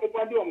my part,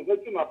 one day I'm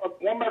going to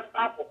one more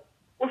staff.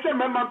 What's a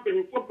member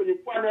penny for penny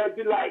for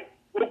be like?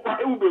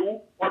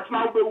 What's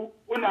now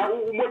when I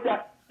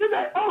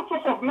all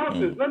sorts of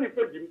nonsense. Let me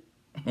tell you.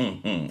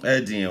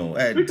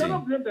 We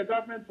cannot blame the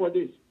government for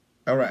this.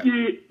 All right.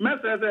 Yeah,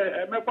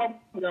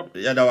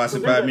 that was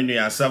about me.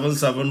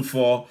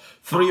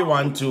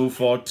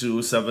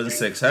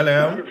 774-312-4276.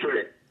 Hello.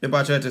 The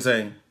bachelor to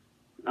say.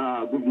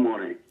 Good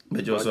morning.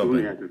 Major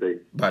Sobe.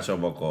 Bachelor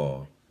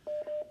Boko.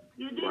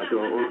 We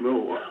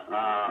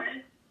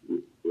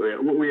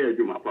are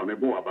doing my family.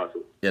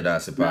 Yeah,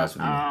 that's a pass.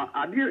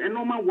 I did a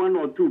normal 1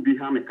 or 2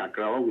 behind a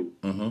cacao.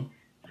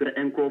 So,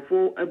 and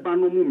for a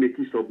banomu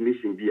making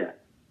submission beer.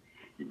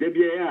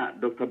 Debia,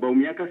 Dr.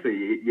 Baumiaka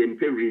say,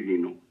 Yempe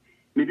reading.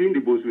 Meeting the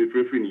boss with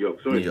referring York.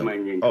 Sorry, my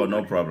name. Oh,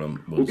 no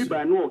problem. Obi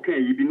by no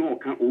can you be no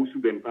can also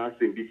been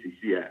passing this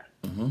year.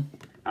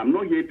 I'm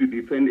not here to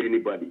defend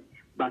anybody,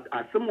 but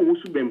as someone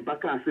who's been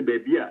back and say,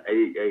 baby,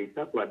 a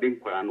tapwa den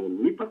kwano,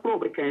 nipa ko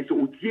be kan so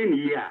otie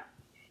ni ya.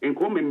 And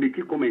come and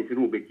make comment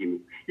no bekini.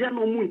 Ya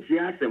no munti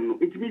asem no.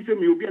 It means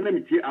me obi na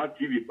me tie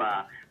RTV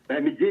pa. By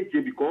me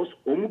JJ because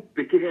omu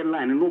peke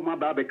headline no ma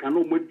ba be kan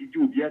no mo didi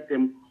obi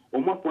atem.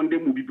 Omo ponde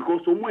mu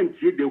because omo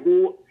antie the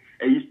whole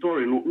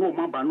story no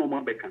ma ba no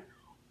ma be kan.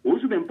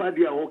 Osu been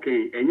party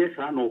okay, and yes,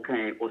 I know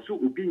kind or so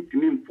being to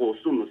me for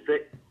soon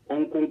say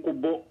Uncle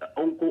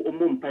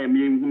Omompa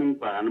me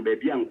and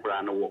baby and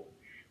Crano.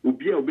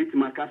 Ubia bit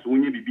my castle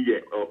when you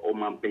be or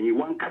Mampany,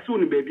 one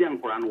castle baby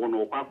and Cran one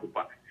or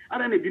Papa. I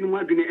don't have been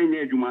more than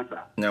any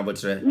Jumasa. Now,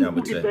 but I know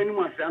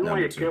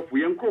I care for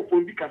young cough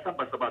from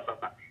Bicasapa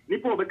Sabasapa.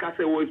 Nipo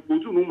Becasa was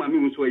supposed to know my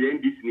means were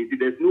in this.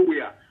 There's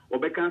nowhere or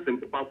Becas and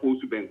Papa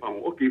to be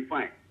found. Okay,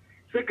 fine.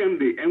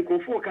 Secondly, and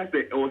Conforcas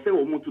or say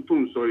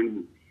Omotun,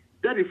 sorry.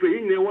 That is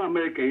in the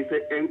American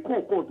say and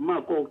court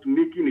mark out to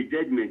making a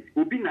judgment.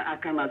 Ubina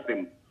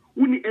akanasem.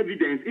 Uni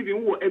evidence,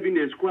 even who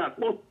evidence court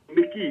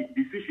making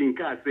decision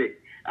can say.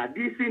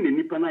 This in the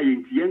Nipana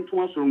yen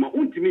to answer my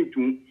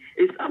ultimatum.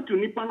 It's up to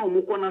Nipana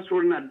Mukona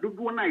Sorna,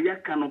 Dugona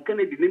Yakano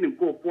Kennedy name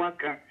called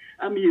Poaka.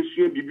 I'm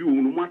here,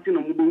 Bibu, Martin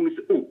Mubu.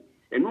 Oh,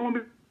 and no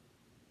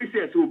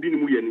says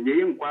Obinim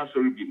Yen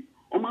Quasoribim.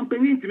 Oman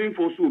penning to me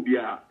for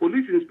Subia.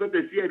 Police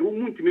inspector said, who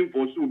won't mean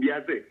for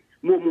Subia say,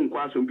 Momon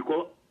Quasom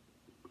because.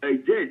 A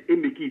judge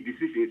make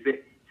decision say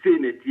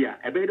netia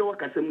e be do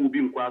wakasem obi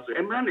nkwaso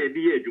emra na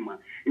edi adwuma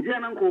nje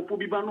na nkofo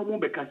bi ba no mo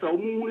bekasa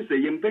omu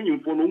say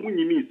yempanyimfo no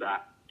munyimi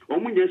sa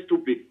omunye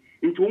stupid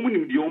nti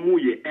omunim de omu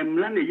ye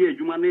emra na ye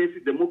adwuma na esi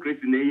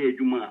democracy na ye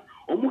adwuma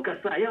omu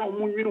kasa ya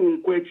omunwiri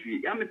wonko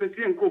atwi ya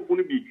mepese nkofo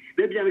no bi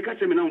da bia me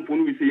kache me na mfo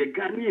no bi say ye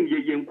Ghanaian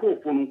ye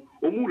nkofo no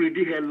omu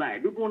ready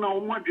headline do na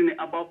omu adwene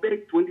about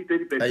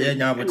 20-30%. Aya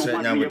nyabotre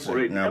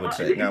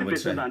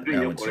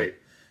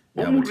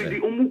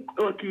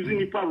Accusing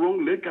me for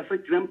wrong, like I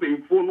said,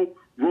 campaign for no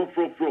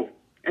rough.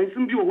 And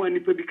some people when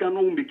you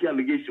no make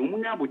allegation,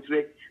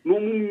 no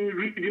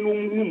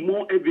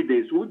more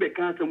evidence. We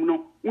become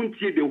no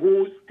the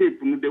whole step,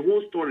 the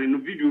whole story, no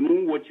video,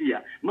 no watch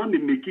here. Mammy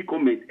make a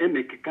comment and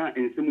make a car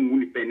and some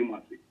money penny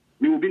mercy.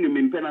 Me will be in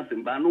maintenance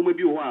and by no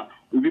maybe will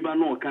be by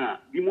no car,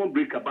 be more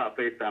break about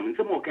first time, and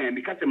some more can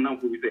be catching now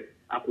who say,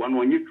 Aquan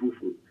on you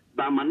truthful.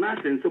 But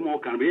Manas and some more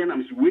can be, and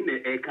I'm win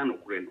the air can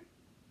of Reno.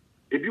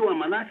 If you are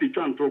Manasi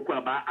trying to talk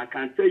about, I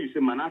can tell you, say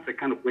Manasi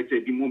kind of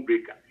question, the more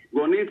breaker.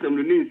 Go name some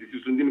names,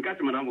 the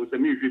customer was a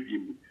mere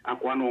review,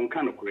 Aquano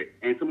kind of correct,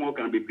 and some more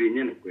can be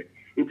brilliant.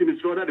 Into the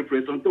sort of the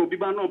press on top,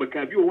 Bibano, but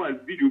can you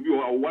want video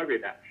view or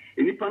worried that?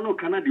 And if I know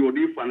Canada or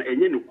they fan and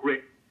you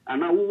correct,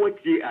 and I will watch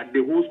you at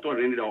the whole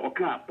story in the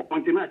car,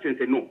 pointing at and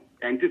say no,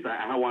 and this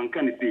I how one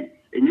can say,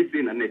 and you say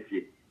a net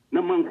year.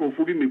 No man can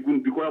forgive me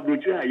good because I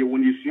brought you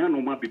when you see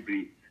no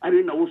mappy. I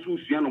didn't know who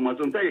Siano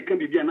Mazon, I can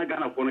be a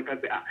Nagana for a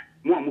cat.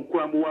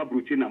 Mukura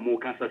Brutina Mo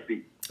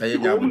Casasi. That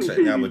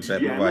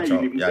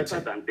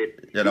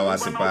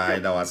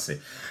was it.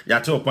 You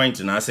have 2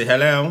 points and I say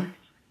hello.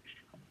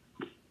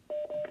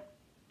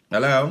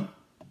 Hello.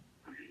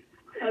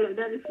 Hello,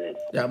 that is it.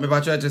 Yeah, me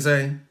about to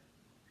say.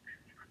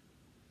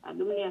 I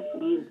don't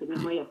need to be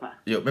my pa.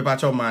 You me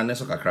about your man,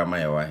 so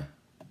crammy away.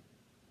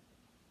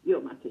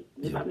 Yo, Mate.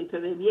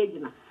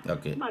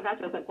 Okay.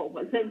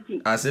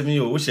 I said, me,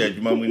 who said,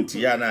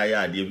 Mamuntiana,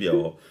 ya,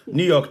 dear,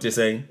 New York to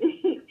say.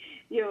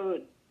 Yo,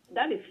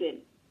 that is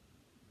it.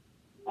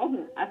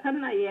 Oh, I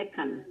can't hear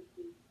can.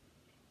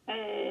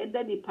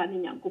 Daddy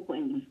panning and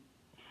cooking.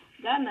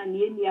 Ghana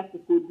near me up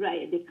to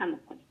dry the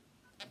canopy.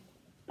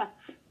 But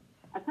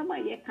as some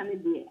year can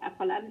be, I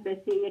call out the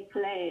say,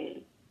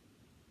 Claire.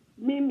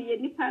 Maybe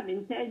any part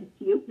intend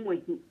to you.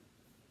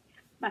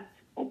 But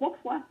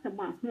Obofour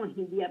someone who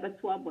he be able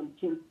to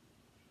abandon.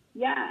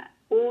 Yeah,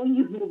 all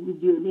you move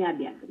video near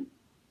the other.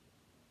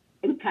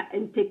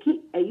 And take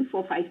it a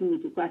 4-5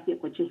 minutes to cross your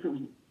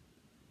coaching.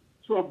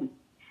 So,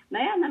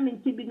 Nayana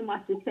mean to be the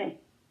master say.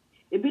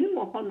 A bit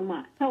more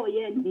honor, so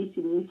yeah, this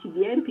in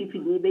the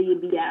MPP,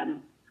 baby,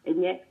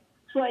 and yet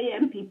So I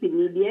MPP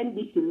ni the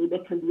NDC ni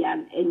better be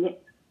an enye.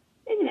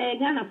 Enye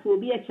Ghana for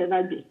be a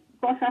chevade.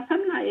 Because I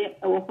some na e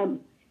home.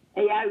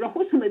 E ya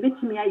roho so me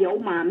betimi aye o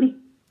maami.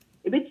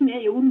 E betimi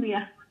aye o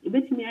nua. E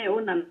betimi aye o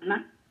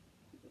nana.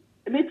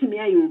 E betimi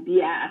aye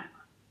obi a.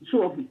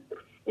 So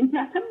nti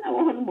asem na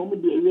wo ho no mo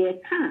de ye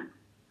ka.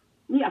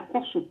 Ni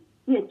akoso.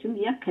 Ni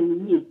atumi aka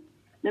ni ye.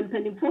 Na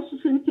mpanimfo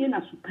so ntie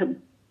na sopam.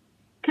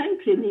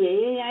 Country ni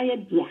ye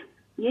dia.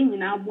 Ye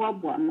nyina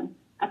aboabo no.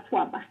 Ato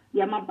aba.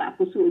 Ya maba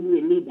ko so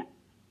oni leader.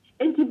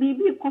 Enti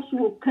bibi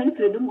koso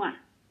country do mo a.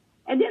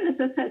 E dey na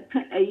say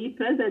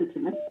president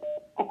no.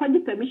 Okwaji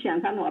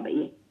permission ka no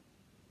obeye.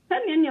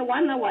 Sami ne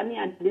wana wani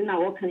ade na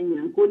wo kan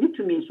nyina ko di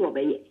tumi so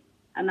obeye.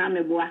 Ana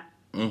meboa.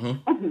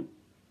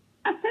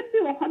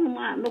 Asebi wo hono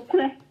ma no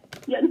kure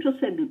ye nto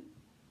sabi.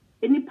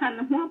 Enipa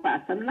na ho aba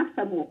asam na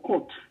sam wo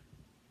court.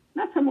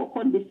 Na sam wo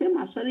court the same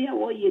asori ya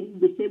wo ye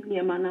the same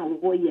ne ma na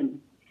wo ye.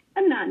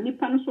 Ana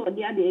nipa no so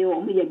ode ade ye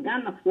wo mo ye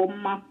Ghana fo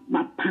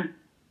mapa.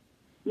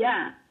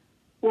 Ya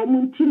wo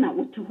munti na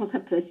wo to hosa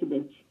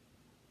president.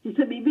 Ti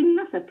se bibi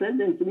na sa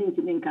president ni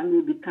nti kan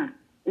no bi kan.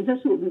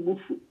 Nse so obi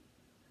bufu.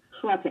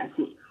 So ati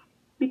ase.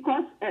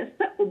 Because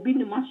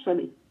Obinim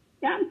asori.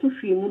 Ya nto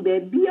hwi mu be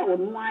bia wo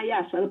no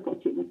aya asori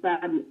court ni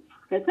sabi.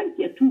 Kasa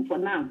ki two for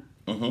now.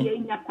 Ye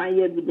nya kwan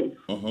evidence.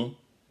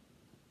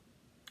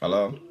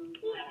 Hello.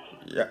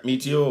 Yeah,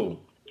 meet you.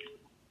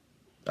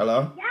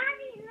 Hello.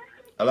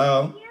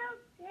 Hello.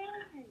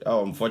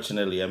 Oh,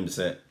 unfortunately, I'm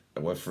say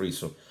we're free.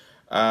 So, if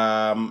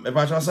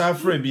I just say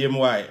free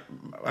BMY,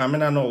 I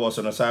mean I know what's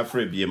on a say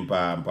free BM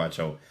pa.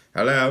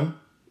 Hello.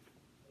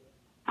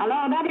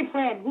 Hello, Daddy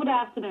Fred. Good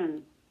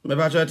afternoon. Me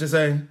ba to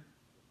say.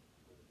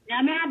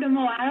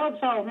 I hope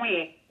so.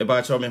 Me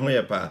ba cho me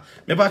ho pa.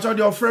 Me ba cho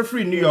the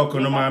free New York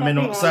no ma me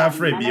no say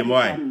free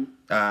BMY.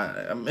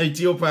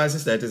 Ethiopia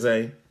sister to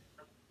say.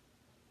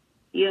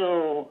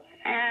 Yo,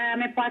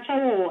 me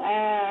pacho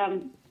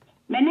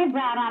many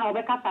brother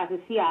obeka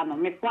fasisiano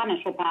me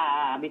fwane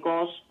shopa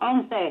because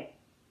on say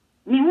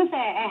me hu say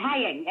e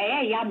hayen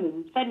e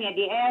yamu say ne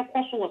de e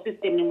koso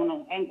system ni mu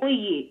no enko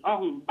yi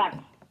on but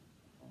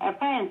a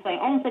friend say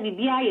on say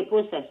bia ye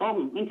process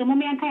on into mo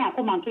me ankan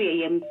akoma to ye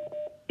yem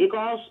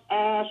because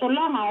so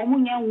long a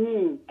omunya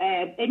hu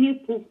any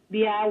proof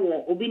bia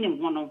wo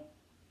Obinim ho no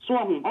so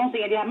on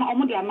say de ama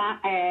omo de ama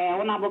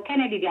Honorable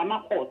Kennedy de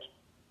ama court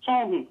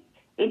so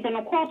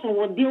internal court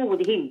will deal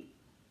with him.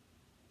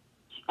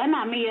 And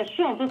I may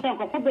sure to say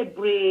for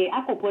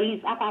ako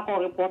police ako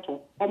report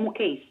on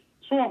case.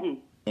 So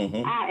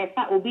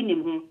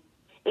Obinim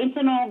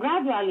internal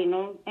gradually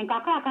no and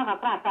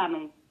kaka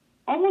no.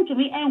 I want to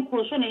be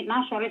encroaching it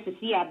national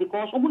here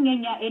because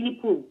omunya any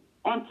proof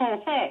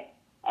until say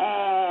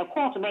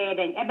court by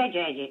then ebe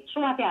judge.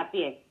 So what I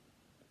say.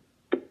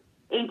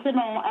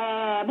 Internal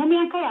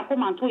momianka ya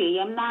come to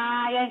yem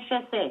na yen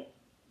say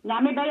na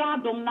me be ya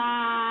dom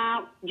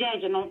na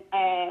judge no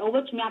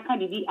obetumi aka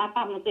bibi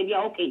afa ho say bia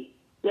okay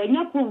ya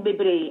nya proof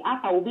bebre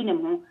aka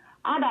Obinim ho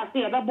ada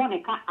say e be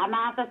boneka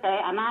ana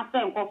say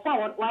nko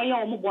forward why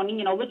ya omo boni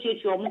nyina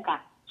obechechi omo ka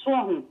so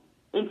ho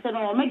nti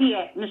no me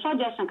de me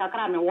suggestion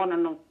kakra me wono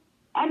no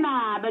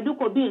ana Badu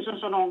Kobi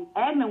so no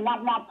me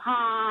nwa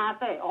pa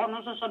say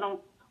ono so no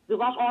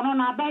because ono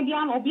na ba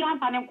dia obi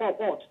amfa ne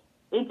court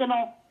nti no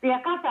se ya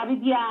ka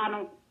bibia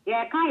no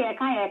ye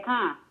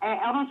ka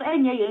ono so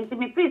enye ye nti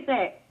me free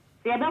say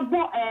se be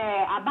bo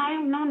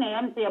aban no na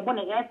yam se bo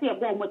na ye se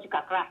bo mo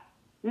chikakra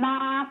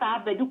na sa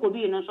Badu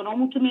Kobi no so no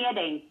mutumi ye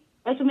den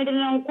etumi de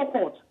no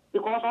court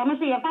because ono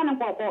so ye fa ne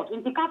court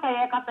nti ka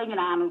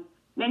nyina no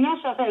menya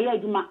so say ye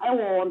aduma e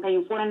wo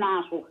mpanyimfo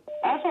na so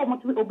so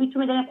mutumi obi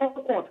tumi de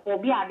court for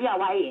bi ade a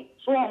waye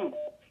so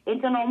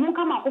nti no mu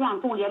kama ko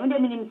man to ye me de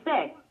minim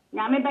say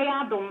nya me be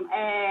ya dom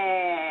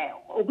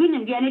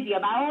Obinim dia ne dia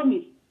ba o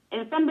mi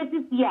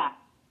ensembesi sia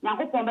nya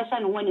ko pon be sha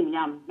no wani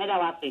nyam me da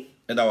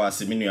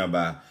wase me nua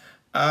ba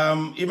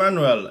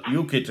Emmanuel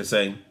UK to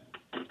say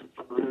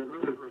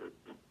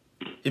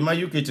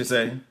UK to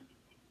say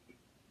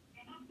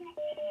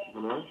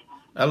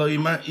hello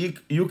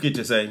UK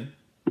to say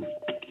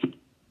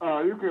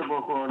UK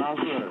boko na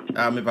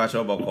so me pa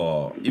cho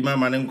boko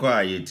mane nko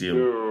aye tie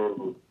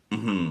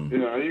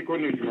yeah you ko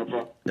ni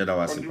papa da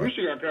wase we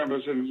should akra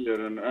be say I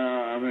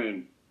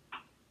mean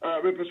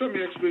we person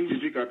me explain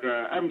this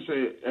kakra am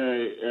say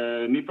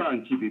nipa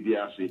anti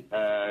bibia say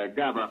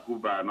gaba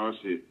kuba no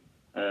say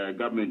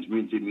government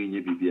minti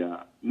minye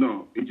bibia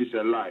no it is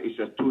a lie, it's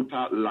a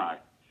total lie.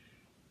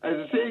 As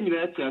I say in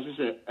that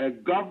say a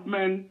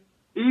government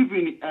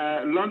even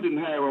London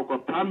here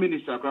prime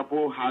minister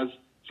Krapo has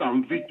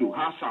some veto,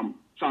 has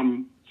some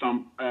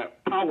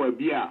power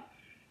there.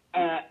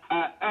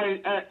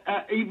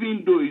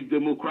 Even though it's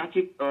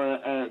democratic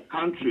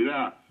country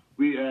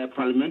we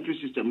parliamentary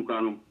system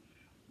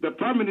the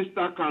prime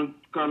minister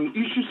can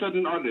issue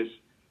certain orders.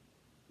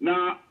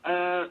 Now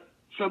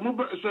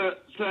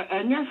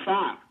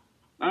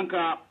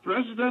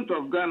president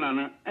of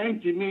Ghana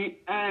me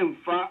and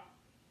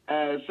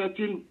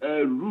certain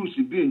rules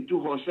being to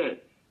her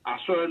said I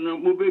saw no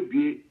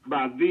movie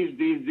but this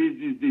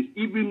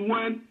even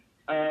when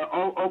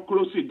or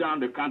close it down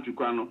the country.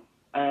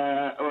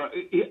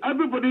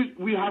 Everybody,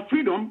 we have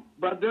freedom,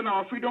 but then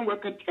our freedom will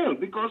curtailed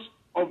because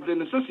of the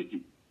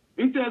necessity.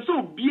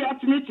 So, be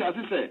ultimate, as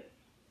I say,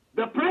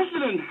 the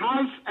president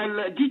has a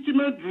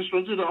legitimate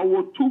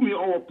responsibility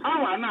or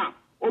power now,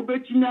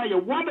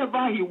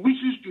 whatever he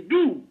wishes to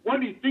do,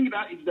 what he thinks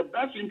that is the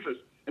best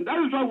interest. And that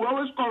is why we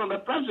always call on the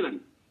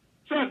president.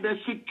 So the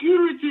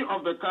security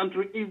of the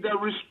country is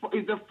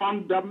the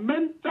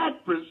fundamental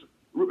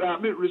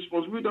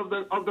responsibility of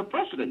the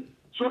president.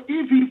 So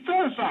if he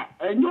fails,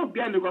 and you're not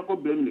going to go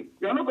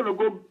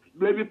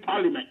blame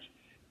Parliament,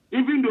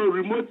 even though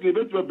remotely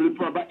blame,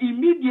 but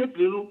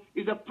immediately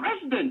is the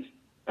president,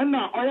 and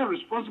now I am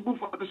responsible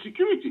for the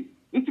security.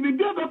 It will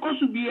be able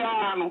to be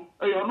I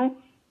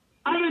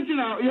don't think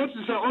yes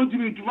to say on to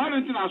me to my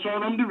I saw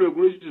the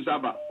regulations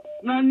about.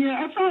 Now,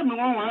 I found no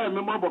one I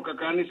remember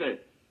Bokakani say.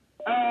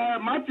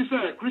 Marty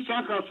said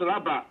Christian Council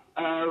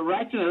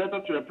writing a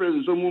letter to the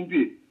president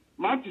Zomumbi.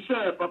 Marty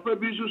said Papa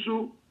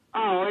Bisusu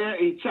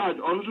in charge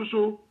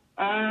also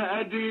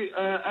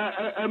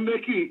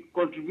making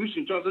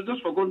contribution to us. I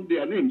just forgotten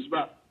their names,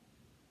 but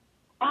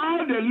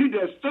all the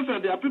leaders,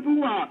 there are people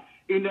who are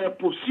in a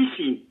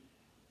position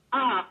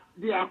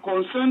they are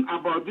concerned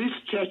about this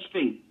church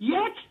thing.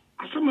 Yet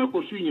Asama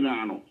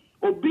Kosuinano,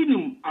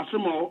 Obinim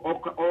Asama or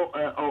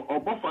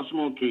Obofour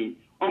small king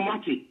or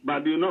Mati,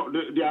 but they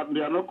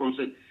are not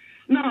concerned.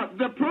 Now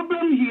the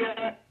problem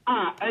here,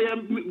 I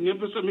am to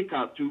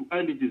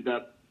end it is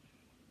that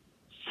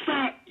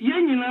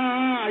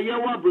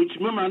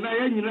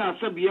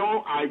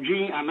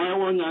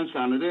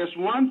there's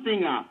one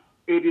thing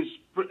it is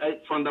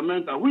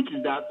fundamental, which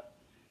is that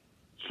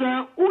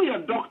sir, who are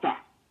doctor?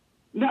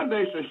 Now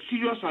there is a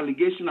serious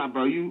allegation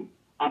about you,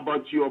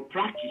 about your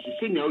practice.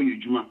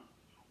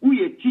 Who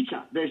a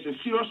teacher? There is a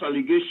serious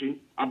allegation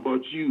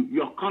about you,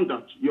 your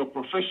conduct, your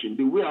profession,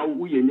 the way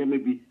we may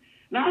be.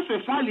 Now,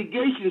 as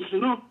allegations,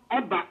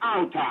 about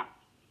out.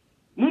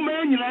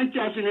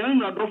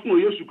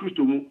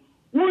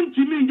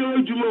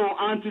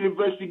 Until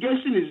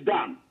investigation is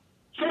done.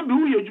 So,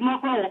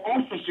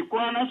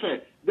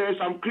 there is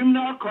some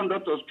criminal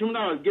conduct or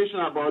criminal allegation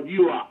about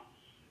you.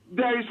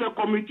 There is a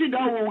committee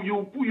that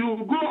you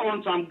go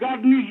on some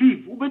gardening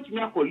leave,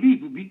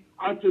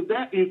 until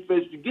that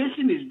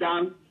investigation is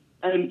done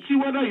and see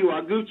whether you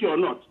are guilty or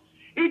not.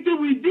 If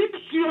we did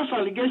serious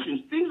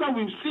allegations, things that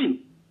we've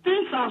seen,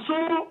 things are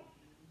so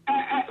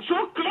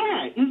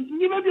clear.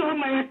 You may be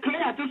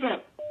clear to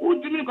say,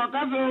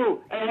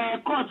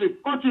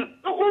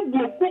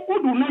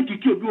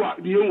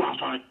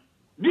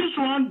 this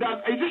one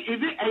that is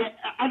it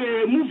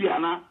a movie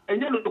and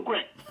you look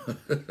correct.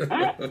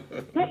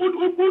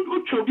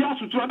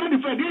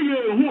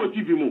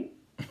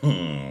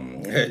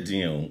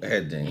 Heading.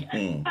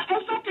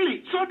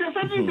 Exactly. So there's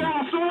something that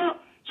are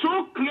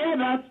so clear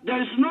that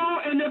there is no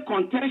any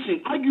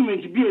contention,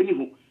 argument to be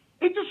anything.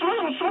 It is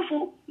all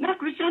so now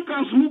Christian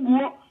Council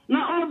go.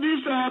 Now all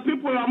these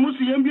people are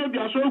Muslim, they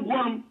are so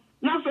gone.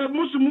 Now say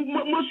Muslim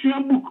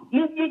book,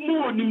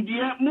 more in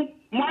the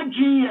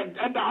margin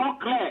at the all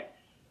clear.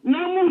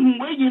 Now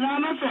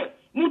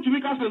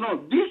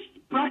this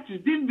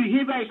practice, this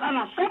behavior is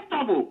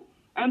unacceptable,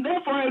 and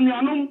therefore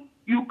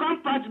you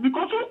can't practice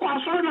because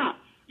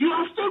you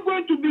are still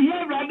going to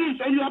behave like this,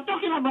 and you are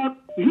talking about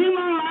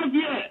human life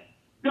here.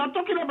 You are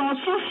talking about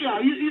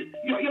social.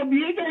 Your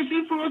behavior is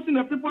influencing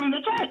the people in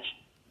the church.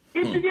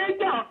 It's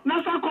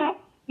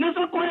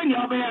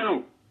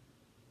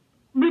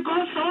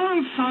because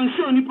someone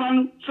sanction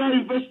so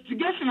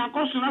investigation and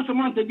question as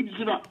someone take it to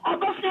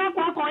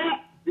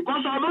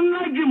because I don't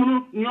like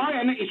him,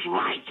 it's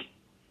right.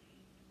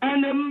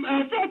 And I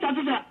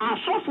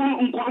suffer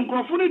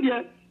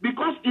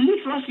because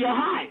illiteracy are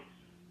high.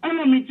 And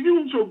I'm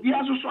so be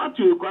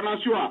associated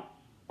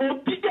or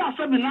Peter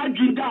said, I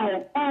drink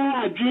down,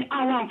 I drink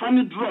our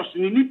family dross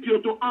in the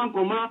Pioto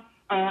Ankoma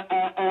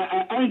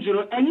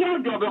Angelo, and your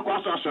dog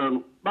across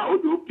but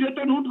who do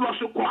Pioto no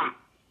dross a qua?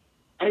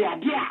 A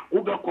idea,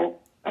 Ubako,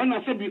 and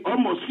I said, be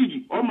almost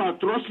city,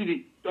 almost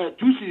atrocity,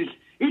 2 cities.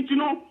 It's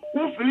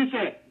what Philip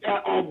said,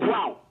 or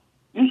brow.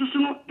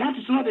 That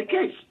is not the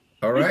case.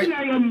 All right.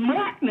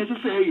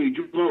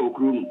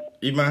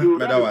 Ima,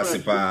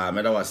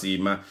 medawasi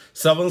Ima.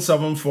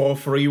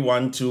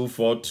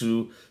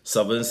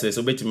 774312427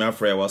 obeti me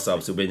afre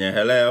WhatsApp so benya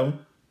hello.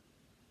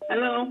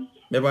 Hello.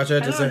 Me ba che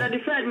to say. Hello, the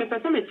friend me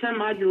person me tell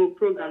my you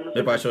program.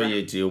 Me ba show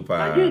ye ti o pa.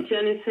 I dey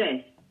tell you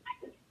say.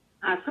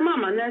 Asama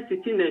mana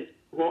sitting net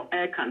ho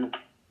eka no.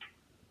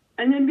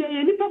 Enya bia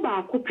ye nipa ba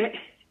akopɛ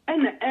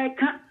ɛna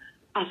eka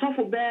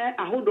asofo be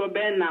ahodo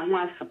be na ho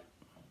asam.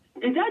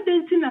 Eja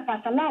denti na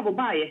pasala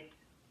obaye.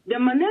 The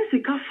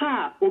manesi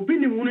kafa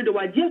Obinim wunu de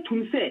waje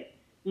tum say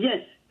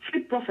yes,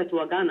 free prophet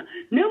wa Ghana.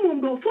 Nemo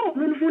do for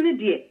wunu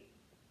de.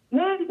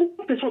 One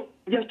person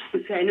just to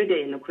say no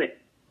dey no kre.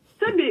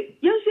 Sabi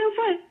yensu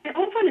fa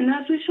on fa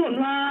na so show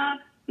na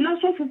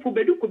so fufu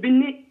bedu ko bi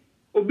ni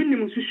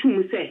Obinim susu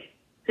mu say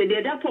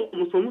de da to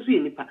mo so mu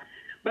nipa.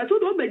 But do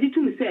obedi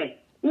tum say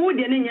wo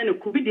de ne nya no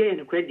ko bi de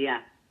no kre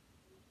dia.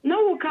 Na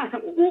wo cast,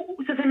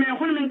 Sesame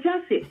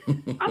Honmentiasi.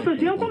 After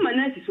the Uncle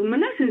Manassas,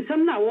 Manassas,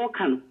 some now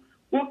walk on.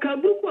 Walk a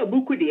book or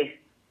book with you.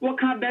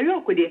 Walk a berry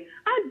de.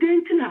 I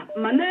didn't know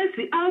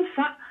Manassi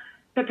Alpha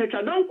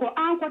Perpetradonco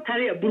Alpha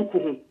Tale a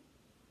Bruku.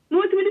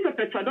 No, to be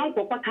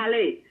Perpetradonco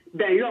Patale,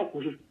 Berry.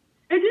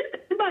 It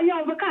is by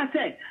your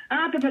say,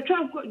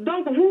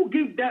 Perpetradonco who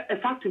give that a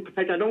fact to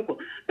Perpetradonco.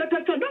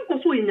 Perpetradonco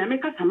so in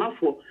Yamaka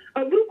Samafo,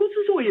 a Bruku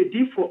so a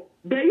default,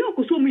 Berry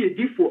so me a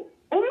default.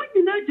 Only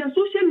in the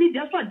social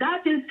media for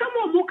that and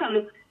someone who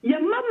can your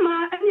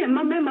mamma and your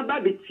mamma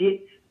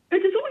baby.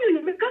 It is only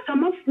in Yamaka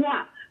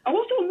Samafo. I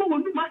also know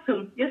what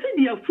master. Yes,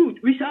 they are fruit.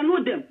 We shall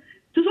know them.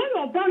 To so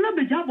your brother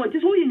be job what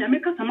is only in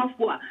America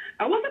Samafo.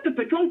 I want to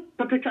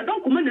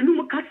perpetradon command the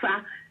Luma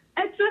Casa.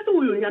 Extra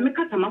so in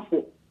America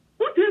Samafo.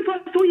 What do you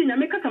so in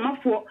America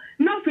Samafo?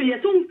 Now for your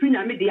own free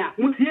media.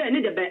 Must hear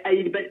any the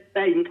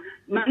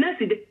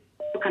Manassi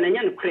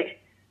Canadian cray.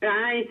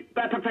 I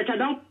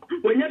perpetradon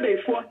whenever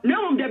before.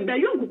 Now the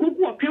Bayon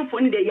who appear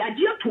for the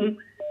Yajiatum.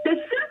 The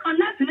same on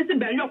that in the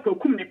Bayon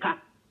Kumeka.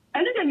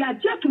 And then the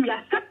Yajiatum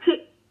accepted.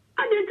 I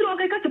didn't know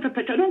I got a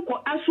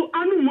perpetradonco, as so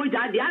anu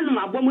moja, the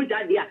anima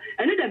bomoja,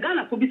 and then the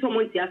Ghana could be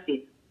someone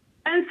tiasi.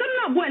 And some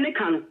now boy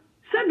can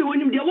send me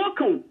when they walk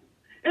on.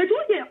 And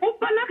when they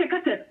open like a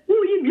cat, who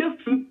you be a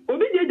fool,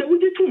 obey the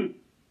woody tomb,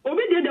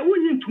 obey the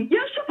wooden tomb,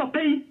 yes, for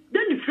pay,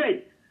 then the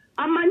Fred.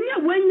 I'm a near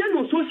when you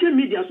know social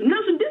media, so now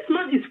this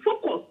man is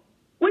focused.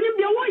 When you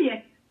be a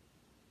warrior,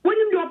 when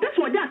you do a best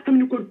for that, come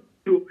you could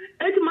do.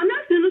 And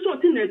Manas is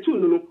not in there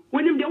too,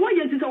 when you be a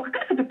warrior, it's a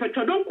cat of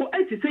perpetradonco,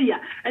 and to say ya,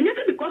 and yet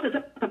because it's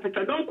a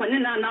perpetradonco,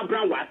 and now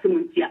brown was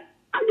Simuntia.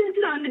 I didn't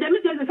know the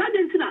damages, I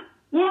didn't know.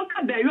 Walk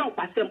a berry on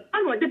Passam,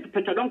 I want the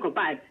perpetradonco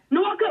vibe.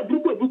 No walk a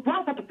book,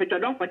 one for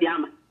perpetradonco the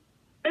armor.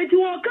 It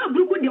walk a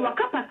book with the walk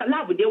up as a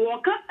love, they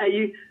walk up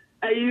a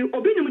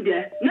Obinim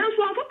there. Now,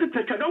 so for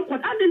perpetradonco,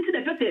 I didn't see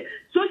the first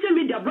social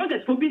media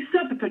bloggers will be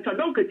self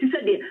perpetradonco to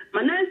say,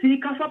 Manassi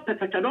Casa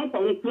perpetradonco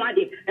on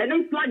Friday, and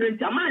then Friday,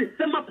 a man,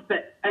 some up a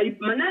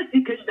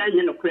Manassi can die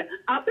in a prayer.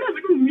 I'll play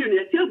with you in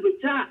a tail.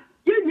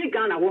 You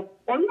Ghana, or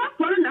not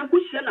one I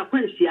push a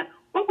quenchia,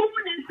 or go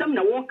for some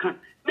the walker.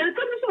 Then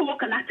some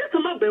walker, I tell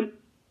some of them.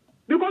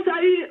 Because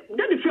I did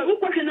the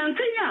question and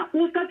say, yeah,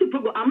 who started to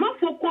go a month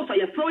for course, I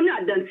have thrown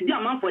a density a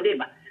month for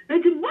labor.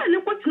 And it's one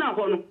what's now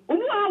on,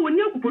 or when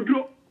you could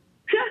draw.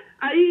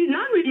 I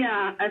now with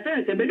your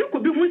offense, but you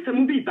could be with some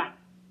movie back.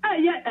 I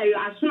yet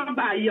I soon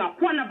by your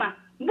corner back.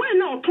 When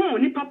no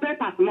tone, nipper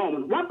pass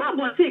moment. What Bob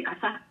will say,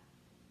 Cassa?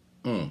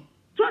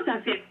 So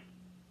I said.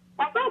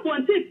 Papa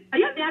won't say, I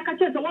have the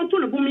Akacha, I want to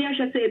the Bumi, I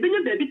shall say,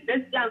 Benny baby,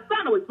 and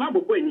son with my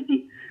boy. And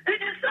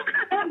it's something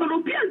I have a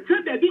European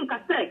trade being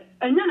cassette,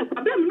 and then a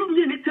problem no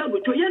nearly tell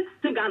with your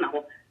Ghana.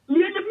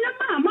 You have your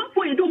mamma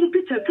for your dome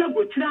picture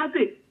trouble,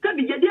 Chase,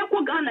 Tabi Yadia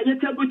Ghana, you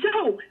tell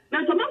Chow.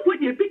 Now, some of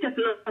your pictures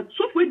are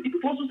so way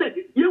before to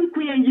say, young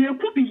queen, you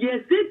could be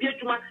yes, Savior,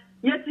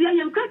 yet I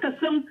am cut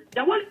some,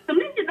 there was some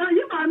minute now,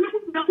 you are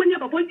not when you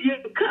have a point, you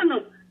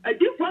cannot. I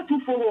did what to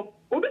for,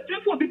 or better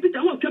for people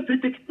that want to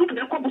protect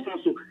the cobbles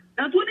also.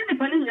 That's what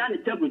any young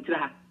table to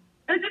her.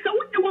 And it's a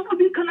what you want to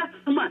be Canada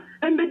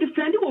and be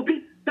defending will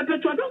be the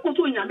Petrodon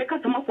also in America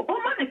for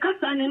all my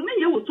casa and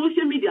many with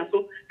social media.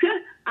 So,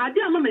 I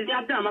dare mamma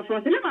drama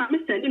from the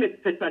sending a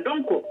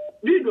Petrodonco.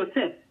 Do you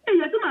say, hey,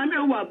 yes, I'm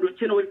a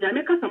channel with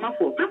Jamaica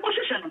for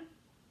preposition.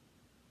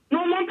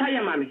 No more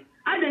tire, mammy.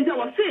 I didn't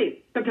ever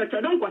say, the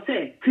Petrodonco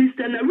say,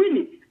 Christian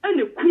Arini and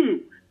the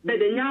Queen, but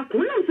the young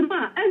Pulans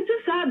and to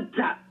sad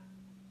that.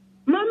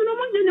 Mamma, no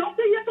one did not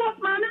say yes,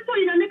 man, and so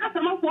you make us a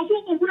mouth for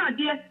so good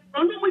idea.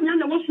 I know when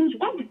you're was soon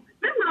spoken.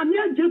 Then I'm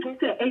here just to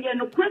say, and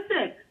no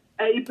question,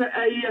 a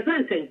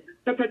fencing.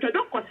 The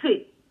Petrodonco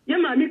say, your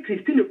mammy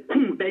Christine,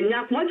 then you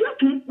have what you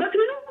do, but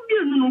we don't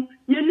be no,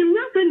 you're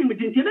not sending me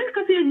into the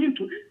say you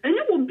to, and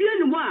you will be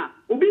in war,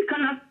 will be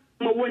cannot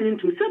one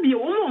into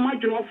Sabia, one more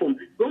margin off him,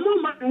 one more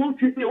margin won't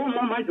fit me, one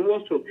more margin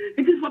also.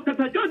 It is what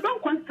Petrodonco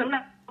wants to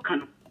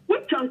can.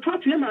 What can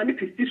talk to your mammy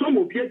Christine, some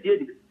will be a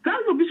dead. That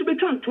will be so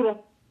better to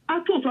I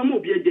told some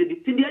of you did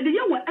it. The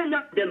idea will end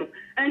up them.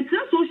 And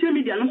social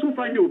media not so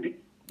far you'll be.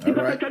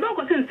 Because I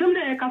don't say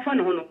someday I can find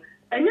honor.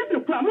 And yet the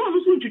plan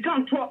was soon to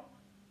come to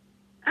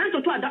and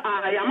to try that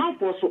I am out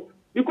for so.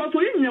 Because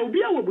we know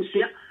be our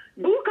bushia.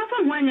 The work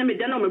of when you made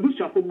them a bush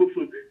for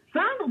Obofour.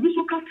 Some of this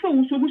will cut for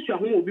so bush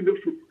who will be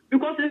before.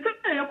 Because in some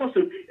day, a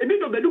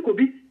bit of Badu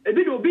Kobi, a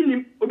bit of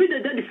Obinim, Obi the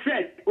daddy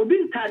Fred,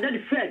 Obin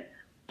daddy Fred.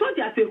 So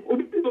I say,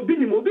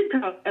 Obinim, Obin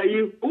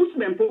you,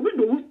 Usman, for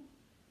windows.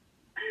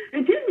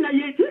 And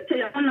you teach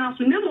now,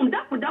 so never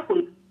that go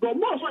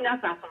boss on your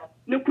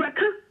no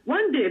cracker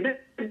one day,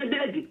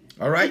 daddy.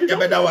 All right,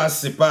 that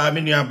was Sipa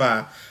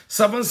Miniaba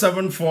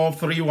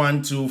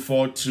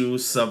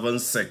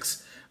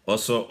 774-312-4276.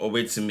 Also,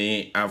 away to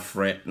me,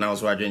 Alfred. Now,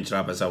 so I didn't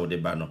trap as I would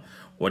debano.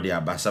 What the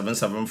about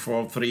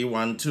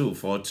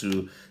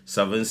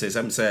 774-312-4276.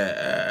 I'm saying,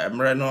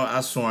 Mreno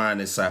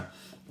Aswan is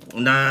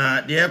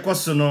na the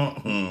question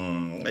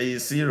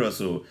is serious.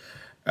 So,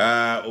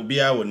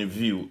 Obia won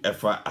view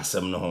Efa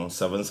Asem no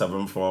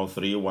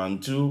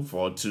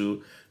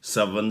 774-312-4276.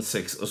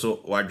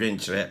 also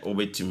wadwenkyerɛ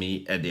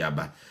obetumi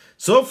ediaba.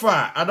 So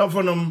far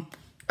adonfonum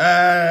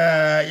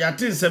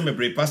yatin se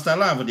mebre Pastor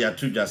Love de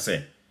atudwa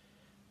se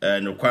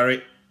no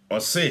kware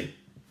ose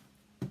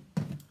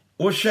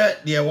wohwe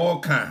de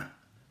woka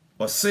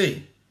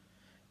ose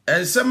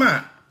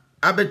ensema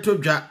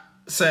abetodwa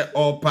se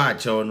opa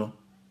achew no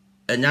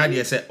enya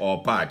de se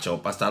opa achew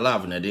Pastor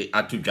Love ne de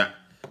atudwa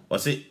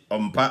ose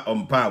ompa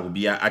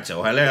obia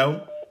achew.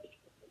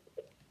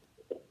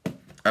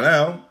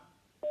 Hello.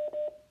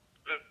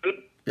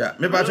 Yeah,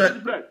 me batch.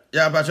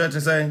 Yeah, batch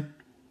to say.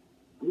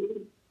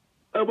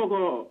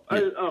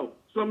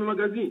 Some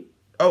magazine.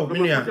 Oh,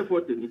 minia.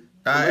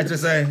 It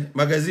is a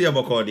magazine of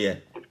Boko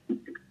there.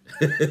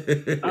 I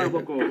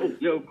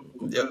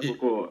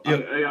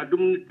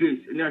don't this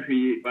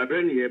by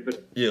Benny,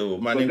 but you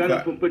man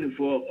company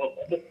for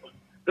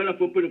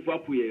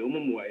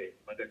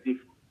magazine.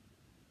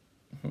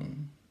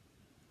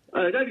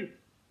 Daddy.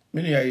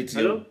 Minia,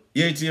 hello?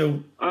 Yet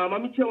you.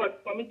 Mammy Chow,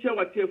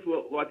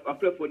 what I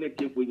play for next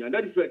year for you.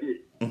 That is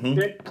ready.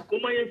 Oh,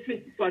 my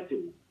face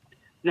party.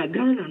 Na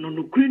Ghana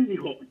no Queen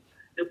ho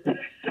the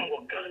person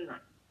of Ghana.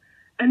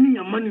 Any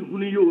your money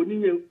who you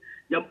ni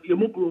your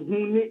mokro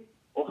huni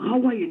or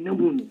how are you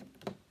namun.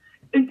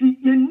 And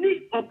you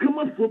need or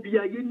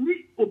camophobia, you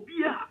need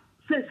obia,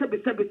 say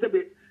sabe.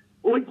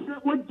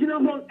 What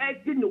general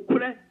acting no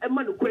kure, a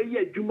man who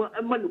quay Juma,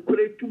 a man who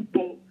quay 2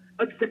 pounds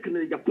at second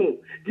in Japan.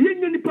 The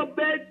Indian nipper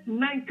bed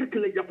 9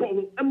 cackle in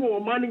Japan, and more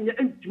money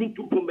and 2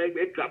 pounds make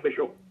a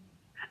shop.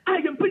 I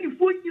am pretty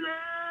for you.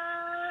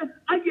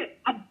 I get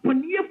a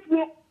panier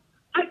for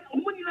I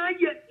money I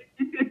get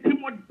it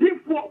more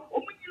therefore or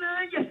money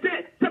I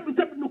said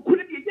something no could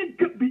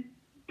be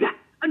that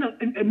and a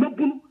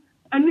mabun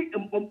and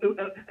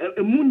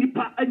a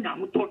munipa and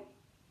now thought.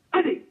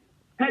 I think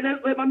had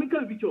a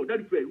mamical video that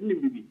is very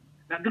maybe.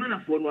 Now Ghana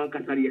for one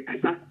Casari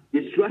Casa,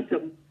 you stress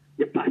them,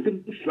 you pass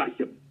them to stress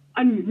them,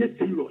 and you get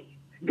serious.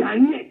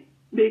 Ghana,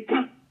 they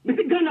can't.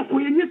 Ghana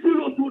for your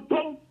serious no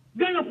tongue,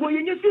 Ghana for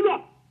your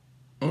serious.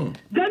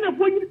 Ghana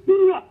for your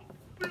serious.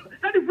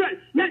 That is right.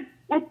 Yeah,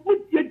 what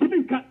put your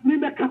Jamaica,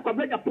 Nimeka,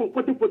 Quabeja,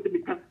 what me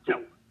can't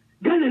tell.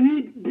 Ghana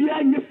need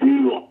behind your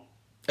serious.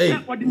 Hey,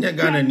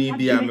 Ghana need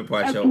behind me,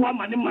 Pacho. You have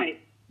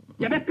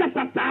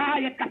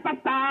Casata,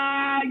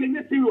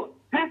 you're serious.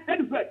 That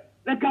is right.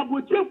 Like I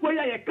would check for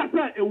your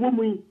Casa, a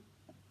woman.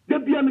 The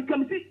behind me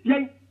come see,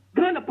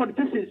 Ghana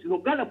politicians,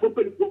 Ghana for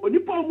people,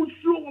 Nippon,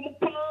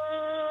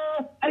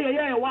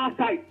 one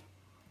side.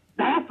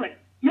 That's right.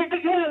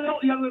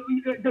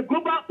 The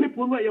global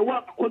people where you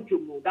work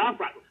control, that's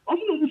right. I'm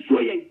not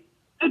swearing.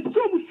 And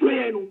so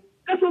swearing.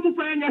 That's what I'm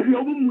saying. I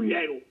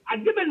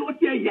give it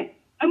what you yet.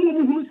 I'm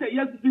who say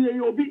yes to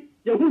your be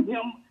your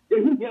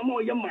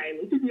more your mind.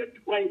 Until you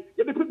find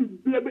you better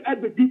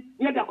everything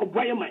near the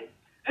Kobi mind.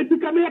 And to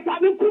come here,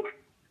 I'm cook.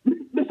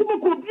 The super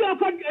could be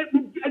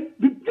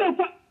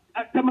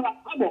a Tamara.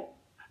 More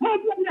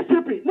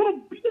separate. More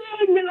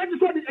being I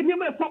just wanted a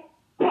name of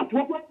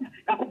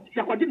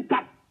didn't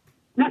pass.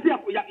 That's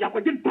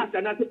what didn't pass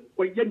and that's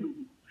what you do.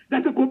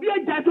 That's a Kobi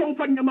Jason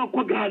from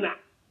Yamako Ghana.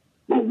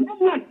 But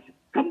what?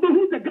 Come to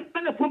who the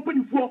Ghana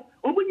company for?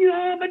 Or when you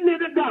have a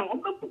nether down,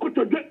 I'm not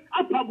to get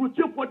up with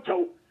your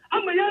photo.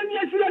 I'm a young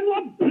yes, you are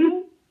not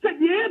blue. Said,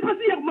 yeah,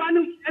 Passy of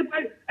Manu,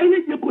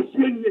 and your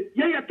question,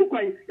 yeah, took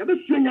I have a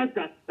strange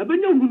answer, a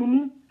venue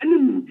and the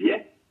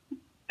media.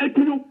 And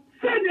to know,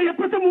 send a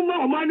person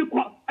more money,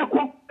 a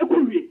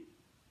courier.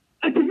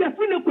 And to your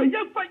friend,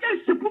 yes,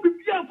 she put me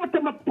for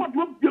them a pot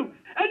of you.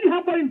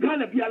 Anyhow, in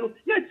Ghana,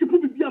 yes, she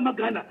put me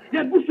Ghana.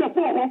 Yes, Bush for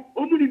her,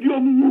 or many of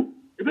you.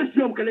 If it's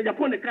your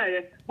Japan,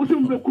 what's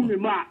your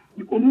Kumima,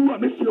 you can move a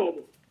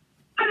mission.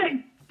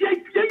 And yes,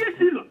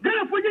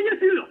 Ghana for your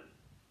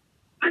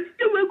and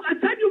I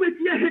tell you, with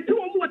your head to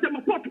what I'm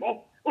a pot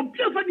or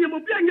Biafania,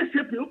 or Biafania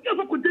Shepherd, or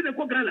Biafra could do the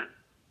Ghana.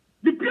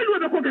 The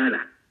Piano of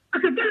Ghana. I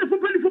can get it for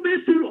penny for me,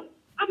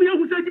 I'm your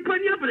who said the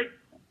penny of it.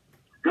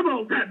 Come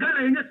on,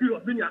 Ghana in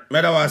your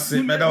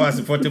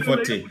Medawasi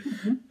 40.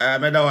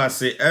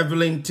 Medawasi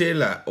Evelyn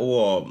Taylor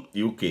or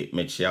UK,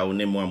 Mechia,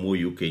 name one more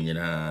UK,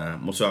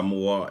 Mosa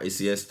more,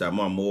 ACS,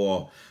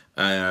 more.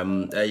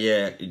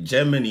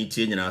 Germany,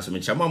 Tina, so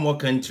much more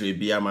country,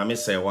 be a mammy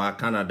say,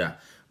 Canada,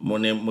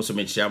 Mone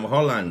Musumicham,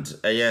 Holland,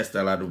 yes, the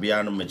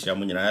Ladubiano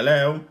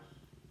Mechamunina.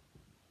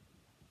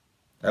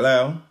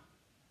 Hello.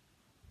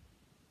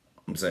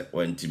 I'm saying,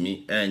 when to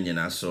me,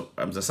 and so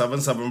I'm the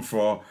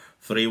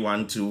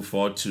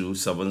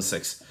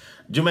 774-312-4276.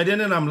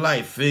 Jumedin and I'm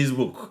live,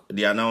 Facebook,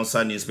 the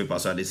announcer newspaper,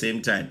 so at the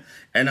same time.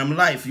 And I'm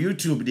live,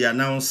 YouTube, the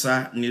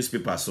announcer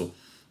newspaper, so.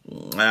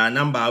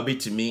 Number will be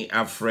to me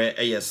afre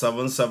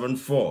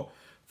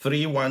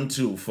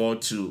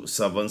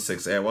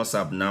 774-312-4276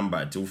 WhatsApp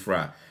number to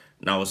fra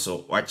now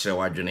so watch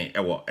your journey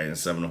and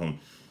 7 home.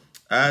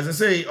 As I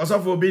say, also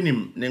for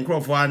Obinim,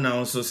 Nencrofa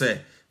now so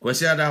say,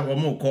 Quasiada or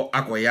more call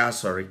Aquaya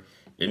sorry,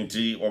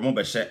 into or more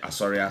beshe a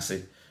sorry I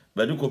say.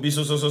 Badu Kobi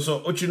so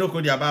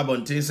Ochinoko dia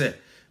babon say,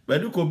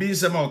 Badu Kobi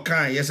some more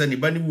kind, yes,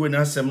 anybody who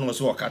has some no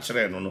so catch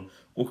no.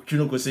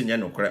 Okino ko se nya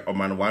no kore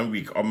oman 1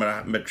 week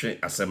omra metwe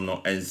asem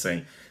no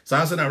ensen so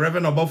na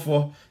Reverend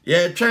Obofour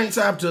yeah trying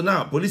up to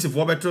now police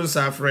for beton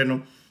sa afre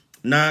no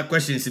na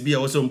questions bi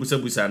also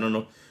mbusa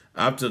no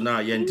up to now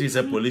ye nti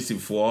say police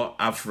for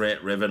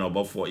afre Reverend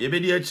Obofour ye be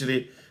di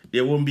akire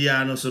they won't be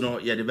no so no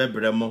ye de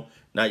bebremo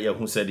na ye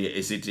hu se de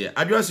esiti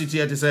adwa siti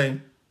ye te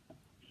say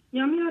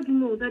Yami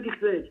adumo that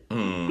is right.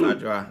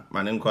 Adwa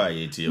manen kwa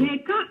ye ti o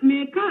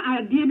meka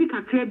adie bi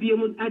kakra bi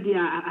mu ade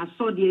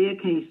aso de ye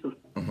kan so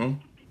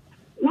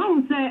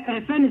one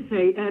say friend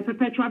say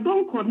perpetual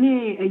don't call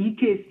ne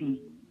UKC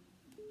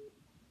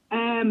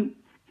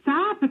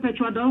sa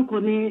perpetual don't call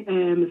ne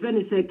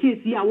friend say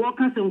case ya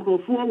workers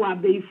nkrofo wa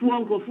beifo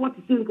nkrofo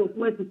to say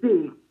nkrofo to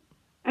say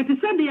e te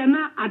say de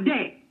na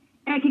ade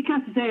e kika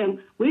say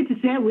wait to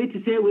say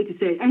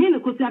ahe no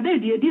ko say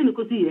ade de no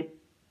ko say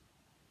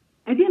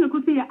ade no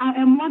ko say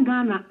emwa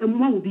Ghana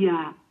emwa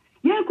obia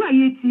ye kwa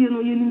ye tie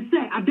no ye nim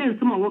say ade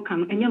nsema wo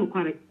kan enye no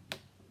kware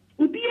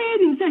obia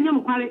nim say enye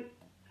no kware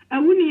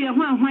awuni ye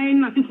ho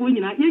ahwan na sifo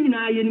nyina ye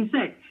nyina ye nim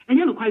say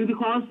enye no kware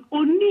because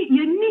oni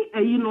ye ni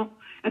ayi no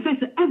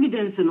effect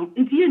evidence no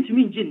nti ye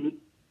ntumi ngini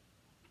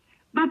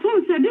but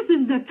on say this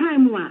is the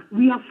time where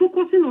we are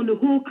focusing on the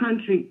whole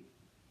country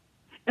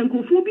and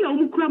kophobia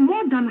umukura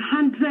more than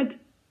 100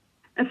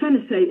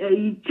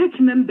 church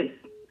members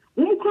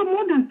umukura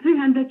more than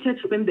 300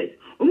 church members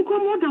umukura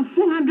more than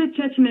 400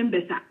 church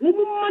members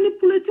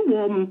manipulate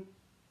wo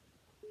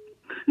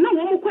na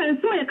wo kwa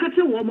enso ye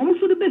kache wo mo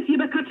so de besi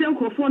be kache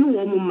nkrofo no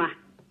wo ma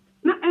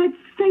na e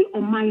say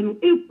o man no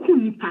e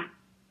kunipa.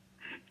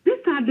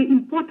 These are the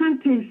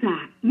important things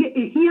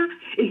ye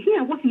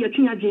here what ye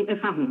twin agin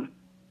efa ho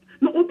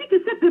no obi te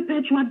say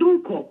perpetual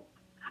don't call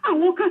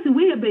workers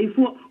way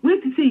before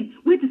wait to say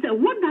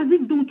what does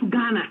it do to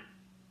Ghana?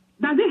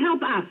 Does it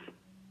help us?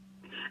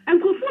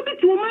 And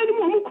conformity to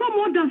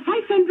more than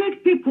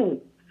 500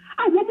 people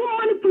wo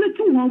manipulate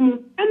wo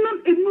and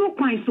not a no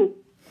quite so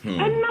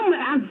and now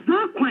as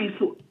that quite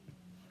so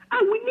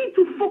and we need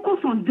to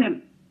focus on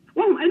them.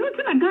 Well, I don't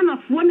think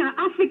Ghana for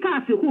Africa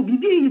as a whole be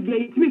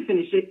me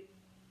finish it.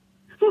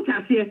 So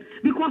that's here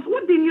because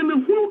what the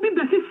name who be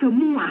the for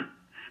more.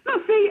 Now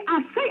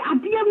I say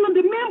at the end of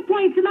the main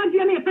point in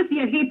the person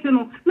you hate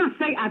no. Now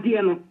say at the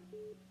end.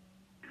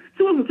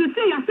 So to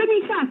say I say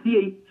me chance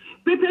ye.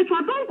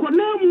 Perpetual don't call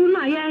no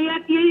na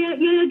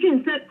ye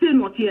gen set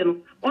no tie no.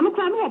 Ono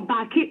kwa no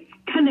back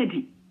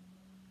Kennedy.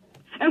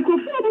 And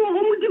conform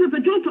wo di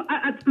perpetual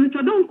at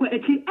perpetual don't call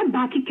echi e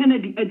back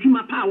Kennedy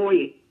adwuma pa wo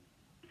ye.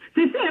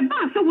 Say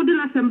ba say wo de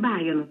na sem ba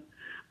ye no.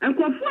 And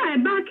conform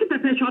e back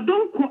perpetual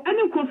don't call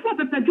any conform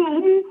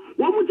perpetual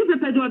wo di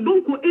perpetual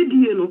don't call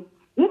edie no.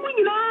 Woman,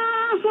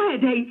 so a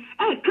day,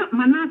 I cut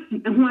Manasi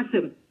and who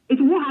asem.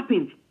 It what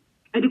happened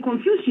and the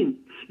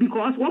confusion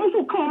because one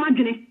also call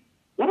imagine,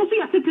 one also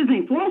a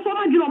citizen, one also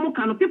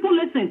imagine people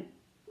listen.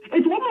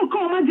 It's one more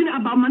call imagine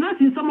about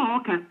Manasi in some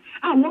Oka.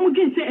 One more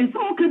can say and so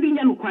can be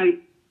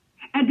Yanuquari.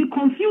 And the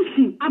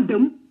confusion of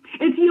them,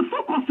 if you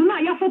focus now,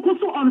 you focus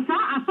on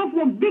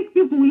some big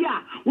people we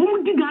are. One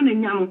more dig on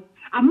and young.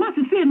 I must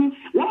say,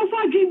 one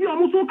also give you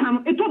almost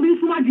come, a top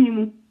in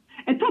Sumajimu,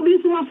 a top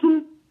in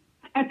Sumasun.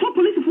 A top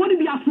police for the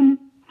biasum,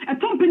 a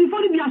top penny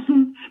for the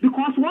biasum,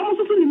 because one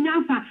also in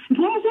Yansa, it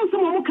was also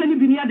someone can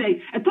be near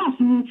day, a toss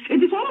moon. It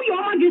is only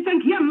your man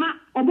thank Yama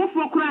or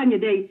Obofour crying a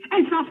day,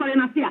 and Safari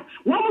and Asia.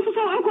 One also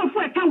saw Uncle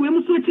for a car, we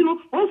must switch,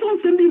 also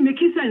sending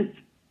making sense.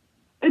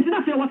 And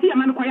that's what I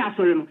man quite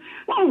sorry.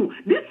 Oh,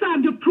 these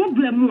are the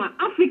problem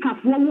Africa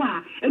for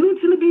war, and it's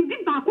to be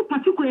deep back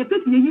particular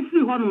person you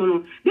free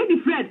hormone. They be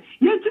Fred,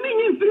 yes to me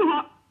you free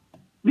hot.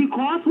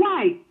 Because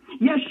why?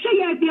 Yes, she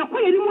is the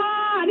Aquarium,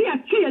 they are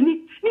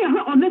killing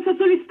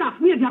unnecessary stuff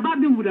near the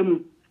Badu with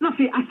them.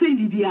 Nothing, I say,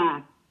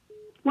 DDR.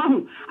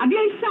 Wow, I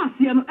didn't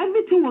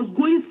everything was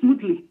going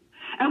smoothly.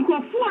 And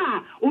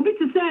Kofour, Obi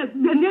to say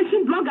the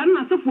nation blog and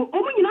myself for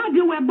only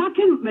they were back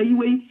in my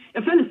way,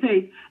 if I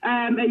say,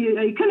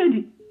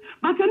 Kennedy.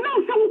 But now,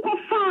 so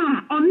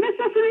far,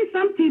 unnecessary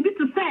something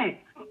to say.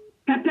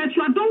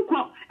 Perpetual don't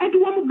call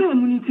everyone will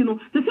need to know.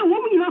 The same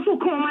woman you also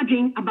call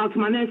imagine about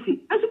Manasi.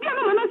 As to be a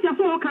Manasi, I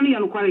saw Kani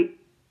and Quarry.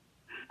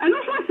 And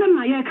also I said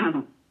my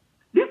Yakano.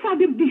 These are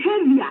the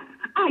behavior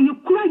you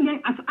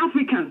crying as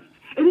Africans.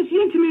 It is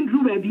yet to mean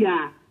Drew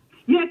Babia.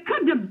 You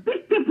cut the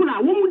big people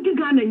out, one would dig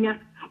on ya,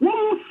 one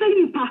more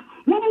saying pa,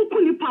 one more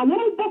kulipa,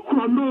 one more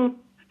bokrono.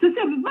 To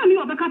say money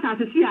of the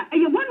Qatar is here.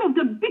 And one of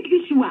the big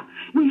issues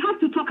we have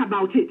to talk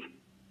about it.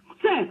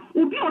 Say,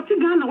 Ubi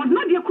Otigana was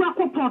not the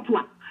Krako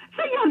Portua.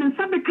 Say you and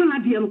Sabe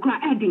Canadian cry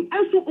adding,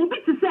 and so Obi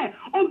to say,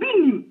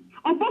 Obinim,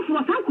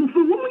 Obofour uncle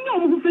for women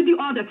who fed you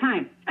all the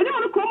time. And they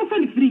want to come for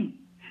the free.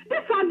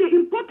 These are the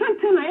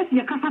important things I see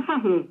a Kasafa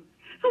home.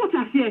 So what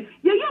I say,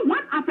 yeah,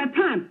 one at a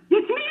time.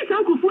 Yes, me is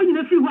uncle for you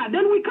everywhere.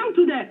 Then we come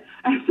to the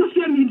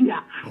social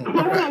media.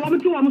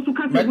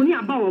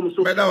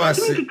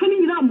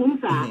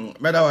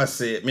 Meda was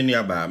say,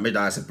 Miniaba,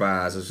 Meda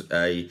Sepas,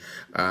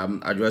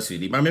 address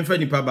you. My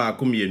friend Paba,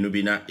 come here,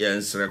 Nubina,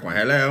 yes,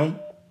 hello.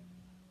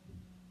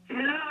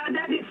 Hello,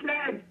 that is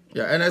Fred.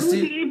 Yeah, and I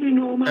see. Good evening,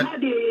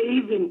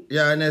 Steven.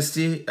 Yeah,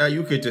 Nesty,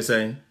 UK to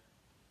say.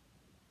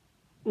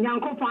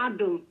 Nyanko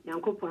Pardon.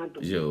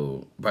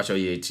 Yo, Basho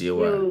Yeti.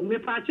 Yo, me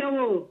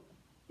Pacho.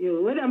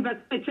 Yo, wait a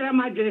picture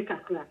my drink.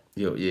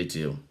 Yo,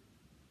 Yeti.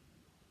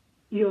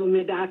 Yo,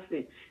 me that's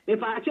it. Me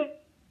Pacho.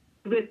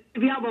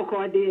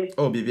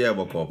 Oh, be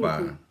able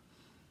to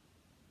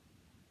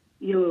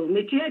Yo,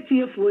 me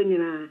tia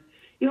phone.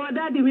 Yo,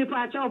 daddy, me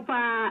Pacho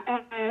pa.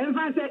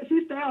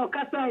 Sister or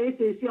Casa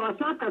is your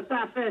son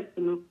Casa first,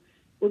 no.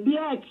 Obi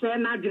a try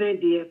na dre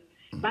de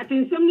but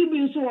in some ni bi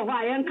nso wo ho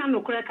a yen kan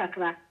no kore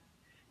kakra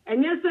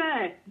enye se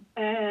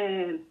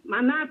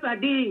manasa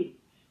di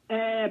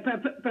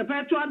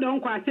perpetual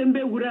don kwa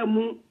sembe wura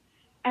mu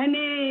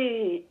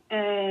ene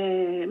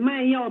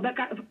man ye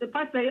obeka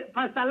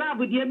pastor lab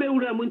di ebe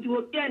wura mu nti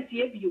wo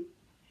piantie bio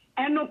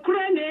eno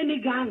kore na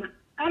eni Ghana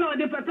eno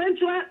de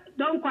perpetual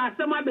don kwa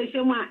sema be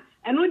shemu a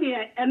eno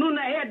de eno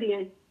na ye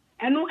de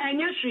eno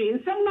enye hwe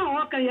nsem na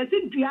wo kan ye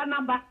si dua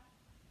na ba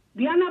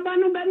Diana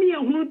Banu Bani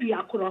and who be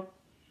a crow.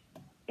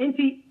 And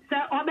see,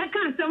 sir, or the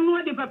cancer no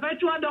the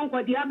perpetual don't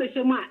what the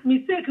Abishama,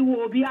 mistake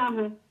will be a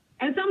home.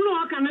 And some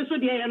no can also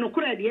the no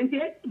credit, and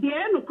the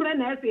no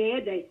credit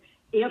a day,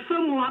 a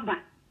firm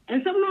wabba,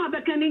 and some no other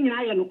canning in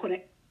iron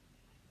correct.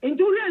 And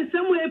to run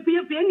somewhere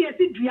appear penny as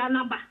it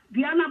Diana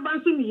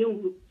Bansum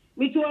you,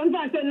 which will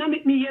invite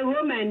me a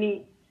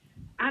Romani.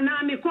 And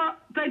I'm a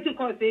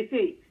Pentecost, they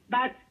say,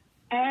 but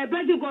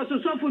Pentecost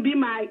also be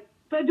my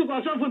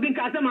Pentecost also be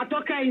Casama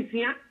Toka in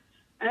here.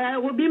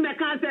 Will be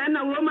Mekanse and a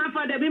Roman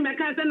father be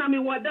Mekanse and I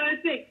mean what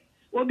I say.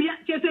 Will be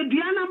just a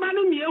Diana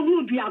Banumi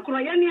who be a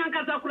Kroyani and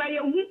Casacraya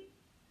who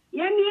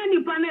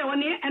Yanni Pane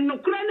on it and no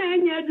Krana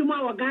and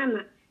Yaduma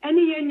Ghana.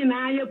 Any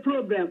any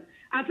problem.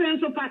 I feel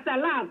so Pastor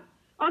Lab.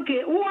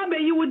 Okay, who are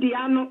you with the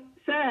ano,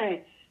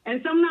 sir?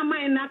 And some na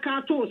mine na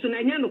cartos and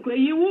Yanukra,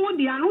 you would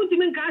the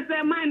announcement cast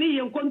mine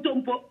in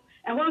Contumpo,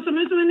 and once a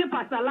Mr.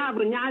 Pastor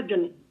Lab in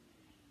Yadjani.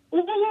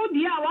 Oh,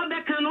 dear, what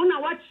the canon,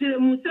 I watch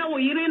Musa or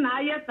Irene,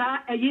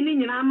 Ayasa, a yini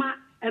nama,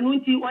 and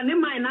Unti, one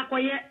in mine,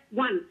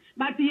 one.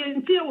 But the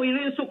until we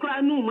rain so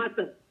cry no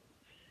matter.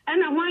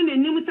 And I want a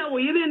Nimusa or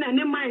Irene and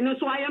in mine,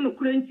 so I am a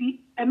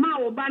cranky, and ma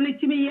or banny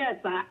to me, yes,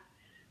 sir.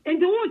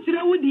 And the watch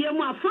would be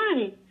more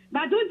fine.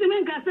 But don't you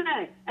make us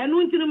say, and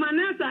Unti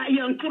Manasa,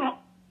 young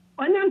crop,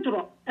 or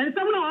Yantro, and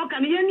some no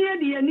can hear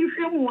the new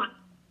one,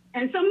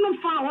 and some no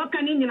far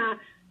walking in.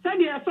 Said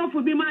they are soft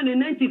for be man in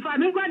 95,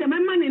 maybe the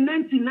man in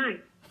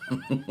 99.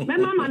 My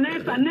mama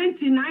nurse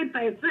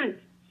 99%.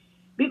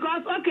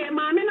 Because okay,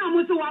 mammy na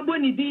musu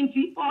waboni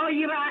dinti or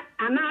ira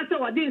anasa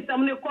wadin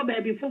samne ko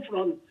baby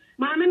fufron.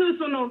 Mammy no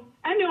so no,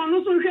 any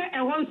onu so hwe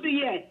e won so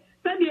ye.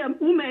 Said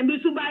the woman bi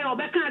so buy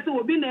obeka se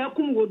obi na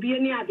ekum obi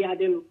ani ade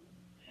ade no.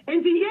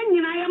 Enti ye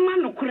nyina ye ma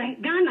no kore,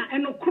 Ghana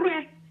eno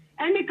kore,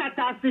 eni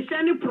kata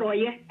asehye ni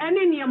proye,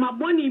 eni niema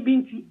boni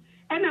binti,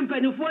 ena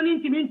mpanifo ni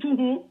ntimi ntu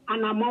hu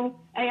anamon,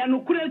 e ye no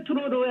kore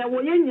turodo e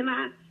wo ye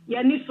nyina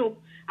ye ni so.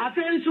 I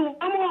feel so,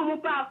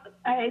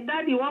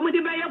 daddy, one with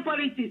the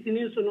politics in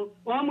Insuno,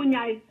 or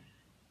Munyai.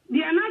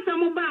 The another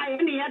mobile,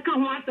 any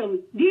Yakan,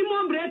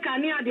 Demo break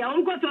near the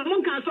uncle to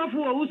Munka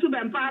software who should be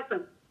pass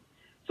them.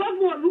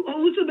 Software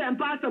who should be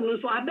pass them,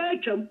 so I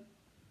bet him.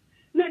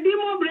 The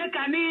demo break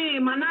any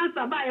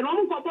Manasa by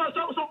Ronco,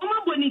 so come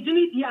up when it's in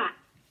it, yeah,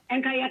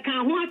 and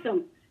Kayakan want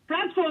them.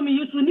 Platform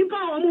you to Nipa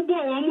or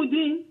Mubo or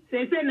Mudin,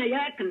 say,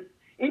 Yakan,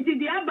 into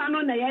the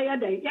Abano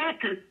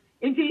Yakan.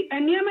 Inti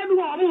enya me bi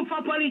wo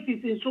fa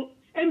politics so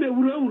e me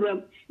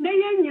wurawuram na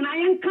yen nyina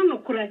yen ka no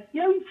kore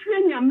yen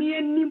hwe nyame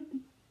anim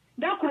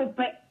da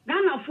krope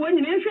Ghana fo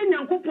nyina hwe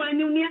nyankopon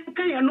anim ne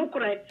ka ye no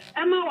kore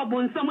e ma wo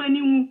bonsam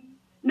anim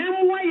na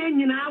mo yen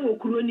nyina wo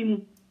kuro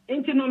nim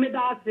inti no me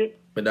da ase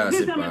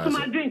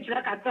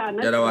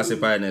ya da wase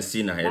pa na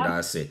sina ya da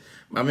ase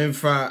ma me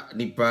mfa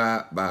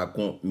nipa ba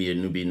ko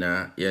mienu bi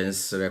na yen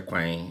sere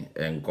kwan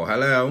enko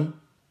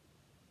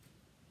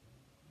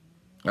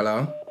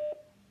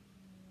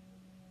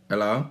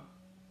Hello?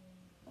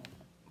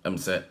 I'm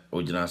say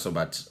ojina so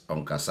but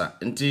on kasa.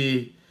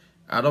 Nti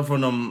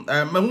adofonom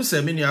mahu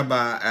se menu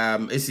aba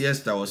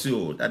ACS ta was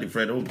you that the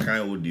friend on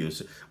kan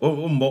audios.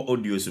 Mbo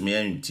audios me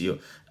ntio.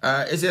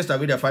 ACS ta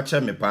we da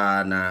facha me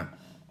pa na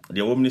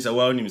the woman is a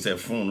well nim say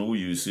phone who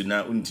use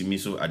na untimi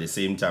so at the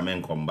same time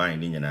and combine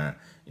ni nyina.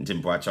 Nti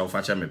mpo acha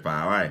facha me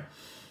pa why.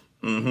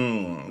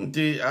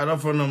 Nti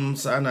adofonom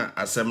sana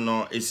asem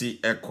no esi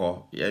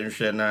eko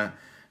yenhwe na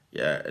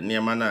ya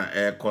niema na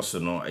ekoso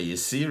no aye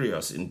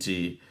serious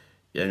nti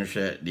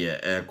yenhwe de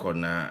eko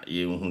na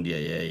yenhu de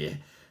yeye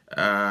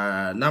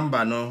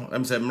number no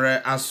emse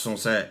mre aso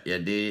se ye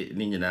de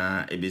ni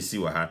nyina ebesi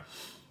wa ha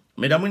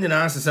medamu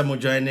nyina asese mo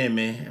join na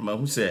me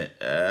mahu se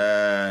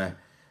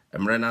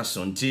mre na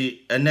so nti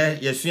ene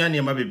yesua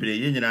niema bebre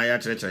ye nyina ya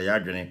kyerɛkyerɛ ya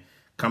adwene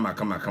kama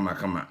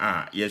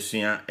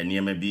yesua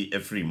niema bi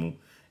afri mu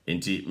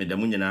nti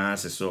medamu nyina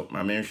aseso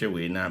ma menhwe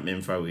we na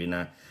memfa we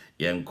na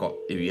yenko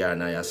ewia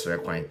na yasre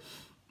kwan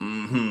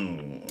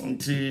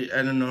nti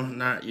eno no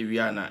na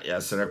ewia na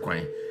yasre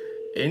kwan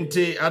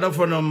nti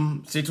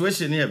adofonom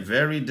situation here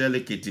very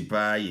delicate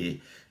pa ye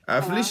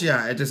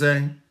Felicia it is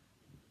saying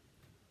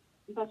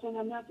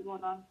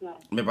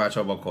Me ba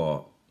cho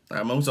boko.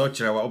 I'm so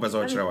chira wa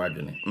so chira wa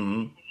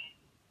dwene.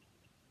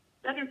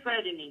 That is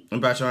Friday. Me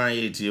ba cho an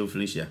ye ti o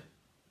Felicia.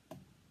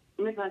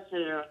 Me ba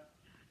cho.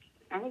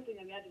 I hope you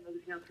have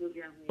the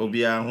program.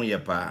 Obia ho ye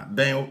pa.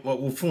 Ben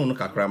wo phone no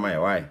kakra ma ye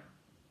why?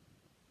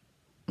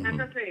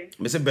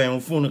 Me say ben wo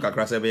phone no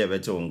kakra se be ye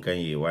beto nkan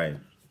ye why?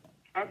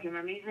 Okay,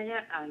 mommy, I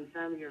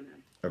answer you.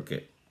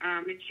 Okay.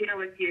 Me share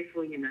with you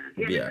for you now.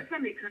 Yeah, I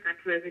me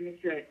kakra when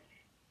say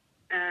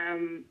I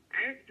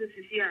have to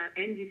see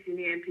NDC and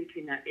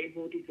MPP na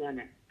able to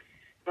do.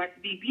 But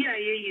BBA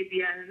ye be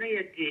na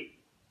ye de.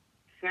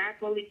 Sa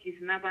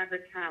politics na ba the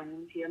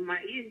town here my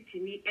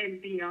intimi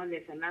and be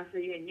honest and answer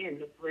ye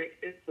no for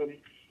sorry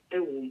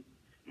ewo.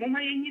 Mama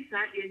ye ni sa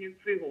ye ni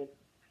free ho.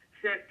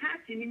 Sa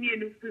tati ni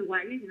no free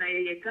wa ye na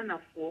ye kana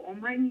for o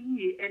man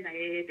ye e na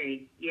ye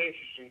dey yes.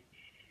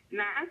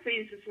 Na I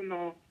say so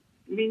no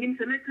meaning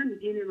so make can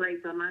gain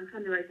right a man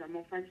can right a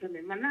more fancy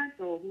me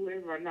manasa or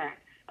whoever na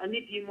I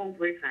need you more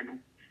break no.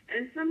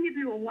 And some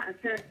people want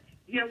say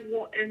ye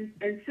wo and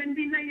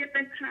sending na ye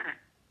betra.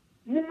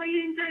 Mama ye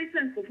enjoy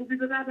sense for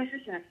people that are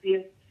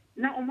shasha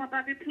na o ma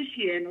ba be push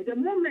ye no the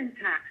moment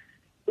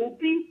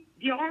obi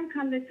the on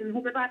can listen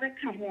who be ba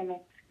ka ho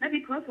no na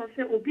because of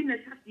say obi na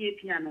shafi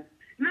piano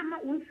na ma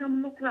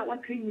unsam no kra wa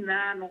twin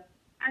na no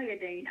aye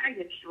den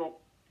aye tro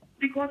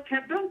because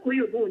kabon ko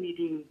yo go ni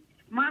din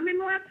mama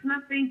no at na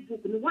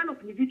Facebook no one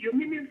of the video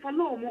me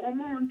follow mo on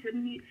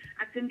me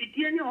attend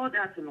the any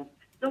orders no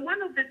the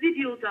one of the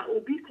videos that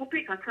obi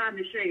copy kakra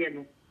me share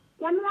no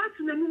one was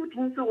na no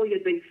ton say o ye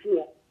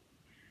before.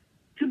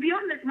 To be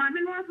honest, my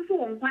men was so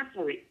on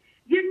sorry.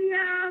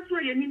 Yenya so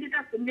you needed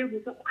that from them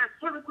so I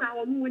sorry crowd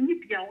on when you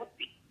be out.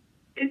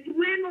 It's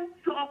when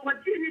so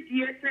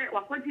opportunity say or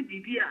what did be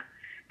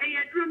and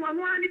yet dream on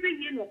one even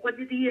yen or what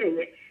did the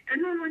year and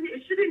no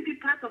it shouldn't be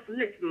part of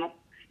list no.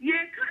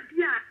 Yeah,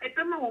 a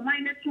come or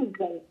minor 2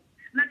 ball.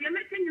 Now the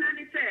American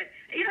say,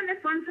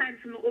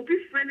 sometimes no obi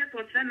friend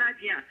or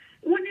Sanadia.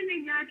 One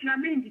in your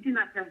main did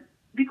not come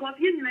because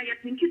you know you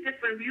think it's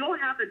different. We all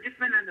have a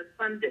different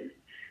understanding.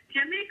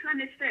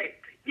 Jamaican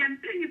effect,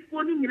 Yamping is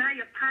phoning in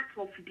a part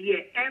of the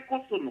air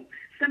cosono.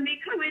 Some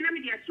make a way,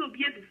 I so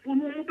be able to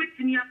phone over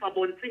to me up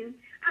about things.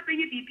 I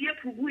think you be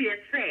able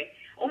to say,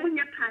 on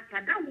your part,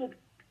 that will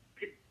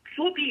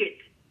so be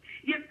it.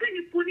 Yamping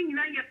is phoning in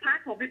a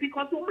part of it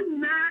because only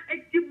now a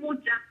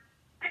Timoja,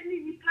 and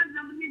you can't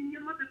have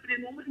your mother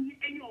friend, only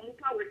any more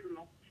powers.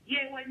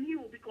 Yeah, I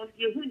knew because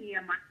you're winning,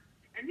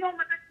 and your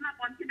mother's not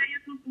wanting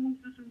you to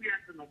move to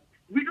Sumiasano.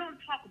 We don't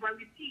talk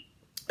about the tea.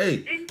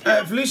 Hey,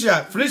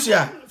 Felicia.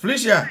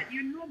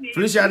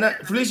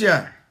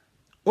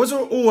 What's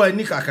all I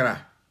need kakara?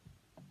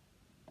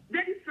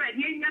 That is right.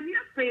 Yeah,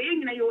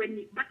 saying na yo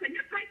any, but then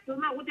you fight so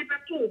now what they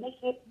better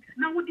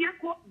now what they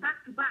go back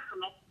to back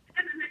no.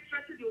 And the next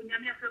strategy on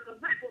Yamia because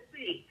Bible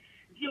say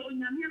the on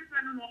Yamia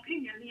friend no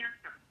opinion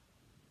answer.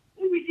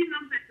 We did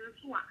not better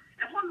so.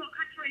 A whole lot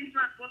catch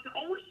interest was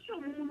always show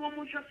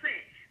mo say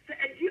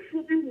a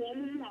different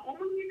woman or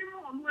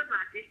on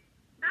whether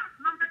that's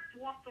number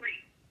 2 or 3.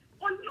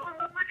 On your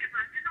whatever,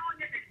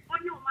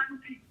 on your man,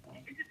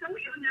 it is a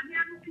way on your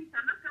man, and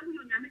that's a way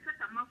on your makeup.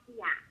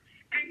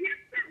 And yes,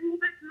 who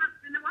bet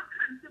not in our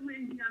country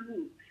in your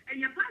room,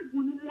 and your bag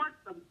wouldn't want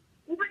them.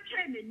 Over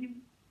chaining him,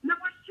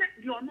 never check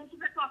your nose to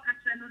the talk at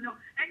channel,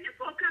 and you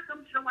forecast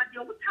them show what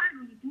your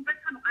time you do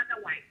better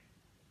otherwise.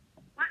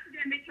 What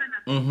did they make an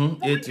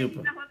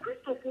our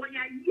Christopher,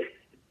 yes,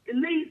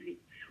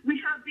 lazy. We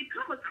have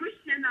become a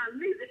Christian, a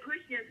lazy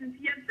Christian since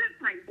you have said,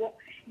 my book,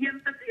 you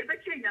have to see a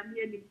change.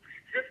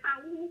 Sister,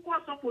 who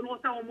was up on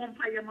water on one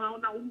fire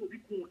mound, now will be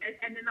cool,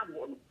 and then a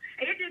wall.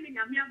 I didn't mean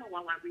a yama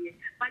while I were,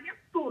 but your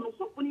stone or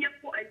something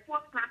for a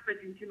fourth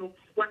prophet,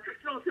 what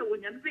controls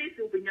when your face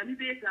will be your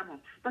base ammo,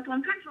 but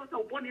on controls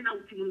of one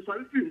out to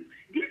sorry few.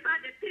 These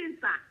are the things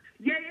that,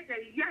 yeah,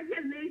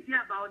 lazy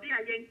about they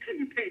are young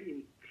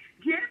penny.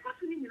 Yeah,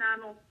 costing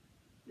no.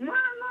 No,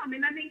 I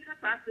mean, I think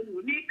that's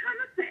absolutely. They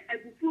cannot say a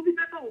good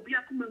better will be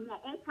a common one,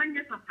 all fine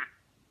your papa.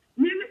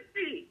 Nearly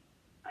see,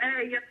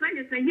 your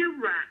friend is a year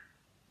rat.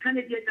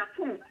 Candidate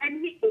Japan,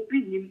 any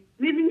opinion,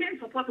 maybe any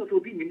support of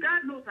opinion.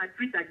 God knows I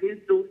treat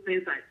against those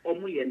things like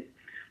Omuyen.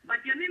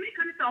 But your name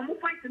can almost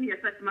fight to me a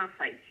personal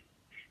fight.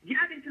 The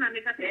other thing I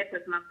make a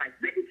personal fight.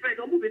 Let me try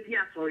to move it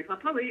here, sorry.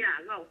 Papa, we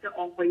are allowed to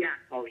offer ya,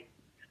 sorry.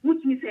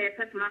 Which means a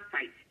personal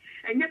fight.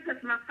 And your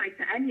personal fight,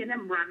 and your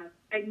name run,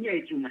 and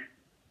your Juma.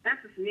 That's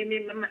the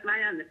name, my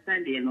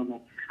understanding.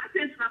 No, I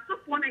think I'm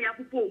so funny. I have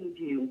to with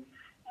you.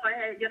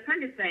 Your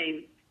friend is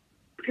saying,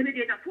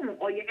 Candidate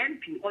or your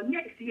MP, or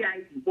your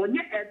CID, or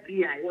your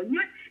FBI, or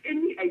your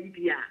any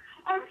ABI,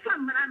 or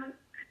some Marano,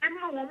 and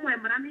more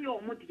Marani or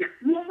Modia,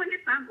 woman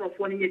is angry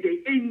for any day,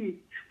 any.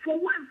 For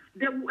once,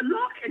 the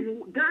law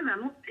in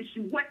Ghana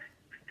should work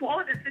for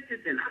all the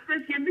citizens. After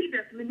your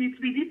leaders, we need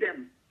to lead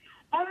them.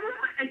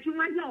 As you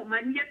might know,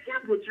 my near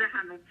Cabro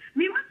Trahano,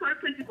 me was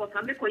sorry principles,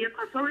 and make your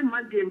sorry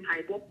Monday and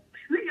Pipe,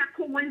 lay a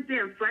call Wednesday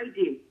and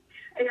Friday.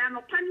 I am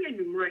a penny and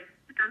you rest,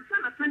 and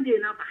Sunday and Sunday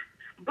and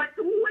But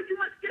who would you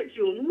must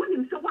schedule? When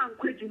you so one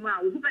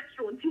quajuma, who bet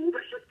you until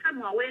we should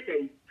come away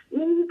day.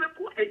 Who bet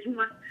a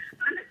juma,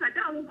 and it's a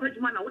down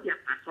quajuma out there.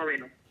 Sorry,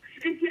 no.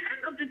 At the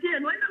end of the day,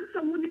 when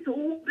someone is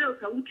old bills,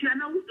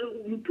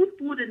 you put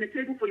food on the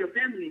table for your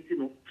family, you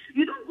know.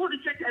 You don't go to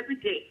church every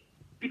day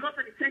because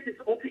the church is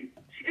open.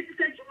 It's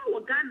a juma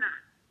or Ghana.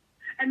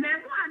 And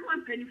then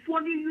one penny for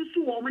you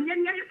so when you're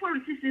for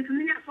resistance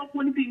and you're so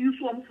going to be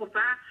used for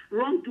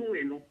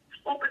wrongdoing.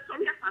 Oh, but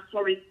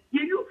sorry.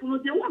 You know,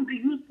 they won't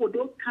be used for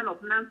those kind of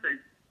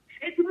nonsense.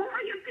 It's more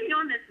you be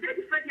honest.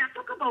 Lady Freddy, I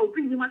talk about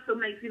being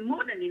masculinizing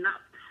more than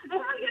enough. Oh,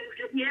 you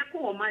should be a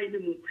call my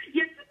name.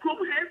 Yes, come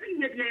every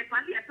year,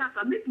 family attack,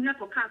 making up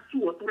for cast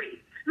 2 or 3.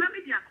 Let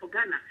me be a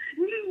Kogana.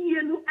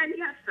 You know, any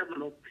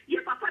seminal.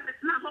 Yes, papa,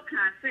 that's not what can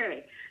I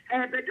say.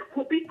 But you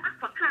could be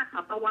a cat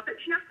about what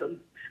it's nothing.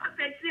 I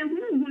say,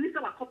 who is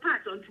our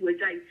copart onto a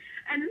day.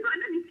 And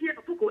not any tear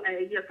of Poco,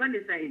 your friend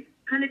is saying,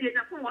 Canada,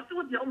 was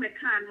so the only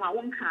can, my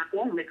own car,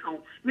 won't make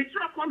home. Make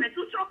sure comments,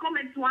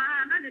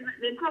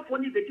 then crop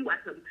only the do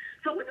at them.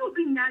 So we will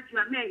be not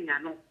your man, you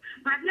know.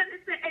 But let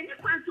us say, any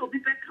chance will be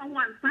back on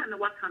one son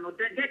or what kind of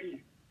dead daddy.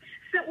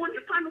 So when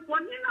you find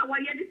one, you know, why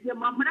you your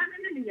mom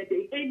running in a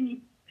day,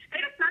 any.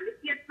 Son is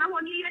yet now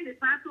on the end, the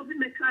part of the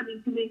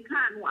mechanic to make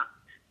canwa.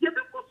 You have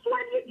to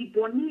swallow the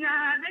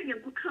bonia, then you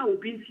could cow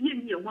being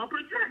seeing you, while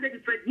pretend that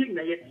it's a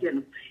dinner yet, you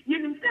know. You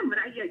know, some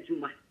right here,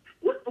 Juma.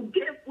 What a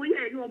gift we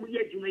had no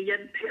yet, you may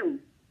yet tell.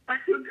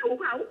 But you go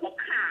out,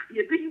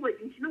 you're being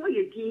waiting, you know,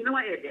 you're getting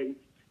away again.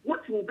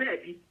 What will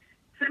baby?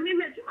 Some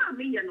image,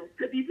 you know,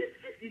 to be this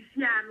is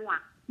Sianoa.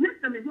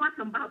 Next time is what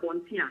some bab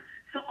on here.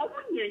 So, all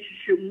year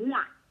should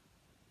want.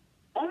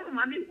 All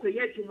money because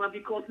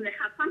they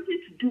have something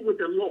to do with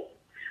the law.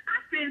 I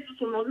say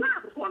so no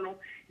lab kono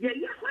yeah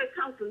White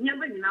House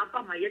never in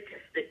our my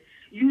tested.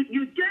 You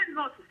dare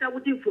not to sell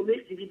with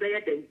information be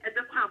better than at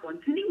the carbon.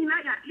 Tinning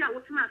I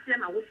was not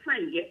saying I was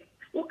saying yet.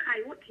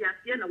 Okay, what you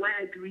are why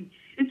I agree.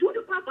 Into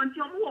the carbon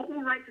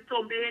who writes it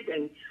on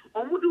bed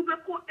or would do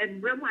record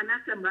and Bremo and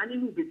ask them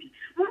running baby.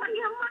 Mama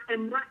Yama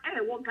and Ra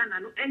one can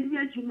and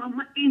yes you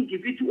mama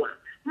individual.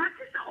 My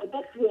sister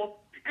Obofour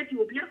and you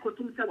will be a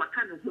cotum say what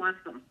kind of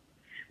monster.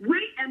 We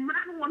and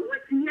ran one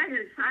was near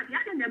inside,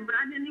 and then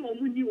branding or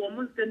money or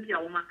monster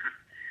or maca.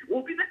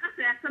 Will be better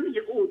say 7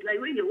 year old,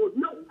 like when you're old.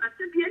 No, I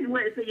said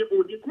anywhere say you're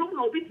old, the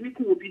criminal bit we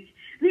could be.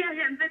 They are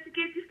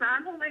investigating, I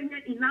don't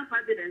get enough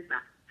evidence.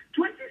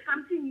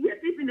 20-something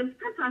years, even if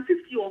 50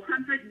 or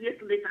 100 years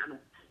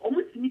later,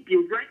 almost need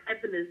the right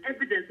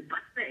evidence, but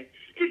say,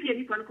 if you're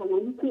anyone called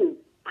who call,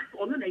 but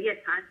on the year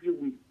time you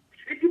will.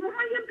 If you want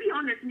to be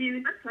honest,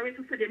 maybe that's sorry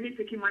to say they may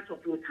take much of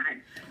your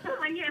time. So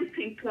I am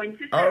pinpoint.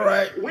 All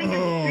right. When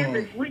you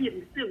when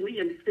you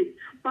mistake.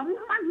 But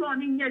Mama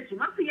learning yet, you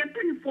must be a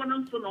penny for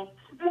no so no.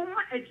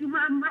 Mama, as you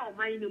man,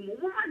 my name,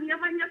 Mama,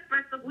 never your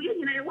first of we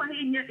in a way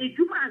in a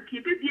Juma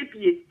keep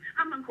it.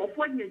 I'm on for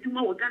 1 year,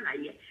 Juma or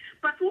Ghana yet.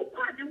 But who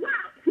are the one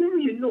whom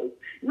you know?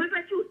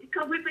 Whether you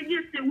come with a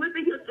yes, whether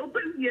you're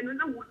open, you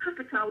know,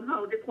 capital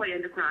now, the choir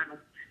and the crown.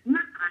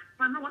 Not as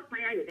I was my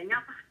eye and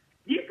yappa.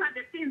 These are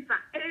the things that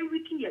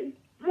every year,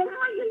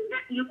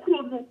 you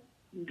could know,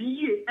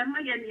 be a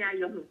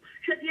Mayaniayo.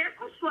 Should the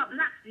echo swap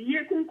last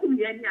year,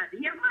 Kunkumania, the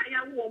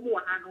Yamaya war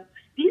more.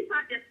 These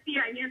are the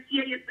fear, yes,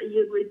 a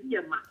year with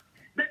Yama.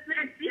 But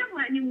let's see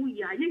when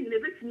we are in the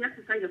very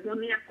necessary of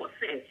 1 year for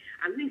say,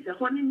 at least a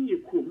honey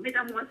you could,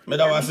 Madam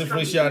was a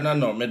fresh year,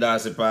 no,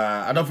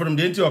 Medasipa. I don't from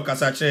the into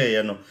Casache,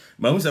 you know.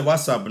 But who's a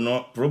WhatsApp,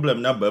 no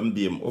problem, na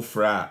bambium, or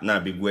fra, na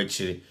big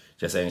wetchy.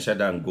 Just saying, shut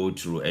down, go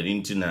through an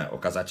intina or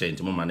Casache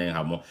into Mamma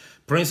Hamo.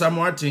 Prince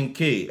Martin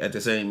K at the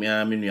same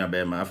Minia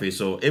Bema face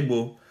so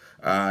able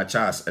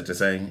Charles at the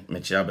same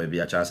Mechia baby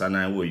a Charles and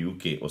I were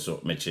UK also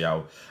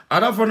Mechiao. I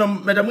don't for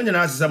Madam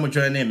Munas some of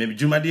your name, maybe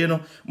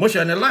Jumadino,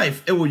 motion a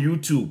live, it will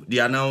YouTube, the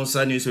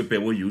announcer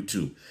newspaper will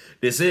YouTube.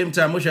 The same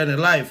time, motion a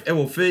live, it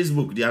will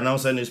Facebook, the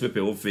announcer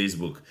newspaper will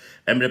Facebook.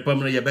 And the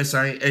permanent your best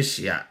sign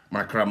Asia,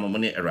 Macra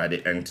money a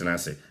radi and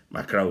tenacity.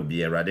 Macra will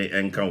be a radi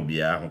and come be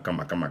a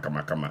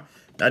kama.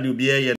 That will be a